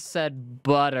kind of said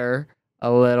butter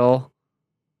a little.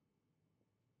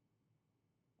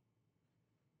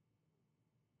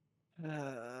 I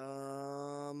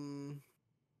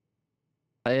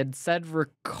had said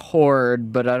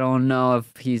record, but I don't know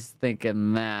if he's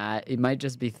thinking that. He might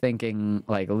just be thinking,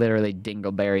 like, literally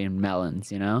Dingleberry and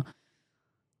Melons, you know?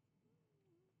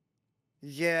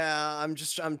 Yeah, I'm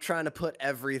trying to put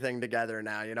everything together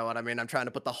now, you know what I mean? I'm trying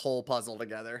to put the whole puzzle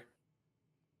together.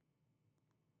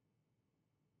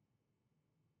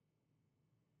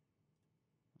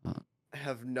 I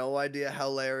have no idea how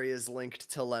Larry is linked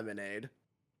to Lemonade.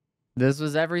 This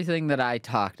was everything that I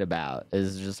talked about,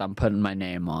 is just I'm putting my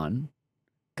name on.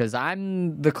 Because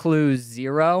I'm the clue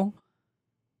 0,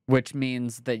 which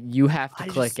means that you have to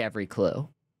click every clue.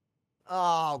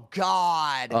 Oh,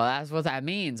 God. Well, that's what that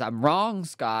means. I'm wrong,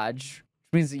 Scotch.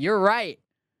 Which means that you're right.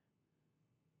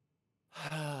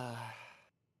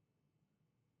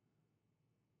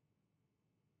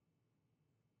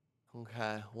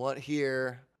 Okay, what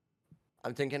here?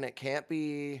 I'm thinking it can't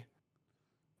be...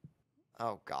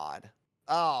 Oh, God.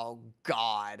 Oh,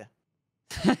 God.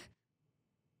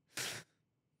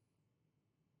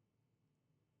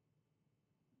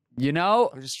 You know,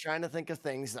 I'm just trying to think of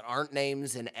things that aren't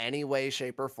names in any way,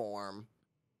 shape, or form.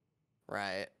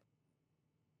 Right.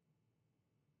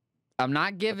 I'm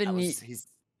not But giving you... he's...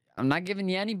 I'm not giving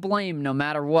you any blame no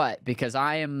matter what, because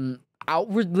I am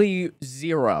outwardly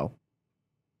 0.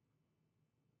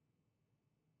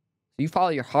 So you follow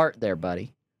your heart there,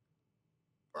 buddy.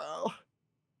 bro.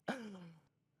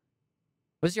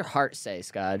 What does your heart say,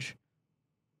 Scotch?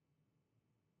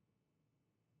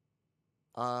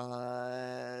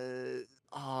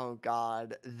 Oh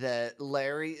God, that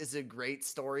Larry is a great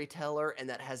storyteller, and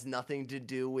that has nothing to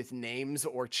do with names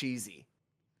or cheesy.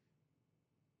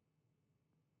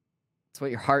 That's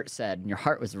what your heart said, and your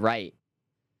heart was right.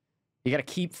 You gotta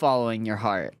keep following your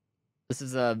heart. This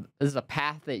is a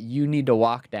path that you need to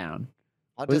walk down.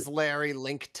 How Was- does Larry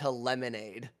link to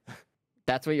lemonade?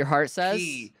 That's what your heart says?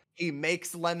 Pee. He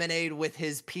makes lemonade with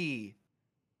his pee.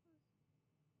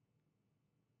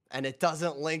 And it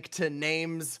doesn't link to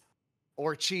names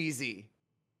or cheesy.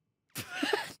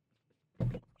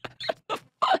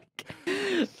 Fuck.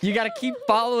 You gotta keep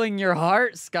following your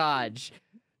heart, Scotch.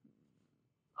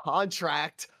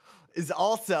 Contract is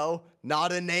also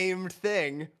not a named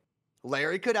thing.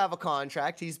 Larry could have a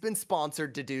contract. He's been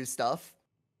sponsored to do stuff.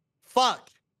 Fuck.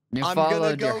 You I'm gonna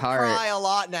followed go your heart. cry a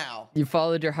lot now. You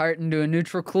followed your heart into a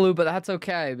neutral clue, but that's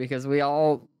okay because we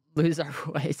all lose our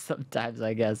way sometimes,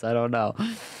 I guess. I don't know.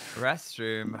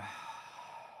 Restroom.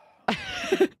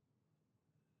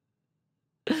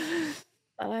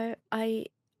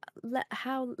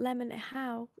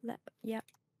 Yeah.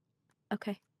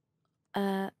 Okay.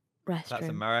 Restroom. That's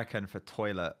American for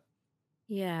toilet.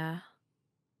 Yeah.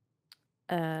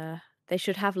 They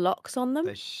should have locks on them.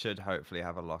 They should hopefully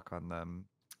have a lock on them.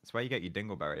 It's where you get your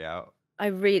dingleberry out. I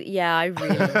really hope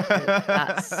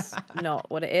that's not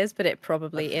what it is, but it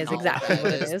probably is Not exactly that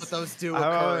what it But is. those do How,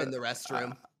 occur in the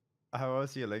restroom. How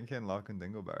else are you linking lock and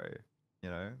dingleberry? You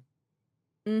know?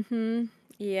 Mm-hmm.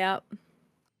 Yep.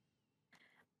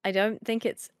 I don't think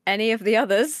it's any of the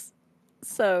others.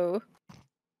 So,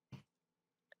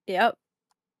 yep.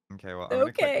 Okay, well, I'm gonna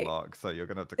Okay. click lock, so you're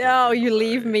gonna have to click Oh, you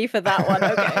leave dingleberry. me for that one.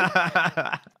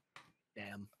 Okay.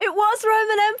 Damn. It was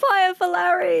Roman Empire for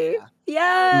Larry. Yeah.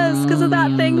 Yes, because of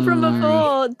that thing from Mm.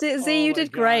 before. Z, Oh you my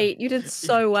did God. great. You did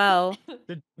so well.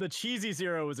 The cheesy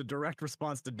zero was a direct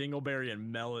response to dingleberry and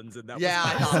melons, and that Yeah,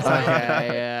 I was thought awesome. so. Okay,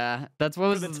 yeah. That's what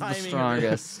was the the timing of it.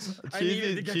 strongest. I needed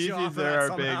Cheesy, to get cheesy you off of that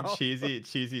zero being somehow.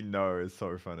 cheesy no is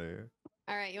so funny.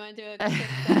 All right, you want to do a quick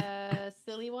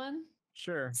silly one?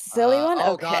 Sure. Silly one?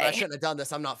 Oh Okay. God, I shouldn't have done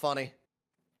this. I'm not funny.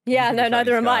 Yeah, can no, be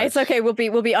neither funny, am I. It's Scotch. okay. We'll be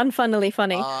unfunnily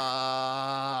funny.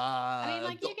 I mean,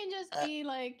 like, you go- can just be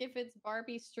like, if it's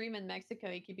Barbie stream in Mexico,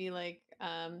 you could be like,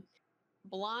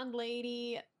 blonde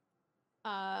lady.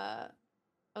 I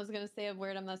was gonna say a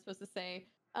word I'm not supposed to say.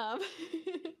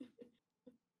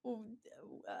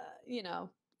 You know,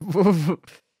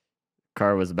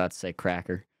 Car was about to say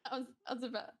cracker. I was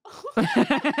about.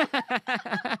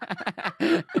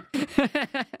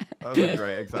 That was a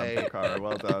great example, Wait. Cara.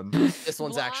 Well done. This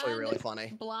one's actually really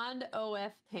funny. Blonde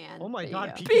OF tan. Oh my There you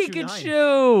God, go. Pikachu 9.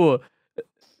 Pikachu!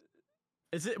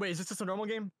 Is it? Wait, is this just a normal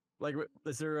game? Like,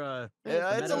 is there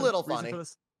Yeah, it's a meta little reason funny. for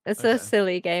this? It's Okay. a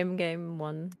silly game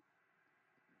one.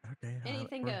 Okay.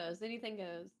 Anything goes. Anything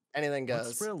goes. Anything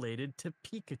What's goes. related to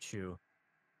Pikachu?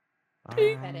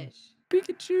 Fetish.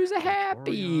 Pikachu's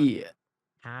happy.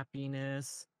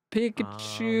 Happiness.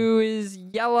 Pikachu is Let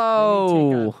me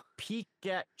yellow. take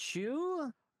a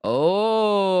Pikachu.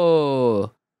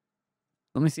 Oh.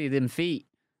 Let me see them feet.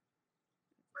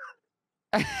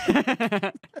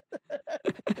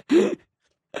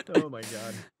 Oh my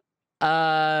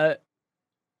God.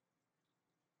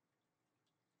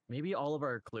 Maybe all of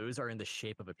our clues are in the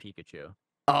shape of a Pikachu.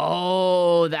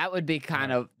 Oh, that would be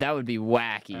kind Alright. of that would be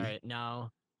wacky. All right,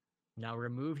 now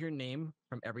remove your name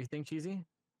from everything cheesy.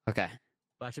 Okay.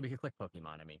 Well, actually, we could click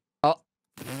Pokemon. I mean, Oh.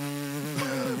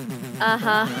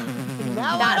 Uh-huh.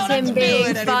 Now I That's don't have him to do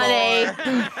being it funny.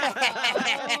 anymore.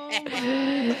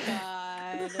 Oh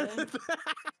my god.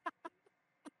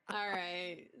 All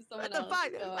right. Someone What the else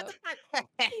fuck? go. What the fuck?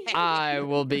 I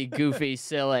will be goofy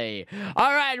silly.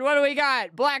 All right, what do we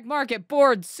got? Black Market,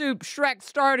 Board, Soup, Shrek,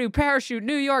 Stardew, Parachute,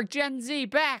 New York, Gen Z,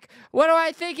 back. What am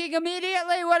I thinking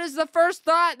immediately? What is the first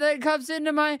thought that comes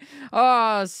into my...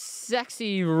 Oh,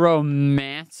 sexy,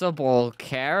 romanceable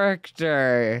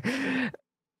character.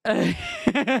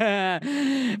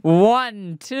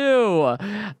 1, 2.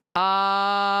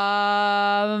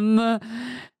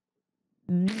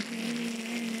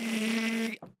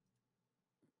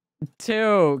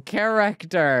 Two,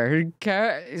 character.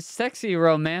 Sexy,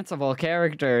 romanceable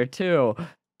character, 2.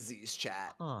 Z's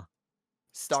chat. huh?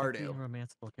 Sexy, Stardew.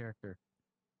 romanceable character.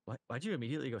 Why'd you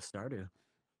immediately go Stardew?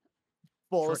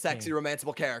 Full of Short sexy, king.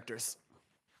 romanceable characters.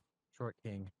 Short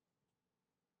King.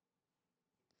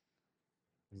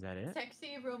 Is that it?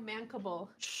 Sexy romancable.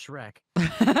 Shrek.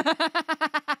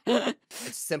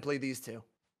 It's simply these two.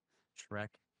 Shrek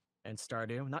and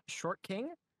Stardew. Not Short King?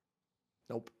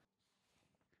 Nope.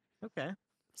 Okay.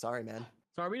 Sorry, man.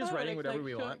 So are we just writing whatever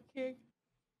we want? Yeah.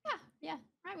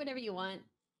 Write whatever you want.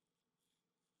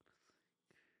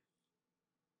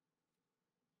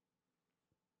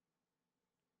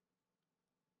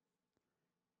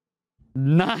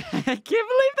 I can't believe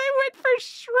they went for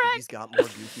Shrek. He's got more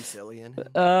goofy silly in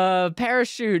him.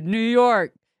 Parachute, New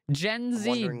York, Gen I'm Z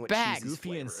wondering what back. Cheesy's Goofy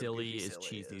flavor and of Silly Goofy is Silly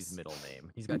Cheesy's is. middle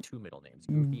name. He's got 2 middle names.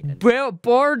 Goofy and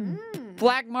Board, Mm.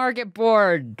 black market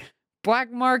board.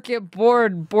 Black market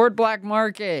board, black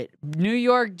market. New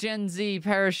York Gen Z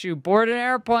parachute. Board an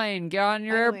airplane. Get on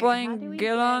your By the way, how do airplane. we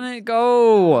Get on get, it.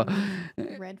 Go.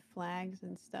 Red flags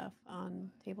and stuff on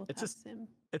tabletop just- sim.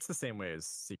 It's the same way as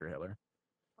Secret Hitler.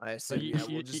 I assume you- yeah, you-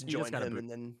 we'll you just just join gotta him boot- and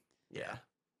then yeah.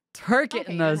 Twerk it Okay,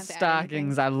 in you don't those have to add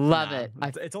anything. stockings. I love Nah, it. I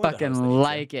it's only the host that fucking needs to.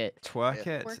 like it. Twerk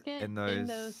Yeah. it Twerk it in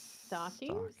those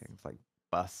stockings? like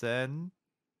bussin,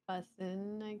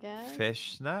 Bussin', I guess.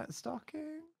 fishnet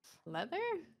stockings, Leather?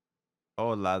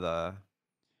 or leather.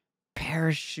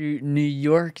 Parachute New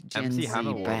York Gen MC Z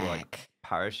Hammer wore back. like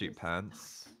parachute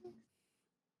pants.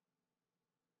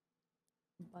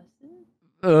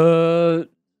 Bussin'?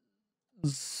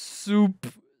 Soup,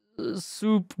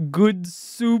 good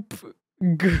soup,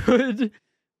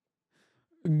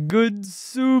 good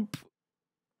soup.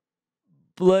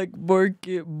 Black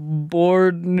market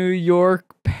board, New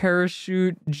York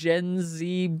parachute, Gen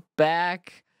Z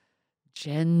back,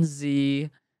 Gen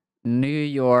Z, New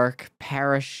York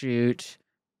parachute,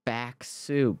 back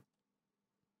soup.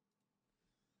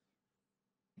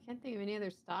 I can't think of any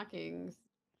other stockings.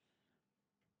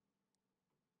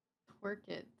 Twerk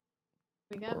it.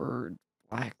 We got Board,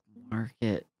 black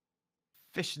market.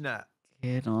 Fishnet.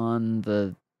 Get on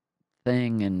the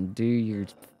thing and do your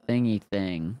thingy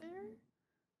thing. there?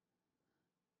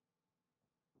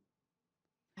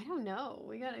 I don't know.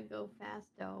 We gotta go fast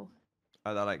though.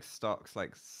 Are there like stocks,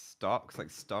 like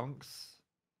stonks?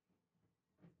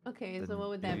 Okay, The so what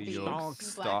would that New be? York Stonks.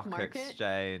 Stock Black market?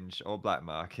 Exchange or black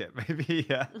market, maybe.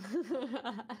 Yeah.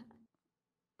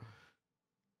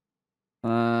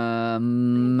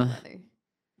 Leather.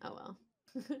 Oh well.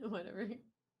 Whatever.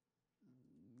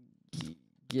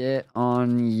 Get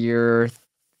on your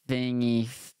thingy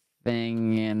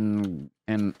thing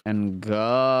and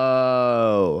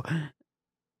go.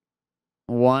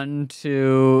 1,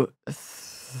 2,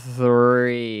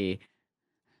 3.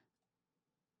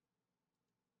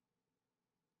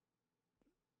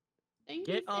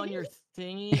 Get on your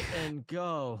thingy and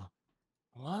go.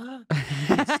 What?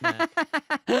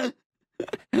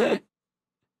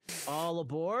 All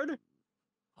aboard?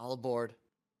 All aboard.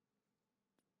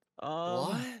 What?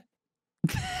 What?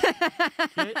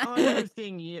 Get on your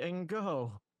thingy and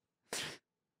go.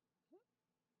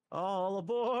 All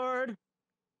aboard.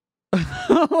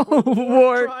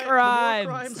 War crimes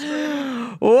crimes.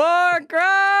 train. War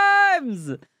crimes.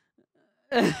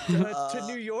 To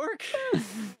New York?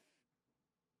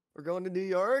 We're going to New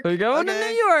York? We're going to New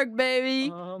Okay. York,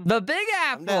 baby. Um, The Big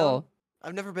I'm down. Apple.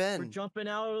 I've never we're been. jumping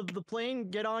out of the plane,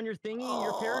 get on your thingy,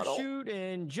 your Oh, I don't- parachute,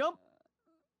 and jump.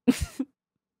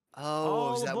 Oh,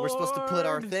 All is that we're supposed to put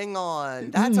our aboard. thing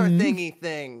on? That's our Mhm. thingy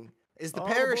thing. Is the All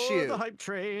aboard parachute? the hype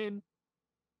train.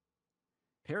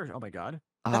 Parachute. Oh my god.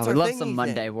 Oh, That's we our love thingy some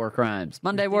Monday thing. War Crimes.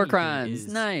 Monday War thingy thing Crimes.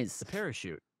 is Nice. The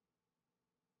parachute.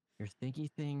 Your thinky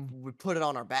thing. We put it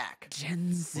on our back.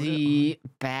 Gen Z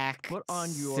back Put on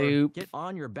your soup. get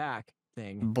on your back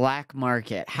thing. Black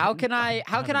market. How can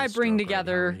I bring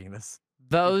together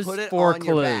those put it 4 on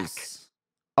your back. clues?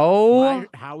 Oh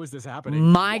How is this happening?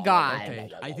 my god.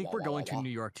 Okay, I think we're going to New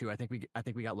York too. I think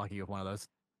we got lucky with one of those.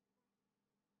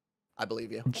 I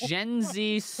believe you. Gen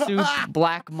Z soup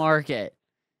black market.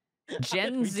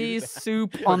 Gen We Z do that.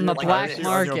 soup on the Like black this. On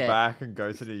your market. back and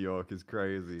go to New York is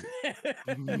crazy.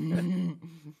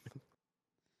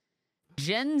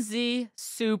 Gen Z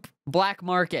soup black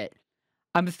market.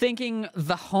 I'm thinking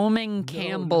the homing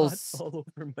Campbell's all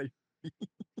over my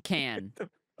can.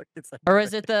 fuck is that? Or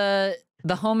is it the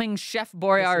homing Chef That's some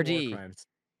war Boyardee? crimes.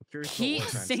 I'm curious about Heat war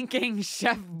crimes. sinking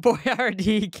Chef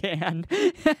Boyardee can.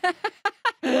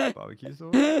 Barbecue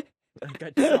sauce? I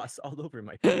got sauce all over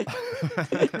my face.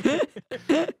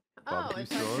 Oh, Barbecue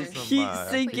it's our sauce turn. on Heat my-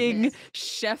 sinking Yes.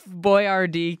 Chef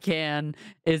Boyardee can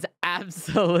is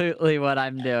absolutely what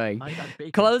I'm doing. I got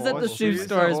bacon Clothes at all the over shoe my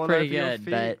store is all pretty over your good,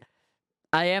 feet. but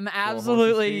I am horse's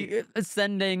absolutely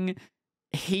sending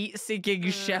heat sinking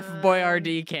Chef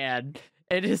Boyardee can.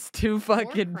 It is too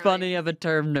fucking funny of a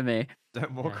term to me.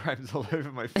 More Yeah. crimes all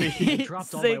over my You feet. Heat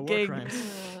dropped all my war sinking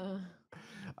crimes.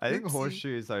 I think Oopsie.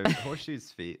 horseshoes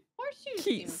feet. Horseshoes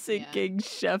heat seems- yeah. sinking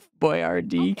Chef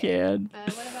Boyardee Okay. can.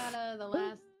 What about the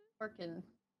last working?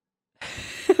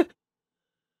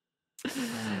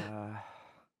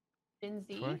 Gen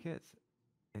Z. Twerk it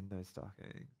in those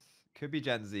stockings. Could be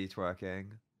Gen Z twerking.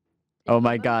 Oh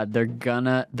my Boomers? god,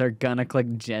 they're gonna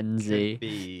click Gen Could Z.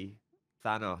 be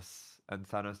Thanos, and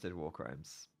Thanos did war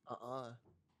crimes.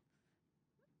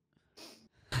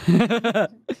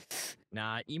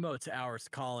 Nah, emotes hours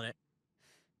calling it.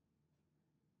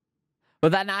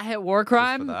 Would that not hit war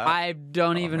crime? that? I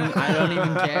don't Oh. even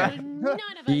care. None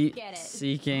of us Heat get it.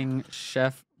 seeking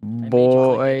chef made you click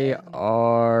boy it.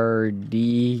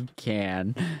 RD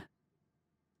can.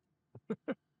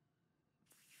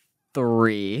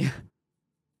 3.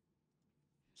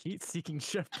 Heat-seeking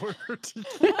chef burger.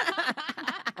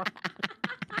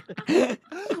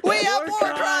 We have war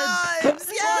crimes!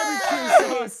 Barbecue Yay!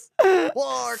 sauce.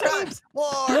 War crimes!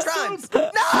 War crimes! No!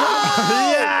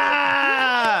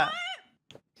 Yeah!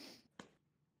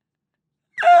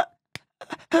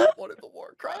 What are the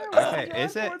war crimes? Okay,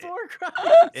 is it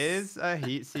is a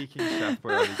heat-seeking chef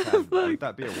boy already can? Would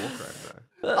that be a war crime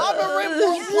though? I'm a Rim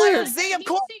World player. See, of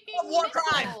course, war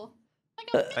crime.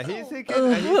 Like A a heat-seeking Oh,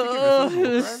 missile is a it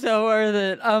war was crime? so worth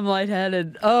it. I'm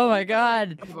lightheaded. Oh my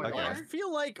god. Okay. I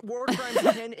feel like war crimes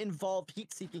can involve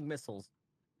heat-seeking missiles.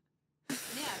 Yeah,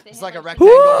 if they It's hit, like a like,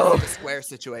 rectangle Whoa! versus a square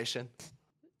situation.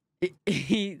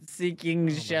 Heat seeking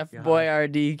my chef God. boy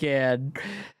RD can.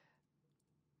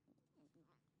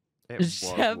 It was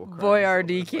Chef war boy crimes, all RD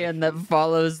those, like, can that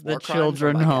follows the War crimes are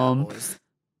children my home. Cowboys.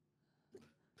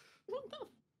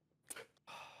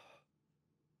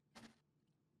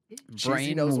 Cheesy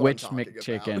Brain knows what I'm witch talking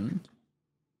about. McChicken.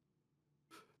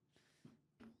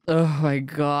 Oh my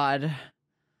god.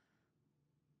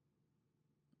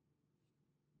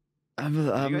 Did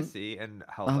you guys see in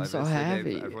Helldivers so they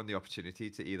happy. gave everyone the opportunity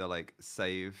to either like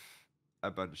save a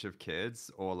bunch of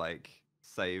kids or like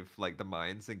save like the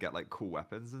mines and get like cool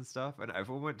weapons and stuff, and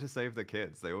everyone went to save the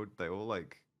kids. They all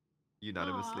like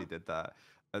unanimously Aw. did that.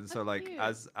 And so That's like cute.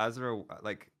 as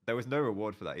like there was no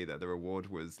reward for that either. The reward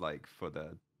was like for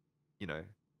the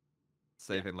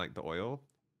saving like the oil.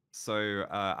 So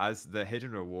as the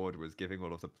hidden reward was giving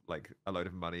all of the like a load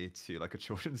of money to like a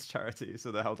children's charity,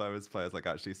 so the Helldivers players like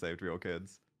actually saved real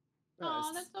kids.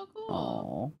 Oh, that's so cool.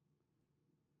 Oh.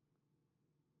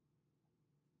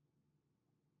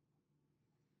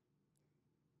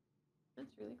 That's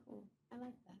really cool. I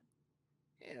like that.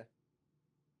 Yeah.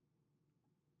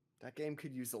 That game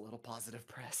could use a little positive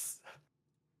press.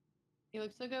 You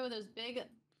look so good with those big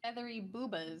feathery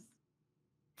boobas.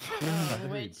 Feathery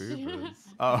which- boobas.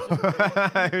 Oh,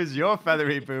 who's your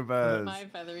feathery boobas? My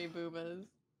feathery boobas.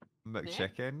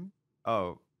 McChicken?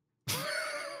 Oh.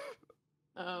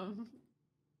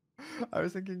 I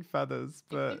was thinking feathers,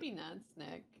 It but could be not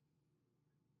Snick.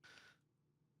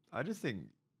 I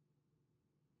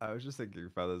was just thinking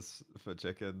feathers for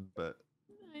chicken, but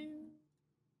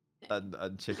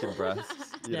and chicken breasts,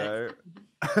 you know.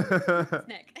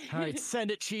 Snick. All right, send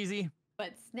it, cheesy.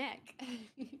 But Snick.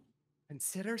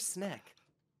 Consider snack.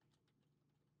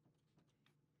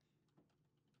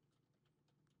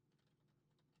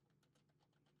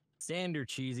 Sander,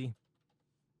 cheesy.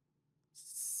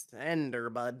 Sender,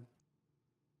 bud.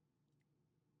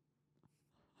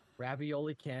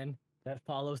 Ravioli can that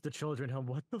follows the children home.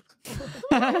 What the?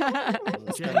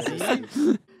 That's Gen kinda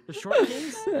Z? The short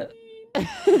kings?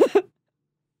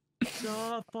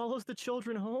 Follows the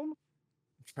children home?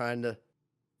 Trying to. It's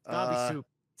gotta be soup.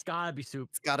 It's gotta be soup.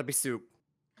 It's gotta be soup.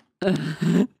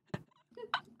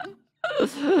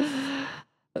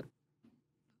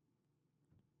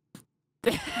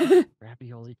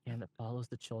 Ravioli can that follows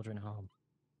the children home.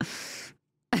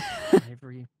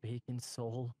 Ivory, bacon,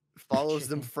 soul. Follows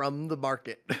them Chicken. from the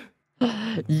market.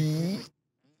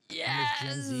 Yes.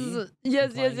 Gen Z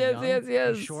Yes, implying young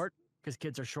and short, because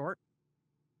kids are short.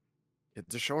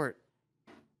 Kids are short.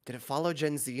 Did it follow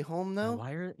Gen Z home Now, though?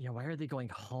 why are they going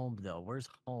home though? Where's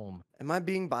home? Am I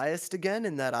being biased again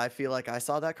in that I feel like I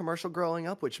saw that commercial growing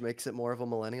up, which makes it more of a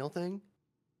millennial thing?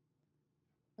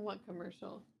 What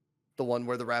commercial? The one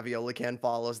where the ravioli can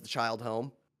follows the child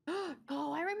home.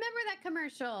 Oh, I remember that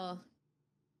commercial.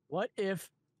 What if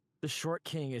the short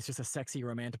king is just a sexy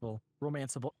romanceable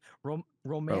Romantical.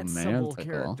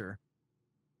 character?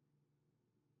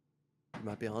 You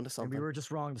might be onto And something. we were just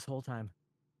wrong this whole time.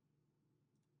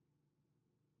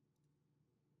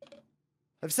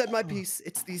 I've said my piece.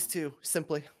 It's these two,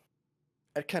 simply.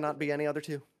 It cannot be any other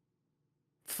two.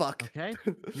 Fuck. Okay,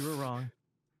 you were wrong.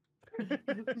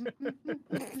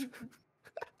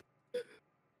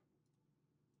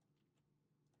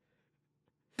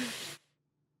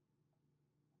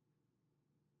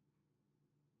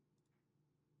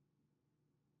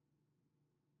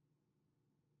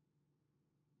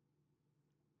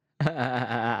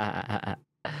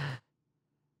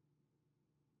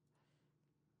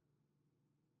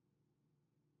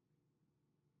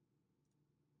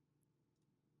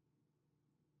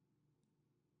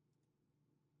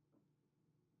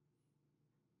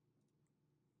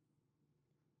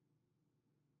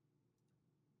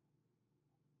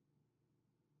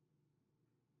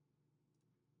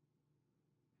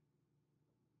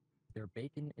 They're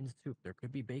bacon in soup. There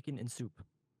could be bacon in soup.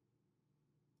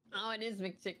 Oh, it is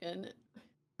McChicken.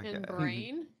 Okay. And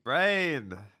brain.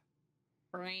 Brain.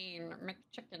 Brain.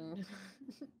 McChicken.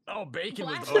 Oh, bacon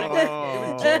was Black the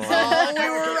Oh. Oh, we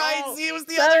were right. See, it was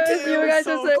the That other was- two. you It was guys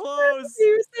so are so close.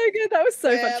 You were so good. That was so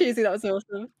fun. Damn. Cheesy, that was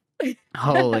awesome.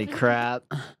 Holy crap.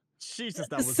 Jesus,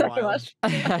 that was so wild. much.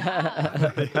 Good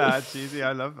job. Yeah, cheesy.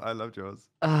 I love yours.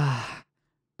 Ah,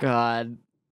 God.